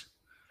risks.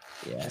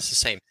 Yeah, it's the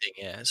same thing.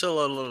 Yeah, so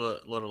a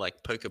lot of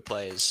like poker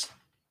players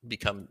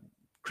become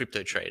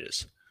crypto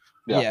traders.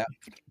 Yeah.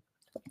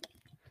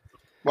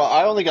 Well,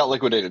 I only got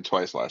liquidated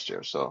twice last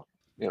year, so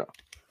you know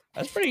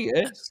that's pretty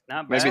good.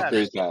 Not bad.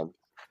 Maybe 3 times.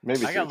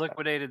 I got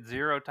liquidated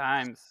 0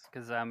 times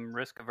because I'm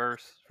risk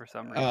averse for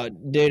some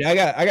reason. Dude,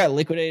 I got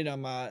liquidated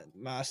on my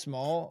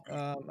small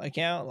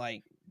account,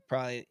 like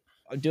probably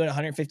doing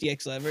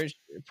 150x leverage,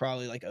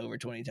 probably like over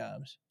 20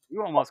 times.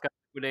 You almost got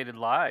liquidated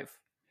live.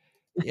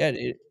 Yeah,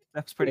 dude,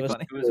 that's pretty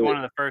funny. It was one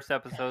of the first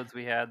episodes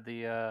we had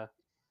the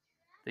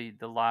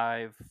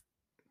live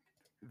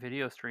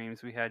video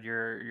streams. We had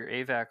your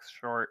AVAX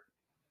short.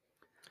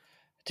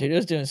 Dude, it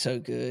was doing so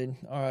good.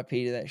 RIP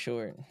to that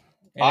short.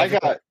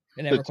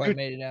 It never quite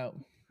made it out.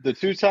 The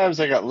 2 times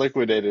I got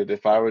liquidated,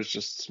 if I was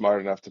just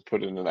smart enough to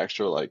put in an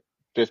extra like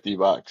 $50,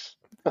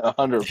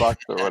 $100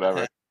 or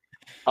whatever,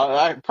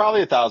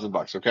 probably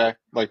 $1,000. Okay,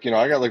 like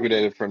I got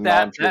liquidated for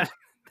non-trade.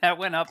 That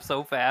went up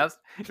so fast.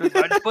 I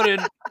just put in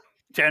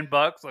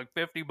 $10, like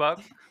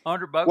 $50,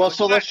 $100. Well,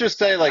 so let's just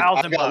say like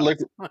I got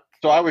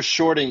so I was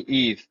shorting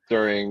ETH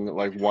during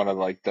like one of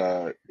like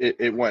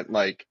it went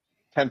like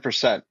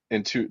 10%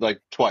 into like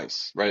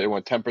twice, right? It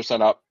went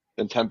 10% up,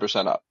 then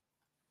 10% up.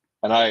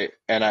 And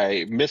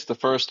I missed the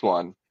first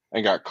one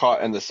and got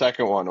caught in the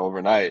second one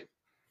overnight,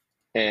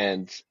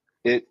 and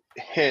it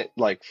hit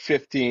like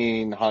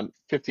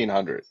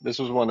 1,500. This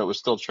was one that was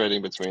still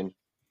trading between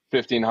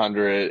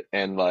 1,500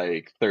 and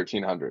like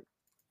 1,300.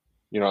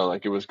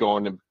 Like it was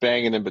going and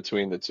banging in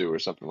between the two or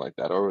something like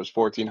that, or it was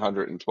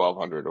 1,400 and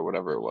 1,200 or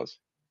whatever it was.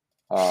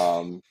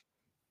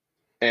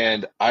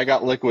 And I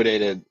got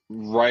liquidated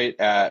right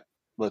at,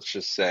 let's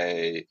just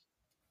say,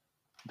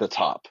 the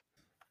top.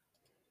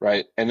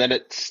 Right. And then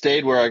it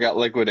stayed where I got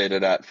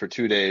liquidated at for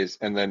 2 days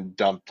and then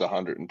dumped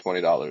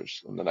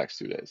 $120 in the next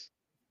 2 days.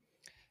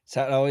 That's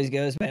how it always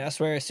goes, man. I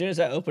swear, as soon as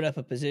I open up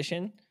a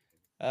position,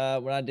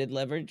 when I did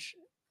leverage,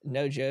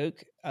 no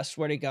joke, I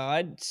swear to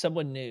God,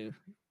 someone knew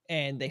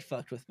and they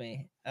fucked with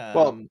me.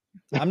 I'm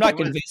not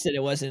convinced that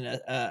it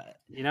wasn't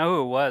you know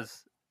who it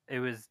was? It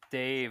was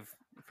Dave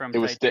from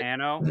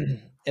Titano.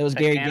 It was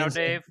Gary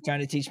Dave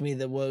trying to teach me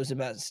the woes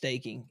about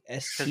staking.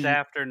 Because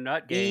after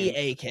Nut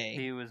Games,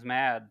 he was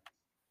mad.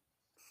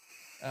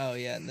 Oh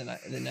yeah, the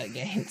nut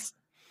gains.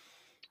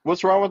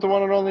 What's wrong with the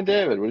one and only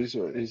David? What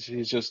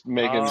he's just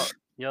making.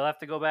 You'll have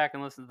to go back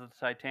and listen to the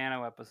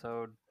Titano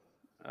episode.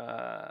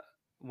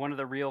 one of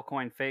the real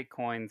coin fake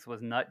coins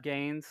was nut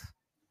gains,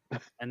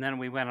 and then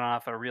we went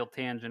off a real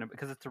tangent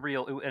because it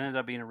ended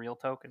up being a real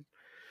token.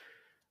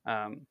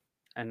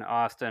 And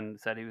Austin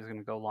said he was going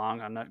to go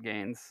long on nut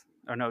gains,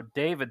 or no,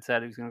 David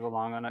said he was going to go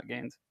long on nut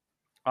gains.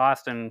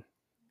 Austin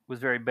was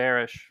very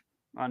bearish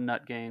on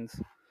nut gains,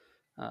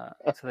 so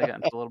they got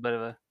into a little bit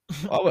of a.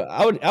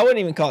 I wouldn't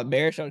even call it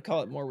bearish. I would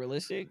call it more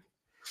realistic.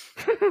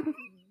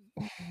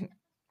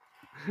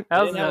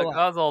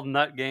 How's old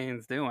nut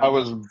gains doing? I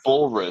was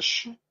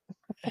bullish.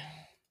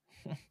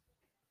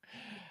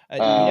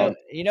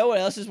 You know what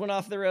else just went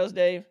off the rails,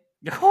 Dave?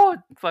 Oh, it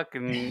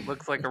fucking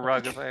looks like a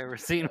rug if I ever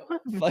seen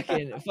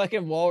one.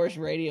 fucking Walrus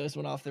Radios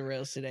went off the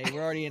rails today.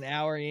 We're already an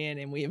hour in,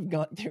 and we have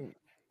gone through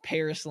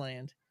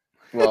Parisland.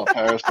 Well,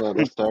 Parisland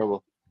is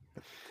terrible.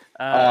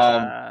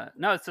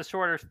 No, it's a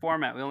shorter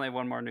format. We only have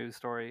one more news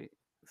story,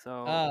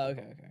 so. Oh,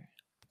 okay.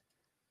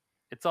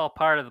 It's all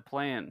part of the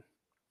plan.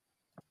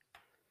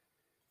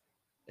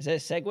 Is that a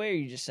segue, or are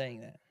you just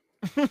saying that?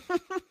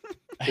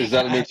 Is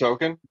that a new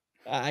token?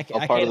 All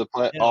part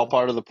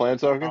of the plan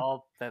token.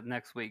 All that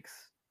next week's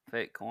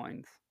fake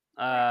coins.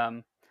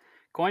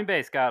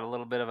 Coinbase got a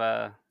little bit of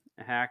a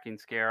hacking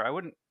scare.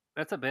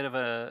 That's a bit of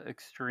a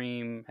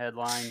extreme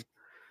headline.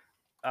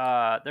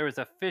 There was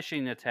a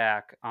phishing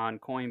attack on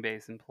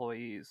Coinbase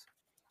employees,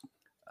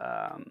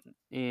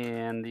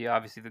 and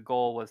obviously the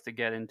goal was to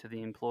get into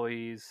the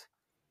employees'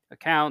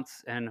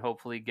 accounts and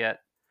hopefully get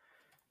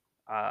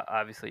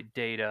obviously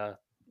data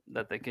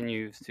that they can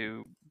use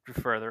to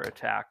further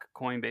attack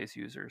Coinbase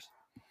users.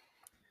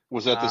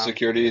 Was that the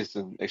Securities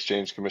and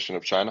Exchange Commission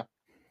of China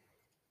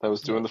that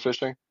was doing the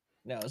phishing?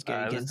 No, it was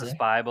Gary It was the Gensler.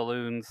 spy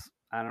balloons.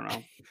 I don't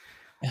know.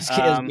 It was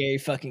Gary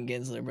fucking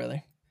Gensler,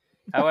 brother.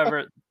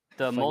 However,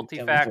 the Fucking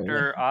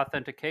multi-factor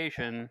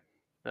authentication,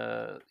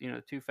 the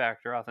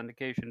two-factor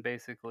authentication,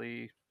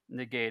 basically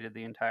negated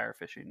the entire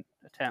phishing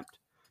attempt,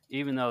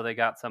 even though they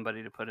got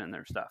somebody to put in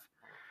their stuff,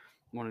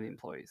 one of the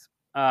employees.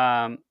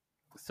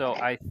 So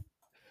I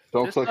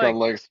don't click on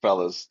links,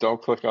 fellas.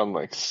 Don't click on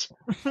links.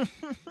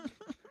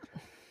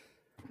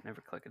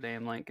 Never click a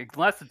damn link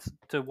unless it's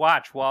to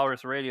watch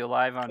Walrus Radio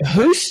live on.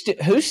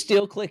 Who's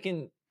still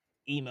clicking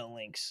email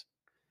links?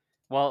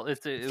 Well,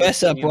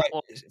 fess up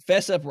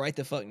right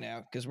the fuck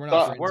now, because we're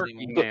not friends work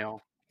anymore.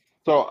 email.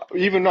 So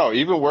even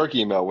work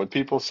email, when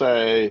people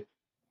say,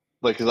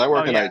 like, because I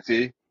work in IT,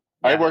 yeah.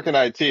 I work in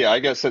IT. I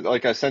guess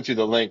like I sent you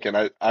the link,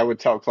 and I would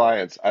tell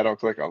clients I don't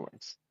click on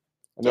links.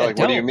 And they're like,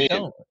 "What do you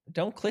mean?"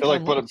 Don't click they're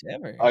on like, links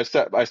ever.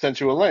 I sent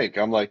you a link.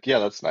 I'm like, yeah,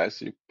 that's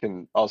nice. You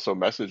can also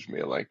message me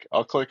a link.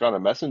 I'll click on a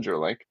messenger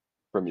link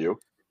from you.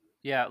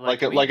 Yeah,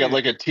 like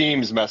a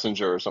Teams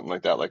messenger or something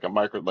like that, like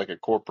a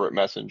corporate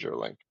messenger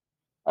link.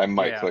 I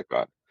might click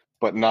on,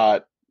 but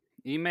not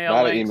email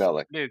not links, an email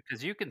link, dude.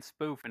 Because you can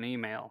spoof an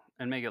email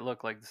and make it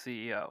look like the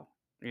CEO.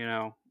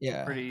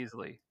 Pretty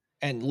easily.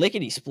 And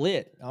lickety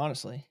split,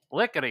 honestly.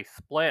 Lickety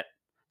split.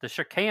 The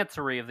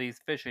chicancery of these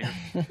phishing.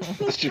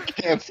 The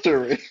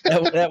chicancery.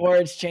 that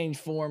word's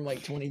changed form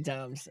like 20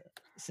 times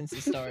since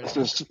it started.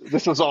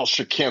 This is all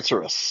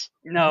chicancerous.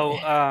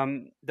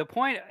 No, the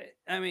point.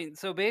 I mean,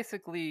 so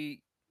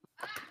basically,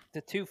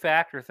 the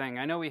two-factor thing.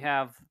 I know we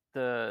have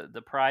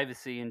the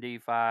privacy in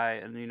DeFi,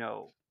 and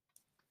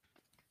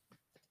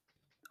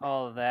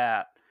all of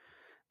that,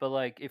 but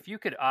like, if you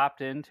could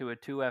opt into a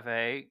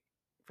 2FA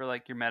for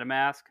like your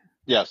MetaMask,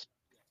 yes,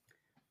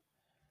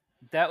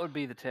 that would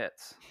be the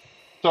tits.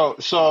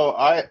 So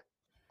I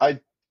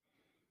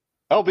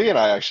LB and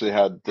I actually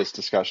had this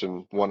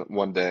discussion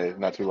one day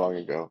not too long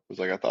ago. It was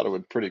like, I thought it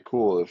would be pretty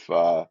cool if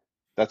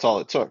that's all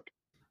it took,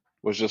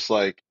 was just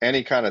like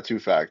any kind of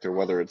two-factor,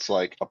 whether it's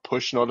like a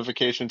push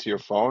notification to your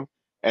phone,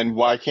 and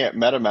why can't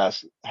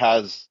MetaMask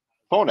has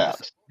phone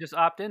apps? Just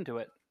opt into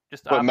it.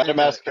 But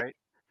MetaMask right?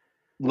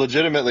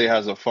 legitimately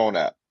has a phone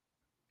app.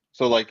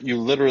 So like you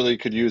literally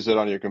could use it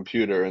on your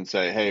computer and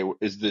say, hey,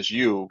 is this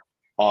you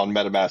on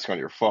MetaMask on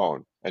your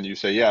phone? And you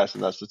say yes,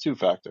 and that's the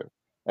two-factor.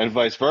 And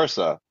vice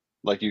versa.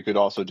 Like you could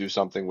also do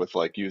something with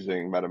like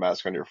using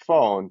MetaMask on your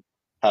phone,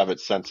 have it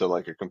sent to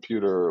like a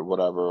computer or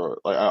whatever.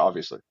 Like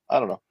obviously, I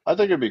don't know. I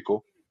think it'd be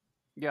cool.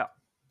 Yeah,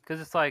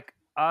 because it's like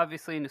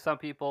obviously some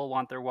people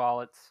want their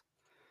wallets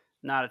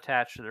not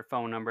attached to their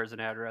phone numbers and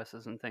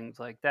addresses and things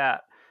like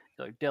that.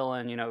 Like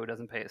Dylan, who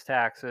doesn't pay his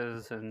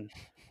taxes, and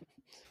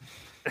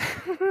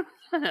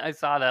I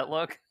saw that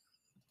look.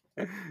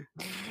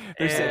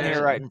 They're sitting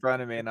here right in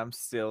front of me, and I'm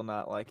still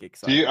not like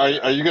excited.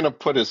 Are you gonna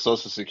put his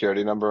social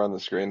security number on the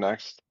screen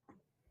next?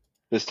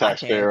 His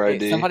taxpayer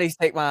ID. Somebody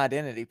take my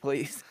identity,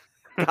 please.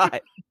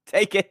 God,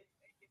 take it.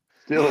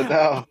 Steal it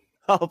now.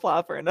 I'll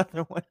apply for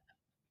another one.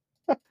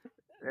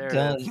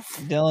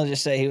 Dylan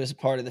just say he was a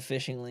part of the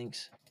phishing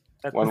links.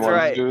 1,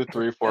 1, 2,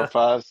 3, 4,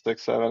 5,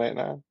 6, 7, 8,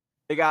 9.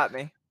 They got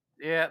me.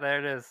 Yeah, there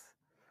it is.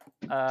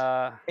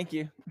 Thank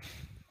you.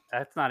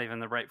 That's not even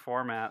the right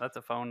format. That's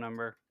a phone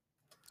number.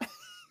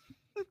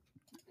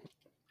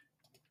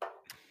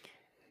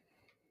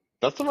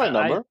 That's the right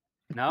number.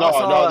 No,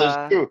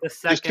 there's two.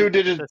 There's two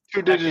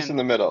digits in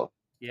the middle.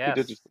 Yes.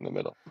 2 digits in the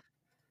middle.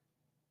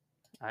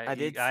 I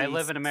did I see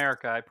live in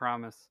America, I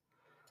promise.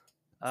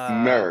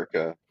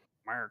 America.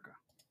 America.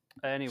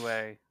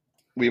 Anyway,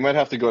 We might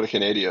have to go to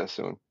Canada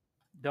soon.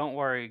 don't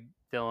worry,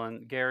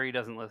 Dylan. Gary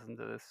doesn't listen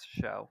to this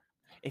show.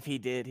 If he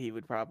did, he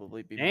would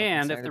probably be more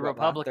And if concerned the about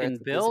my Republican threats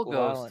of bill physical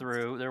goes violence.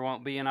 through, there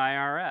won't be an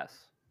IRS.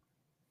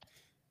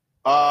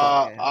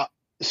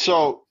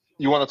 So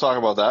you want to talk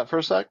about that for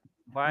a sec?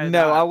 Why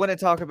No, not? I want to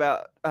talk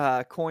about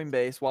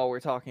Coinbase while we're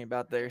talking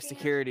about their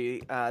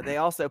security. They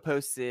also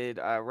posted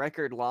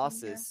record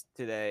losses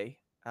today.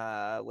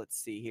 Let's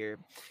see here.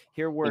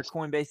 Here were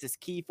Coinbase's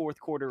key fourth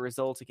quarter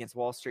results against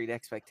Wall Street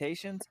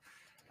expectations.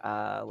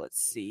 Let's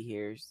see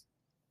here.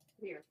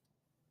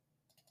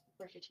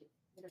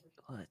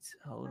 Let's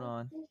hold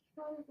on.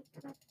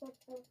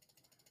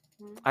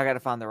 I got to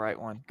find the right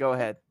one. Go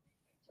ahead.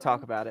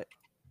 Talk about it.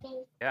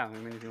 Yeah, I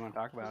mean, if you want to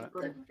talk about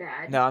it.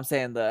 No, I'm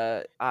saying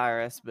the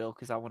IRS bill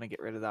because I want to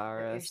get rid of the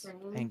IRS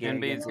and get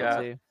NB's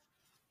Gensel too.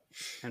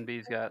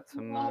 NB's got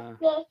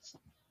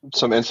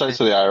Some insights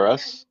to the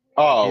IRS.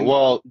 Oh,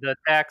 well, the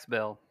tax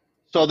bill.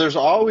 So there's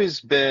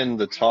always been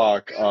the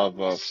talk of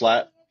a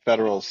flat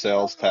federal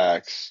sales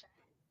tax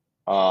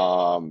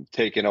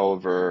taken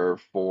over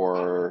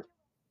for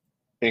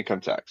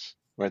income tax,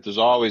 right? There's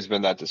always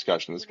been that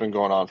discussion. It's been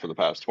going on for the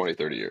past 20,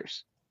 30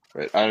 years,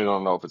 right? I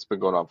don't know if it's been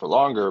going on for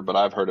longer, but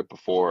I've heard it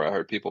before. I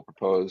heard people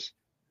propose.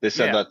 They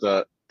said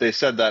they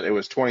said that it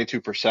was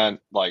 22%.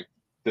 Like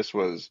this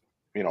was,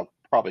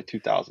 probably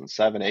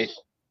 2007, 8,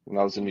 when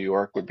I was in New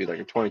York, would be like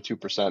a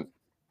 22%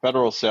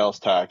 federal sales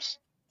tax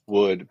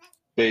would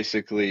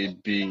basically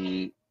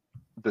be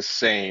the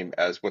same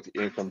as what the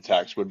income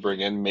tax would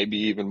bring in, maybe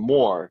even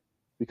more,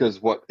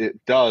 because what it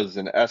does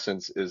in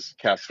essence is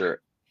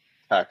capture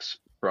tax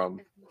from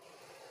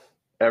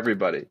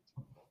everybody.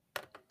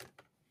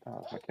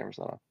 My camera's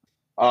not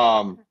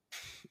on.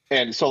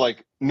 And so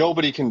like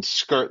nobody can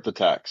skirt the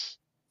tax.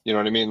 You know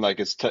what I mean? Like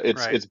it's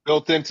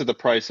built into the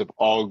price of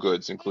all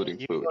goods, including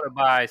food. You go to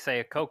buy, say,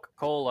 a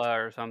Coca-Cola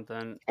or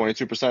something.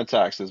 22%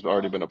 tax has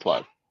already been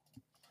applied.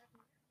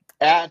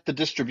 At the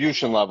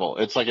distribution level,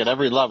 it's like at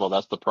every level,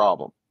 that's the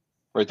problem,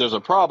 right? There's a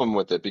problem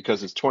with it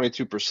because it's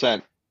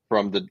 22%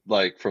 from the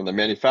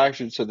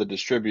manufacturer to the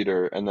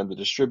distributor, and then the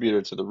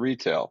distributor to the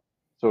retail.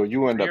 So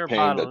you end up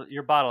paying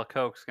your bottle of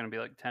Coke's going to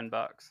be like $10.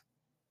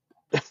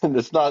 And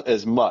it's not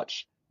as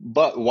much.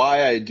 But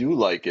why I do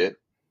like it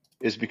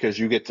is because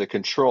you get to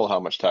control how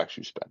much tax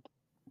you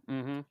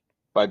spend.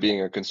 By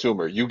being a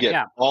consumer. You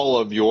get all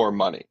of your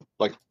money,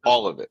 like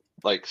all of it.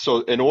 Like,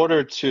 so in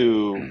order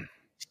to,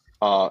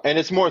 and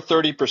it's more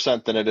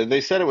 30% than it is.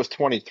 They said it was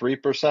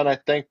 23%, I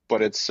think,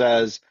 but it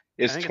says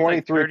it's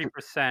 23%. Like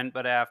 30%,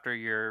 but after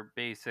your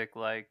basic,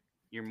 like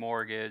your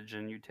mortgage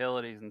and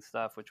utilities and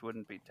stuff, which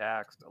wouldn't be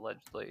taxed,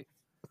 allegedly.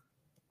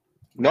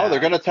 No, they're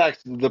going to tax.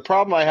 The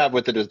problem I have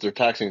with it is they're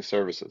taxing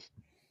services.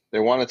 They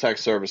want to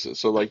tax services.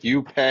 So like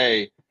you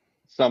pay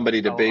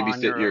somebody to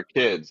babysit your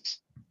kids,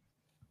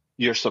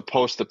 you're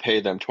supposed to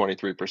pay them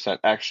 23%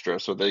 extra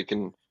so they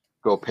can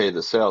go pay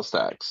the sales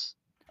tax.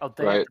 Oh,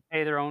 they have to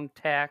pay their own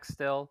tax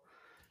still?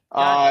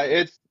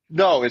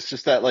 It's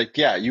just that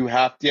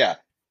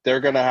they're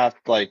going to have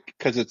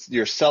because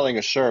you're selling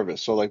a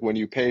service. So like when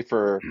you pay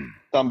for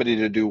somebody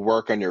to do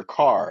work on your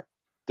car,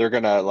 they're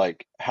going to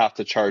have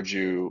to charge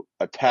you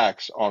a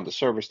tax on the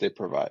service they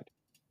provide.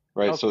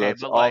 Right. Okay, so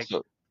that's but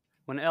also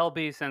when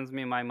LB sends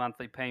me my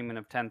monthly payment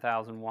of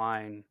 10,000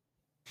 wine.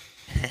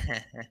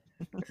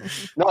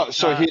 No,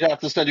 so he'd have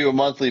to send you a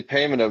monthly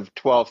payment of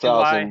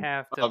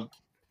 12,000.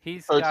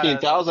 He's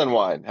 13,000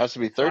 wine. Has to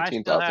be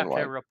 13,000 wine. I still have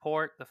wine. to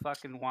report the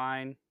fucking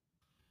wine.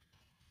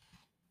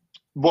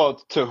 Well,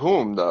 to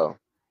whom though?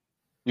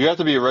 You have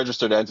to be a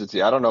registered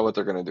entity. I don't know what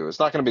they're going to do. It's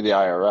not going to be the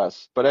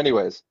IRS. But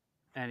anyways,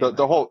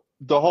 the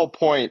whole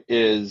point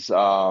is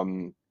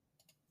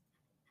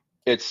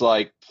it's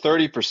like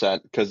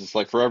 30% because it's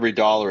like for every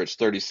dollar it's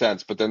 30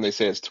 cents. But then they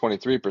say it's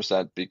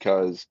 23%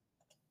 because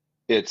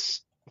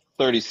it's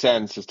 30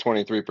 cents is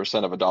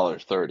 23% of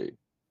 $1.30.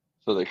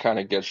 So they kind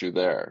of get you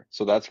there.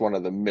 So that's one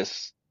of the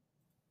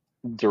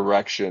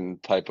misdirection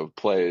type of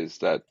plays,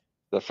 that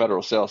the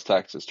federal sales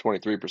tax is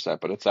 23%,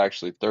 but it's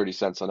actually 30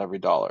 cents on every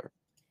dollar,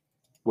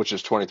 which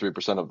is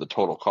 23% of the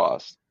total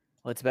cost.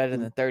 Well, it's better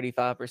than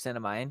 35%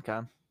 of my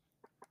income.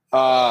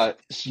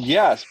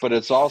 Yes, but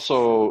it's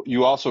also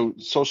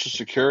Social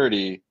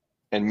Security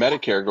and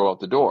Medicare go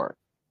out the door.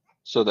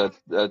 So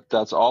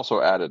that's also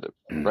additive,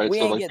 right? We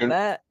so ain't getting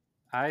that.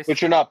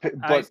 But you're not. But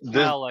I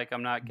smell like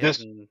I'm not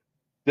getting.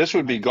 This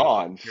would be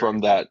gone from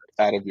that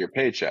out of your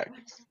paycheck.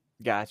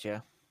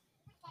 Gotcha.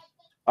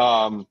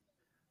 But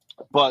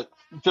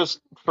just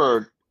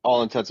for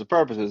all intents and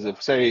purposes,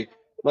 let's say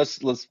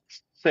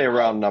a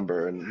round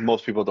number, and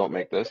most people don't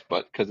make this,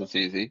 but because it's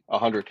easy,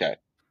 100K,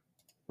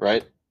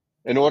 right?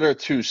 In order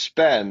to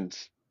spend,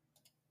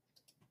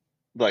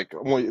 from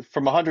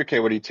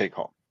 100K, what do you take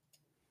home?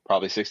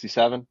 Probably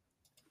 67,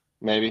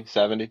 maybe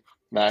 70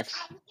 max.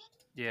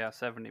 Yeah,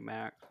 70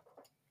 max.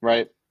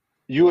 Right?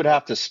 You would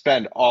have to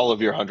spend all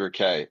of your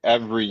 100K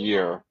every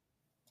year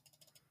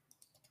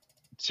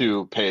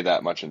to pay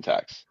that much in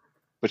tax.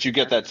 but you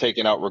get that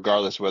taken out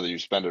regardless whether you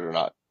spend it or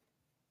not.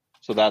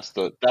 So that's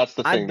the I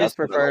thing. just That's what I like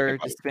prefer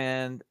about to it.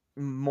 spend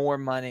more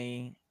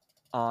money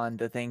on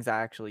the things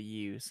I actually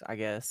use, I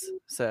guess.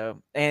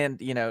 So, and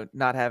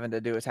not having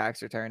to do a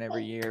tax return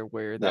every year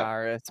where the Yeah.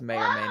 IRS may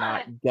or may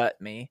not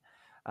gut me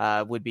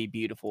would be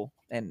beautiful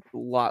and a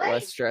lot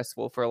less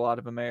stressful for a lot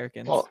of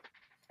Americans. Well,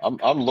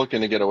 I'm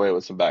looking to get away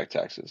with some back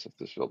taxes if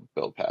this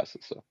bill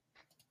passes. So,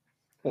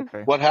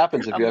 Okay. what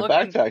happens if I'm you have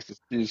back looking- taxes?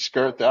 Do you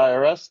skirt the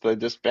IRS? They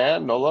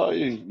disband? No,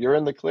 you're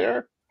in the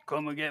clear.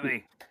 Come and get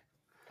me.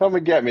 Come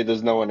and get me.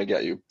 There's no one to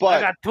get you. I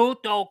But got 2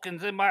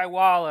 tokens in my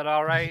wallet,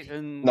 all right?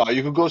 And no,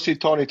 you could go see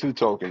Tony 2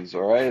 Tokens,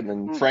 all right?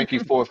 And Frankie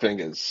 4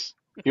 Fingers.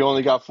 He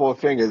only got 4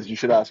 fingers. You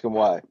should ask him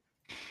why.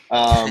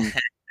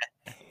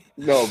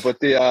 No, but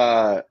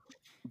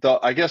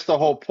I guess the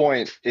whole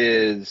point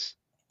is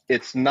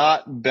it's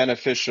not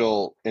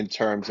beneficial in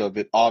terms of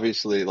it.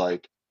 Obviously,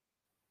 like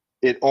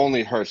it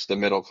only hurts the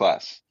middle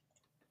class.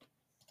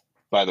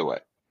 By the way,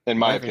 in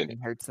my Everything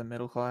opinion, hurts the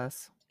middle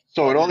class.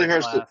 so it only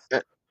middle hurts.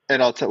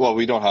 And I'll tell. Well,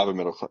 we don't have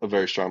a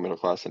very strong middle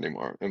class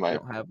anymore, in my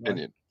Don't have one.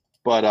 opinion.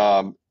 But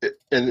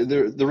and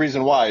the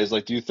reason why is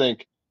like, do you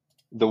think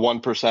the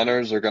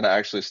 1%ers are going to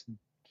actually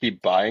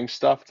keep buying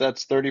stuff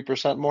that's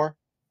 30% more?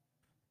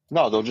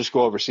 No, they'll just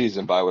go overseas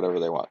and buy whatever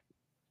they want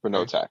for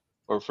no tax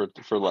or for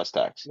less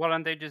tax. why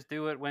don't they just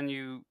do it when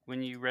you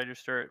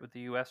register it with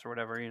the U.S. or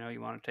whatever?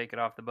 You want to take it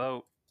off the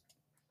boat.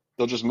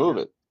 They'll just move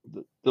it.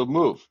 They'll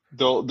move.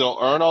 They'll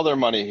earn all their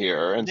money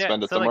here and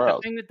spend it so somewhere like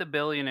else. the thing with the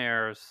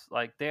billionaires,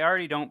 like they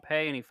already don't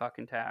pay any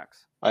fucking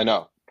tax. I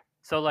know.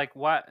 So like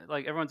what?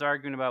 Like everyone's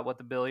arguing about what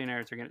the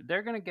billionaires are gonna.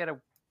 They're gonna get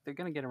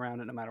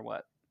around it no matter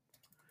what.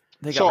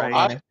 They got So ready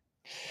on it.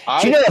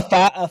 Do you know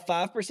a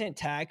 5%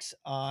 tax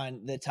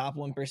on the top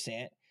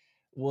 1%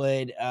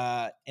 would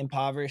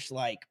impoverish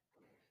like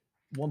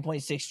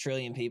 1.6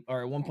 trillion people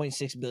or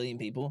 1.6 billion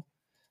people?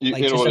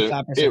 Like just a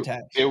 5%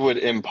 tax. It would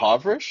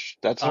impoverish.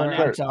 That's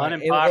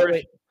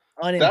unimpoverished.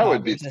 That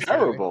would be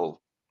terrible.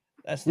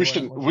 That's we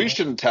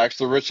shouldn't tax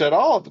the rich at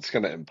all if it's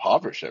going to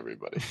impoverish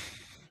everybody.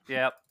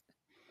 Yep.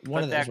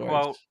 One Put of that those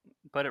quote. words.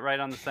 Put it right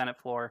on the Senate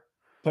floor.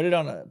 Put it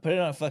on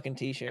a fucking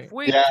t-shirt. If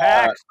we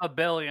tax the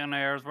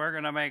billionaires, we're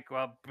gonna make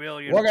a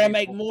billion. We're gonna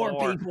make people more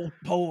poor. people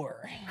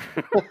poor.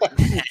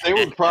 They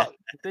would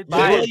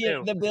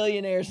the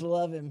billionaires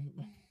love him.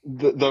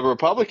 The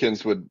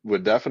Republicans would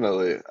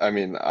definitely. I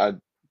mean,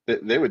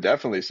 they would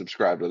definitely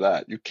subscribe to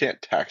that. You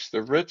can't tax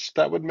the rich.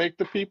 That would make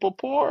the people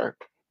poor.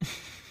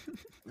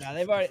 Now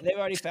they've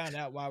already found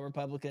out why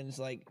Republicans,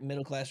 like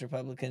middle class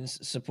Republicans,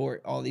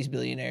 support all these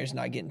billionaires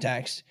not getting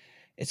taxed.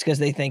 It's because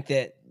they think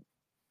that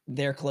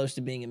they're close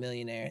to being a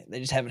millionaire. They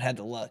just haven't had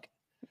the luck.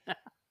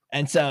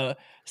 And so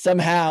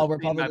somehow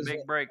Republicans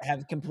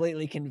have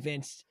completely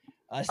convinced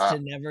us to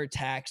never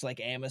tax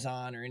like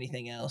Amazon or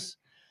anything else.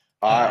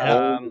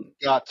 I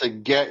got to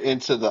get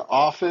into the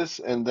office,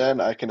 and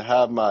then I can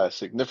have my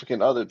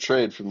significant other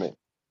trade for me.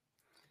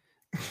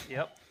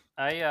 Yep.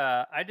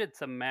 I did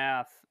some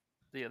math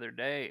the other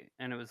day,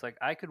 and it was like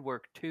I could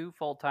work 2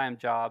 full-time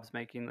jobs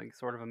making like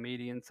sort of a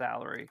median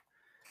salary.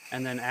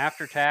 And then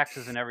after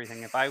taxes and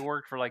everything, if I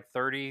worked for like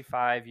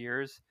 35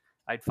 years,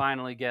 I'd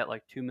finally get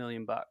like $2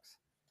 million.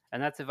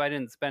 And that's if I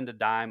didn't spend a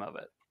dime of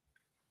it.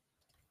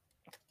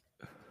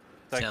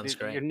 Like, Sounds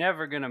great. You're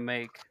never going to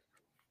make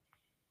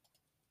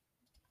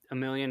 $1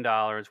 million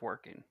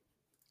working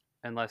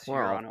unless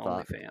you're on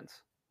OnlyFans.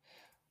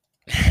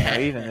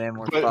 Even then,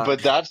 we're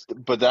but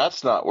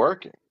that's not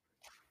working.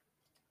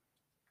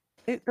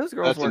 Those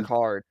girls work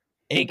hard.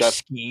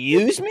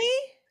 Excuse me?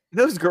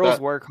 Those girls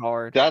work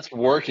hard. That's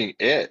working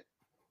it.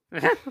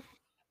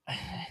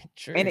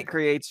 True. And it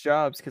creates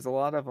jobs because a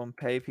lot of them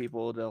pay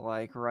people to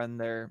like run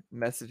their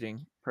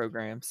messaging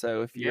program.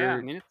 So if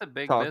you're it's a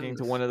big talking business.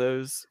 to one of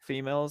those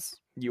females,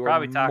 you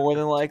Probably are more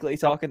than likely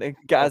talking to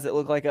guys that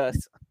look like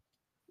us.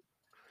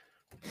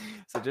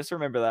 So just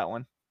remember that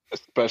one.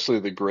 Especially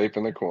the grape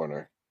in the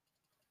corner.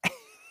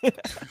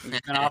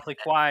 He's been awfully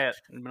quiet.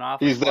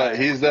 He's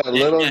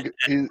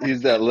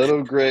that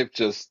little grape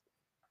just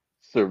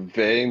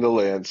surveying the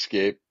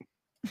landscape.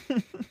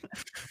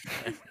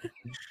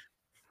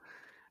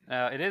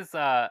 It is.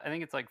 I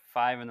think it's like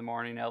 5 a.m.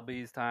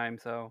 LB's time,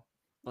 so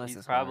Bless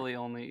he's probably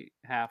only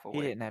half awake.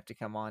 He didn't have to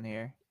come on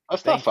here.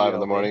 That's not 5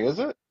 a.m, is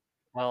it?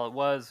 Well, it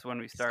was when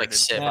we started. Like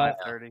 7.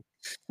 5:30.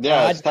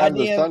 Yeah, it's time.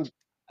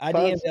 I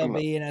DM'd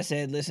LB and I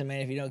said, "Listen,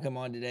 man, if you don't come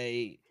on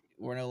today,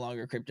 we're no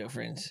longer crypto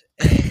friends."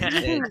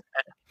 And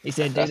he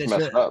said, "Dude,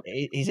 that's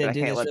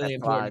really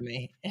important to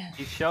me."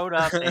 He showed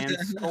up and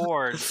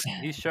scored.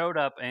 He showed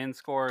up and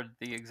scored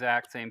the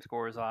exact same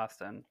score as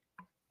Austin.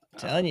 I'm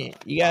telling you,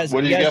 you guys.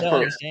 What do you you guys get don't for?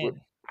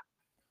 understand.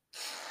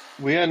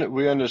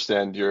 We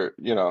understand. You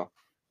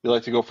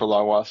like to go for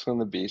long walks on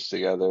the beach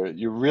together.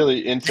 You're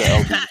really into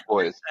LB's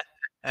voice.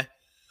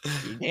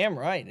 You're damn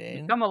right,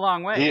 dude. Come a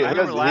long way. He has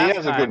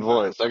a good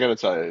voice. I gotta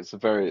tell you, it's a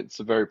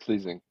very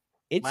pleasing.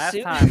 Last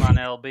time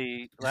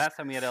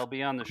we had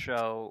LB on the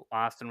show,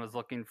 Austin was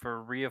looking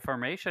for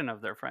reaffirmation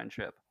of their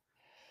friendship.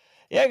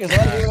 Yeah, because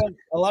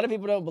a lot of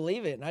people don't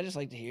believe it, and I just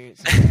like to hear it.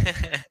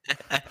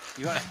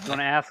 You want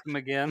to ask him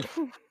again?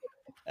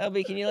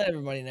 LB, can you let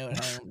everybody know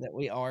at home that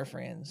we are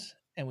friends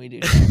and we do?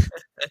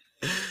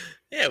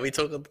 Yeah, we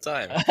talk all the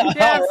time.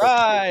 All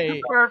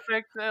right.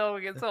 Perfect. Oh,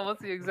 we get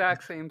almost the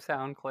exact same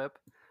sound clip.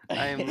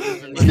 I am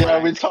losing my Yeah,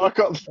 mind. we talk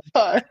all the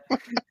time.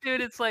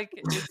 Dude, it's like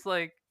It's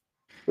like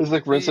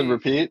rinse and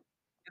repeat.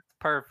 It's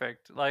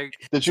perfect. Like,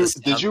 Did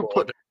you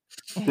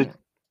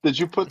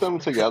put them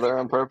together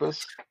on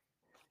purpose?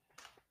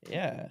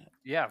 Yeah.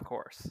 Yeah, of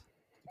course.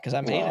 Because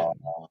I made it.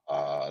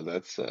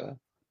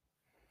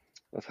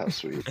 That's how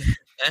sweet.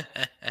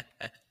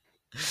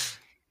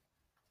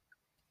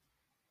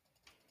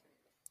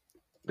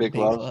 Big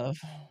love.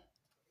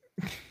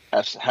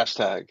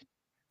 Hashtag.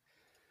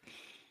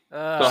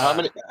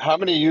 So how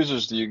many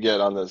users do you get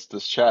on this?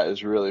 This chat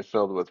is really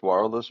filled with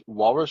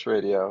Walrus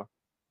Radio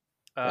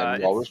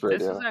and Walrus Radio.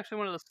 This is actually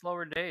one of the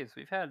slower days.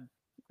 We've had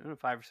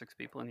 5 or 6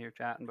 people in here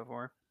chatting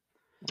before.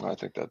 I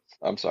think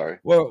I'm sorry.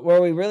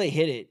 Where we really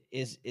hit it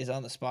is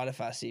on the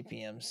Spotify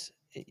CPMs.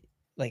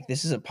 Like,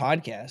 this is a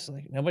podcast.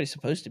 Like, nobody's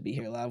supposed to be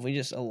here live. We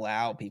just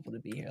allow people to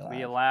be here live.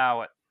 We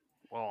allow it.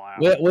 We'll allow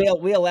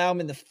we allow them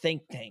in the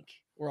think tank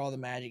where all the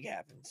magic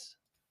happens.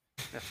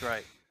 That's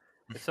right.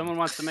 If someone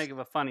wants to make up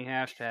a funny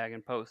hashtag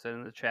and post it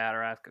in the chat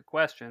or ask a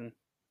question,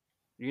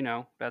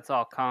 that's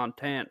all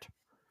content.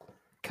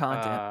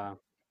 Content.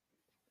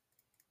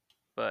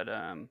 But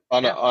on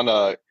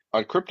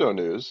crypto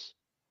news,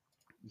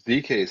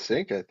 ZK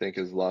Sync I think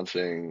is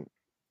launching.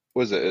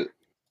 Was it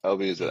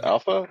LB? Is it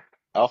alpha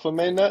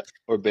mainnet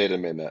or beta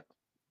mainnet?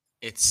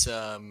 It's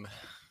I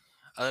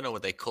don't know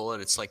what they call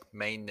it. It's like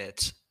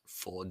mainnet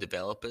for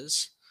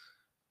developers,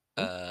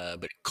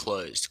 but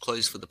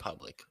closed for the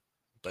public.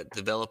 But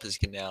developers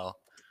can now,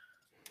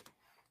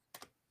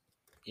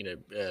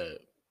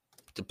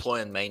 deploy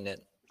on mainnet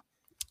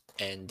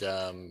and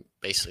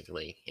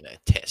basically,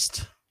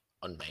 test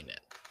on mainnet.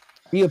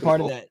 Be a part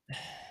of that.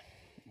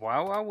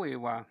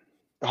 Wow.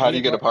 How do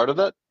you get a part of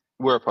that?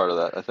 We're a part of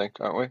that, I think,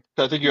 aren't we?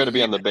 I think you got to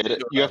be on the beta.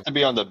 You have to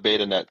be on the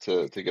beta net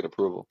to get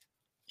approval.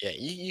 Yeah,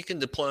 you can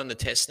deploy on the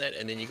test net,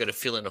 and then you got to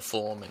fill in a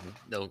form, and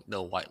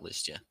they'll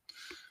whitelist you.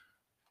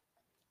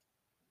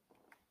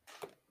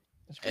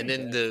 And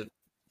then the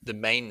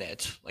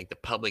mainnet, like the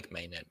public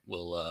mainnet,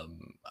 will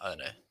I don't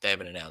know. They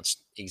haven't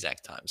announced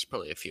exact times.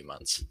 Probably a few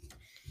months.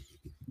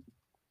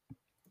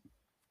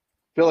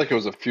 I feel like it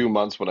was a few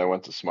months when I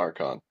went to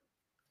SmartCon.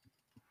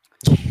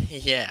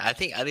 Yeah, I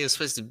think it was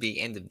supposed to be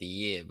end of the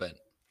year, but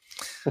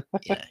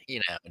yeah, you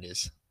know how it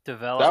is.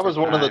 That was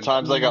one of the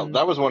times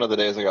that was one of the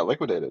days I got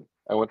liquidated.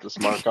 I went to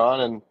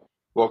SmartCon and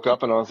woke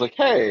up and I was like,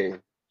 hey,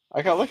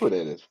 I got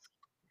liquidated.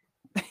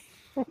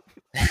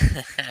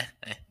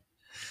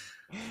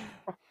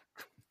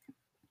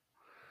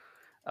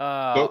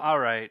 All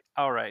right.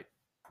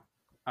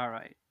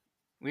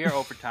 We are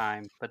over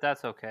time, but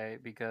that's okay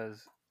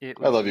because it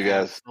was I love you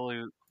guys.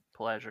 Absolute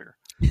pleasure.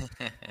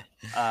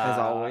 As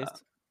always.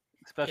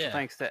 Special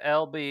thanks to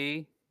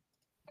LB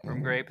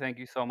from Grape. Thank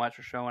you so much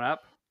for showing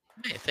up.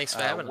 Hey, thanks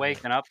for having me.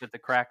 Waking up at the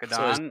crack of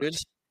dawn. Good.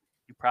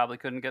 You probably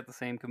couldn't get the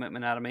same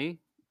commitment out of me,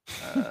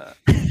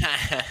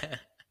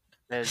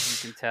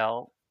 as you can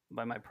tell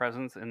by my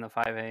presence in the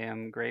 5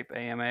 a.m. Grape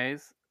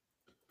AMAs.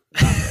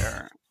 Not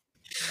there.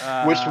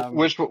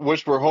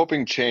 Which we're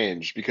hoping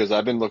change because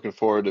I've been looking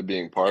forward to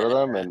being part of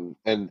them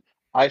and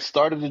I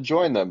started to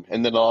join them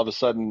and then all of a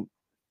sudden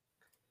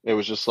it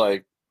was just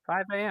like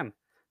 5 a.m.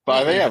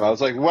 5 a.m. I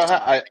was like, what?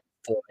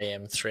 4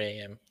 a.m., 3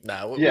 a.m.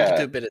 No, we can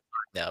do a bit of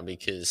time now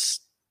because,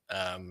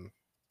 I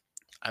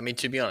mean,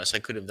 to be honest, I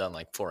could have done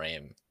like 4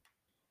 a.m.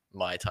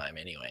 my time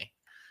anyway,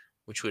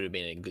 which would have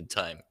been a good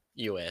time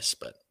US,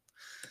 but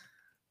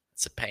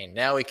it's a pain.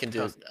 Now we can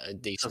do a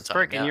decent time.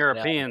 Freaking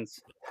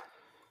Europeans.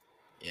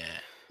 Yeah.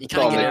 It's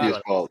all Nikki's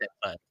fault.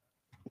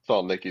 It's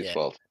all Nikki's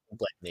fault.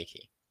 Blame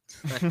Nikki.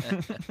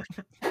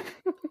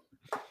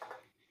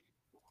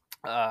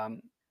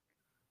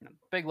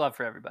 Big love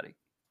for everybody.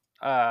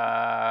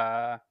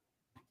 Are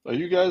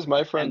you guys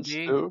my friends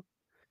NG, too?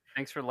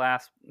 Thanks for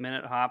last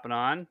minute hopping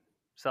on.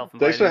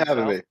 Thanks for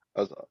having me,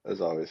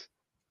 as always.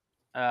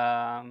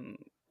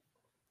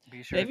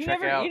 Be sure Dave, to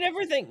check out. You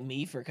never thank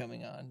me for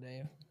coming on,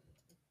 Dave.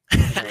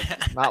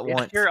 Not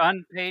once. It's your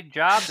unpaid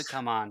job to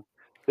come on.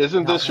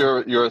 Isn't this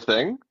your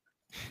thing?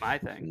 My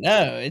thing.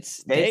 No,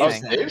 it's Dave's Dave's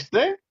thing. Dave's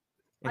thing?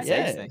 It's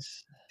Yes. Dave's thing.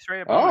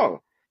 Straight up.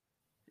 Oh,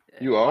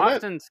 you own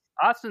it?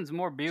 Austin's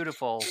more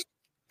beautiful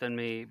than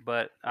me,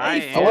 but I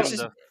He am forces-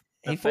 the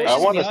He face.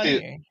 forces wanna me on see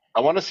it. here. I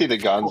want to see the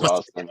guns,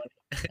 Austin.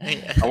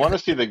 I want to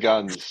see the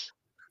guns.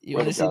 You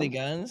want to see the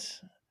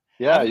guns?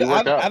 Yeah, you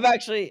work out. I've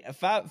actually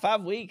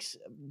 5 weeks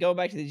going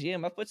back to the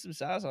gym. I put some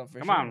size on for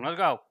Come sure. on, let's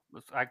go.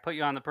 I put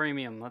you on the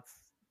premium. Let's.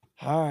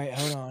 All right,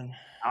 hold on.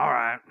 All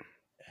right.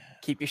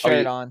 Keep your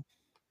shirt on.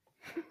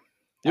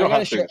 You don't I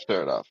have to got a take the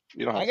shirt off.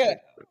 You don't have I to.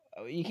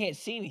 got. You can't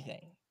see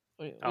anything.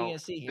 What are you gonna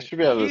see You here? should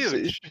be able to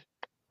Huge. see.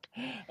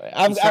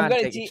 I'm He's trying gonna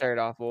to take your shirt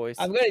off, boys.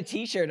 I've got a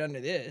T-shirt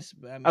under this,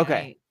 but I mean,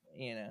 Okay.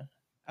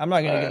 I'm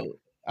not gonna go.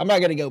 I'm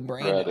not gonna go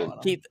Brando Brandon.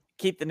 on 'em.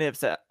 Keep the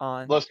nips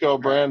on. Let's go,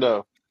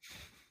 Brando.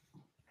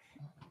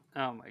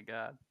 Oh my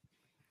god.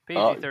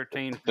 PG-13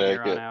 from here Take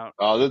on it. out.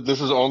 Oh,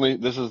 this is the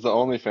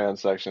OnlyFans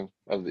section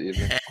of the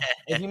evening.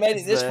 If you made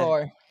it this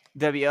far,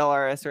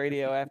 WLRS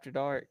Radio After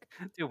Dark.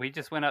 Dude, we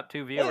just went up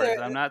 2 viewers.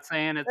 I'm not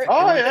saying it's. Oh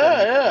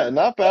coincidence. yeah,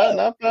 not bad,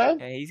 not bad.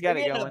 Yeah, he's got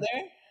we're it getting going. up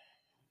there.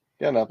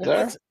 Getting up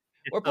there.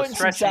 We're putting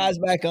some size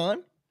back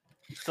on.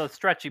 So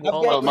stretchy I've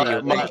pull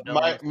got-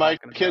 up. My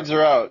kids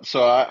are out,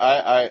 so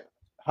I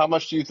how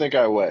much do you think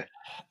I weigh? Take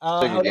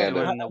a Hold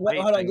gander. on.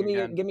 Hold on. Give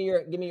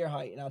me your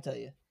height, and I'll tell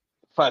you.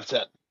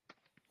 5'10".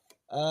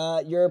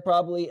 You're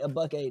probably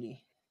 $180.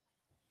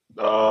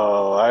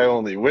 Oh, I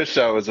only wish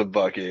I was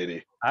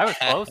 $180. I was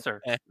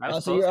closer.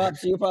 So you're up.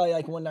 So you're probably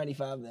like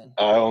 195 then.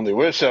 I only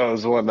wish I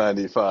was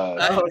 195.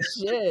 Oh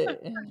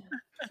shit!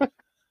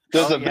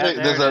 There's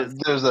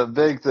a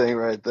big thing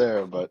right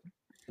there, but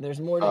there's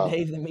more to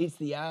Dave than meets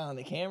the eye on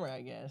the camera,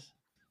 I guess.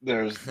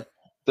 There's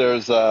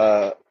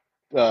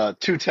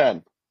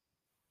 210.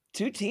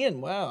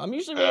 210. Wow, I'm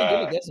usually really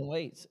good at guessing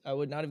weights. I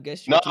would not have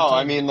guessed you. No,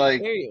 I mean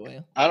like carry it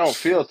well. I don't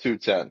feel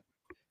 210.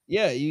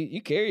 Yeah,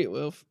 you carry it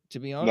well. To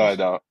be honest. No, I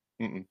don't.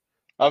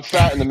 I'm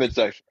fat in the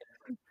midsection.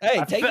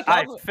 Hey, take the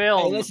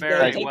compliment.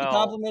 Take the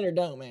compliment or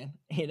don't, man.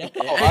 You know.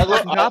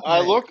 I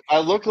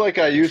look like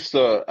I used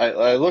to.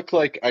 I look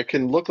like I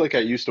can look like I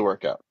used to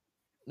work out.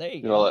 There you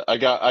You go. know,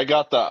 like, I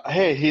got the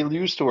hey, he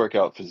used to work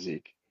out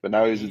physique, but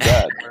now he's a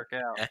dad. Work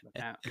out.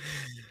 Yeah.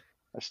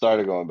 I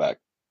started going back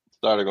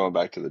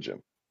to the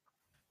gym.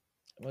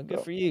 Well,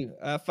 good for you.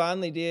 I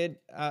finally did.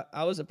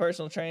 I was a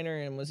personal trainer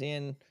and was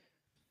in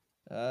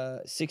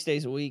 6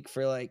 days a week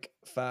for like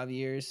 5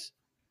 years.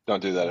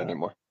 Don't do that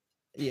anymore.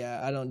 Yeah,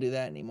 I don't do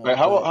that anymore. Wait,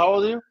 how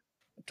old are you?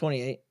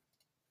 28.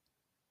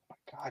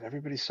 God,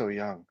 everybody's so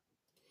young.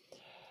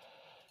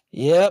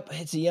 Yep,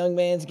 it's a young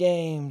man's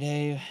game,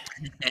 Dave.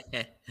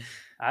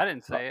 I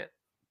didn't say it.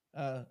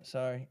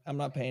 Sorry, I'm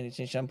not paying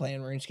attention. I'm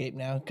playing RuneScape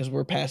now because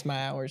we're past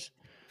my hours.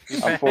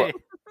 I'm 40.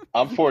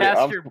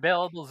 Past your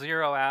billable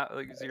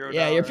 $0.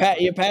 Yeah, you're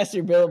past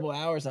your billable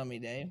hours on me,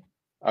 Dave.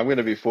 I'm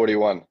gonna be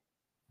 41.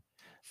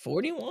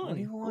 41.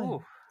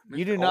 Ooh,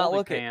 You do Mr. not Oldie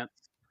look pants.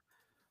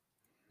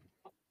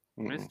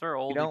 Mr.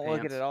 Oldie You don't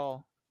look pants. it at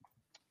all.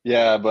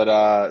 Yeah,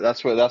 but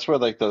that's where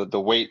like the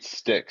weight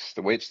sticks.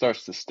 The weight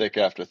starts to stick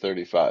after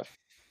 35.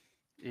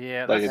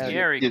 Yeah, Like, that's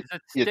scary because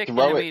it's sticking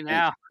throw to it me and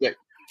now. stick.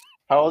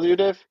 How old are you,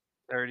 Dave?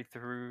 30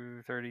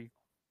 through 30.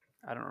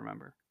 I don't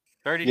remember.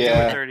 32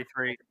 Yeah. or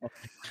 33.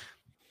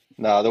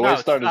 No, the weight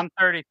started. I'm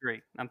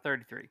 33. I'm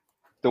 33.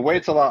 The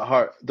weight's a lot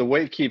hard. The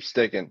weight keeps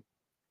sticking.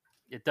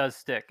 It does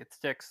stick. It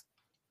sticks.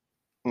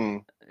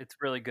 Mm. It's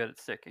really good at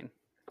sticking.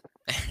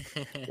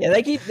 Yeah,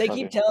 they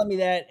keep telling me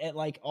that at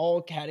like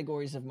all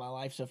categories of my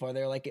life so far.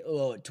 They're like,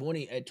 oh, at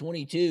 20, at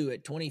 22,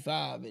 at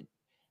 25,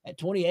 at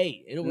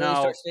 28, it'll really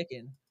start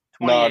sticking.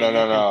 No.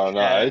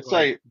 It's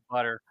like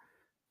butter.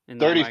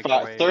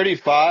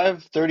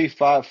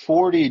 35,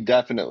 40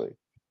 definitely.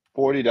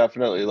 40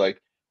 definitely.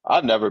 Like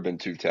I've never been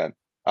 210.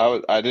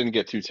 I didn't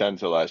get 210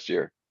 till last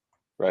year.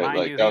 Right? Mind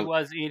like you, he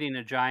was eating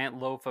a giant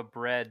loaf of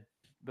bread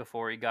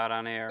before he got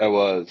on air. I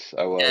was.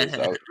 I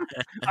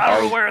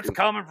don't know where it's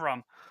coming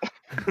from.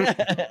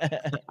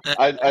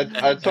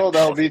 I told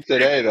LB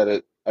today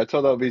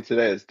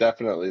it's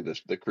definitely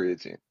the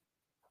creatine.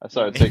 I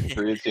started taking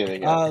creatine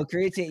again. Oh,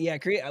 creatine, yeah,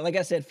 like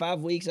I said,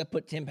 5 weeks I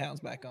put 10 pounds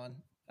back on.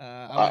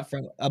 I went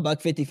from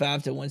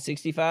 $155 to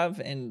 165,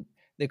 and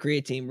the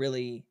creatine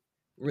really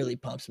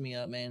pumps me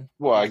up, man.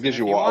 Well, it gives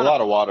you a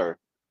lot of water.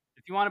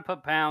 If you want to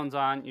put pounds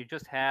on, you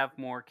just have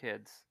more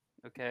kids,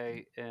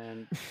 okay?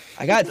 And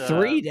I got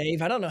 3,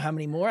 Dave. I don't know how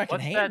many more I can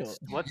handle.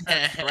 What's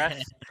that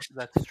stress?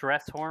 That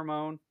stress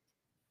hormone?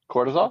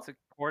 Cortisol?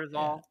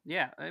 Cortisol.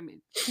 Yeah, I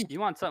mean, you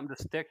want something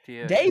to stick to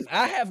you. Dave,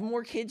 I have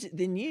more kids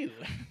than you.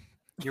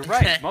 You're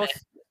right.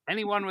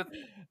 Anyone with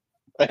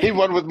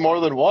more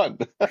than one.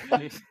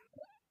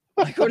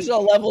 My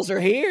cortisol levels are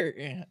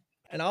here.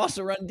 And I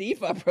also run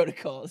DeFi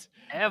protocols.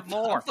 Have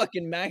more. I'm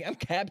fucking I'm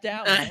capped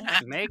out, man.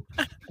 Make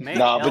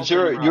but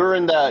you're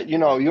in that,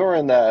 you're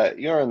in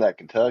that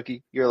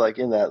Kentucky. You're like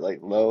in that like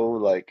low,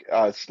 like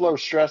slow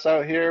stress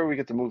out here. We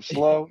get to move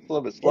slow, a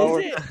little bit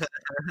slower. Is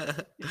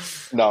it?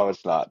 No,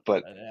 it's not.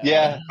 But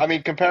yeah, I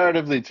mean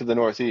comparatively to the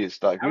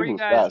Northeast, like we move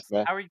fast,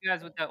 man. How are you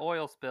guys with that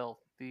oil spill?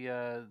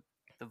 The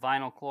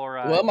vinyl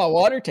chloride. Well, my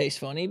water tastes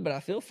funny, but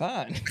I feel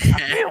fine. We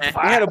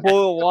had a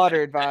boil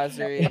water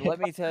advisory, and let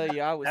me tell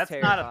you, I was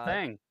terrified. Not a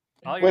thing.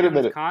 All you're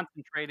doing is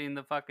concentrating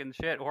the fucking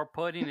shit or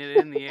putting it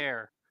in the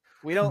air.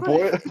 We don't.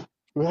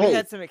 We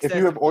had some if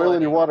you have oil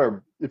in your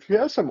water, if you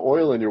have some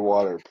oil in your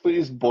water,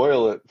 please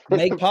boil it.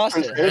 Make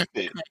pasta.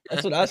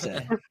 That's what I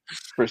say.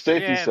 For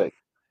safety's sake.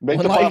 Make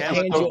when the life pasta.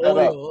 hands you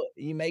oil,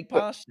 you make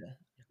pasta.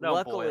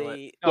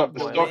 Luckily,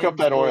 soak up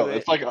that oil.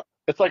 It's like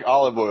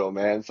olive oil,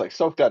 man. It's like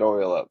soak that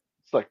oil up.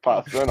 It's like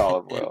pasta and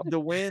olive oil. The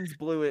winds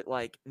blew it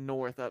like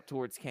north up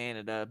towards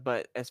Canada,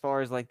 but as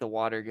far as like the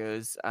water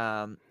goes,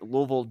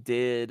 Louisville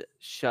did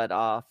shut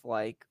off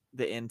like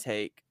the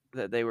intake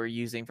that they were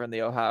using from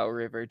the Ohio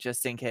River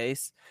just in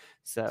case.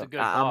 So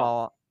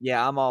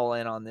I'm all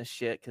in on this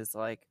shit because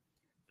like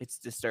it's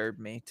disturbed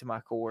me to my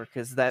core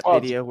because that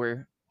video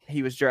where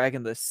he was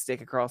dragging the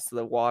stick across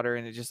the water,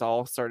 and it just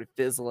all started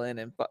fizzling,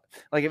 and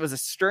like it was a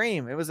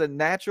stream. It was a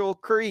natural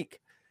creek.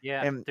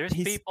 Yeah, And there's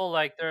people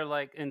like they're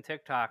like in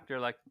TikTok.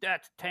 They're like,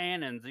 "That's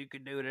tannins. You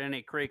could do it at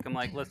any creek." I'm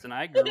like, listen,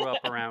 I grew up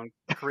around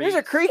creeks.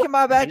 There's a creek in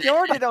my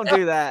backyard. They don't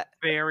do that.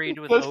 Buried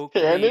with Those oak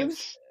tannins?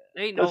 leaves.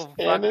 Ain't no Those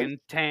tannins? fucking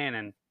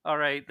tannin. All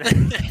right.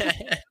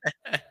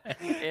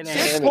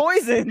 It's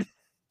poison.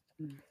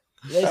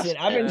 Listen,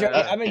 I've been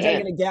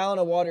drinking a gallon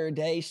of water a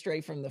day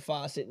straight from the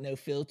faucet, no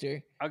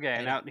filter.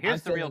 Okay, now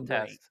here's the real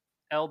test.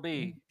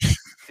 LB,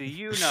 do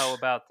you know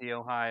about the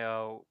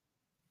Ohio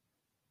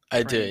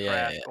I do, train yeah,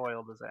 crash yeah.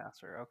 oil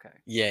disaster? Okay.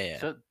 Yeah.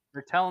 So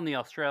they're telling the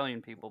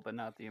Australian people, but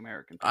not the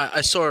American people.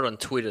 I saw it on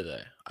Twitter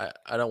though.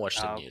 I don't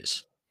watch the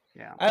news.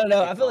 Yeah. I don't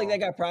know. I feel like that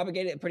got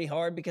propagated pretty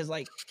hard because,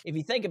 like, if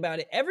you think about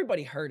it,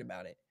 everybody heard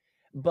about it,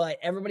 but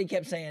everybody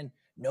kept saying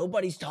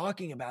nobody's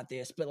talking about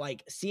this. But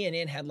like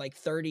CNN had like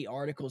 30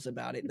 articles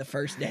about it the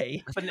first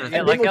day. But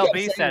And like people kept LB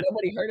saying said,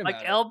 nobody heard about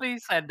like it. LB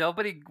said,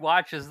 nobody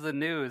watches the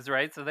news,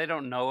 right? So they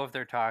don't know if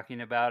they're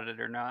talking about it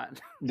or not.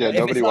 Yeah, But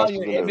nobody watches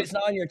the if news. it's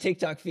not on your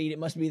TikTok feed, it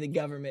must be the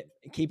government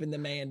keeping the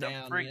man The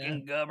down.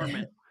 freaking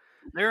government.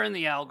 They're in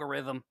the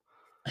algorithm.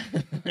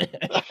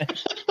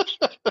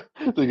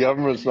 The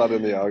government's not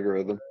in the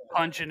algorithm.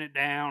 Punching it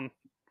down.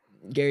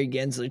 Gary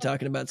Gensler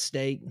talking about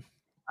steak.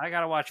 I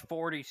gotta watch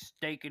 40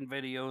 staking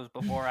videos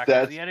before I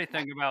can see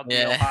anything about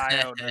the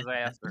Ohio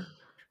disaster.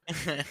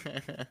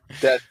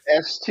 That's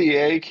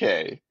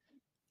STAK.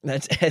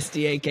 That's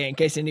STAK. In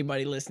case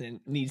anybody listening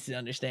needs to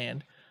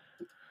understand.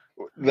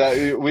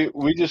 That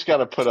we just got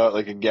to put out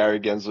like a Gary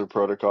Gensler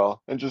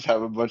protocol and just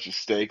have a bunch of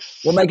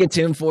stakes. We'll make a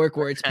tune fork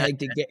where it's pegged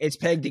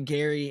to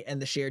Gary,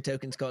 and the share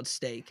token's called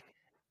stake.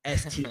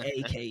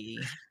 STAKE.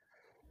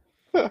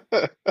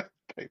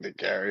 Pegged to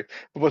Gary.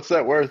 What's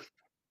that worth?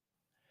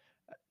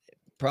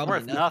 Probably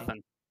Worth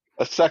nothing.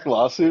 A SEC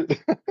lawsuit?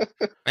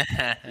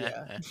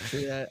 Yeah,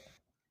 true that.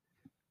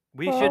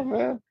 We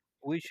Man.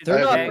 should.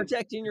 They're not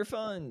protecting your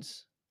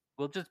funds.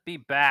 We'll just be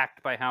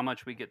backed by how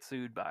much we get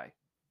sued by.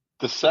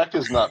 The SEC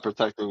is not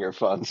protecting your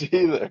funds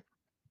either.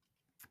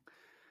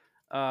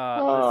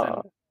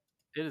 Listen,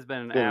 it has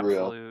been an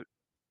Unreal. absolute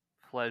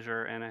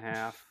pleasure and a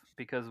half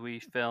because we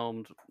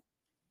filmed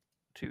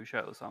 2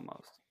 shows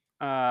almost.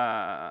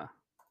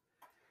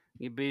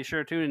 You be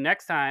sure to tune in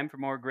next time for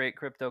more great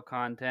crypto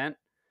content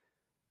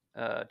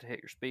to hit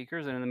your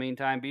speakers. And in the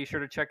meantime, be sure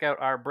to check out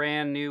our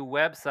brand new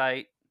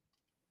website,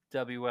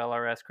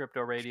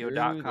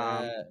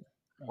 WLRScryptoradio.com,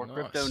 for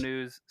crypto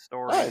news,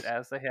 stories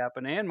as they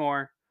happen, and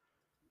more.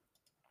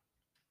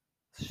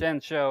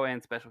 Send show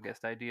and special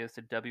guest ideas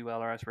to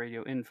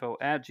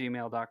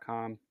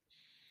WLRSradioinfo@gmail.com.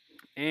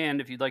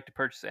 And if you'd like to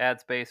purchase ad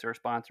space or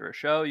sponsor a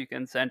show, you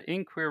can send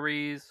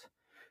inquiries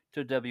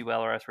to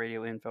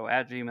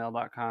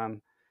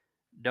WLRSradioinfo@gmail.com.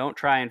 Don't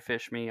try and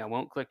fish me. I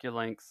won't click your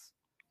links,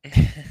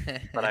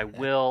 but I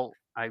will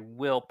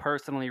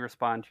personally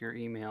respond to your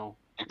email.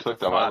 You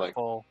clicked on my link.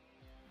 Thoughtful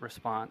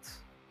response.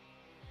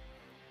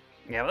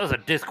 Yeah, that was a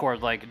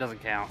Discord link. It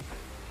doesn't count.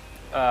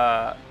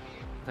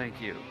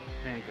 Thank you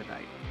and good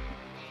night.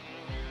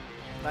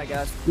 Bye,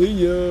 guys. See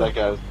ya. Bye,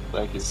 guys.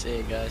 Thank you. See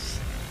you guys.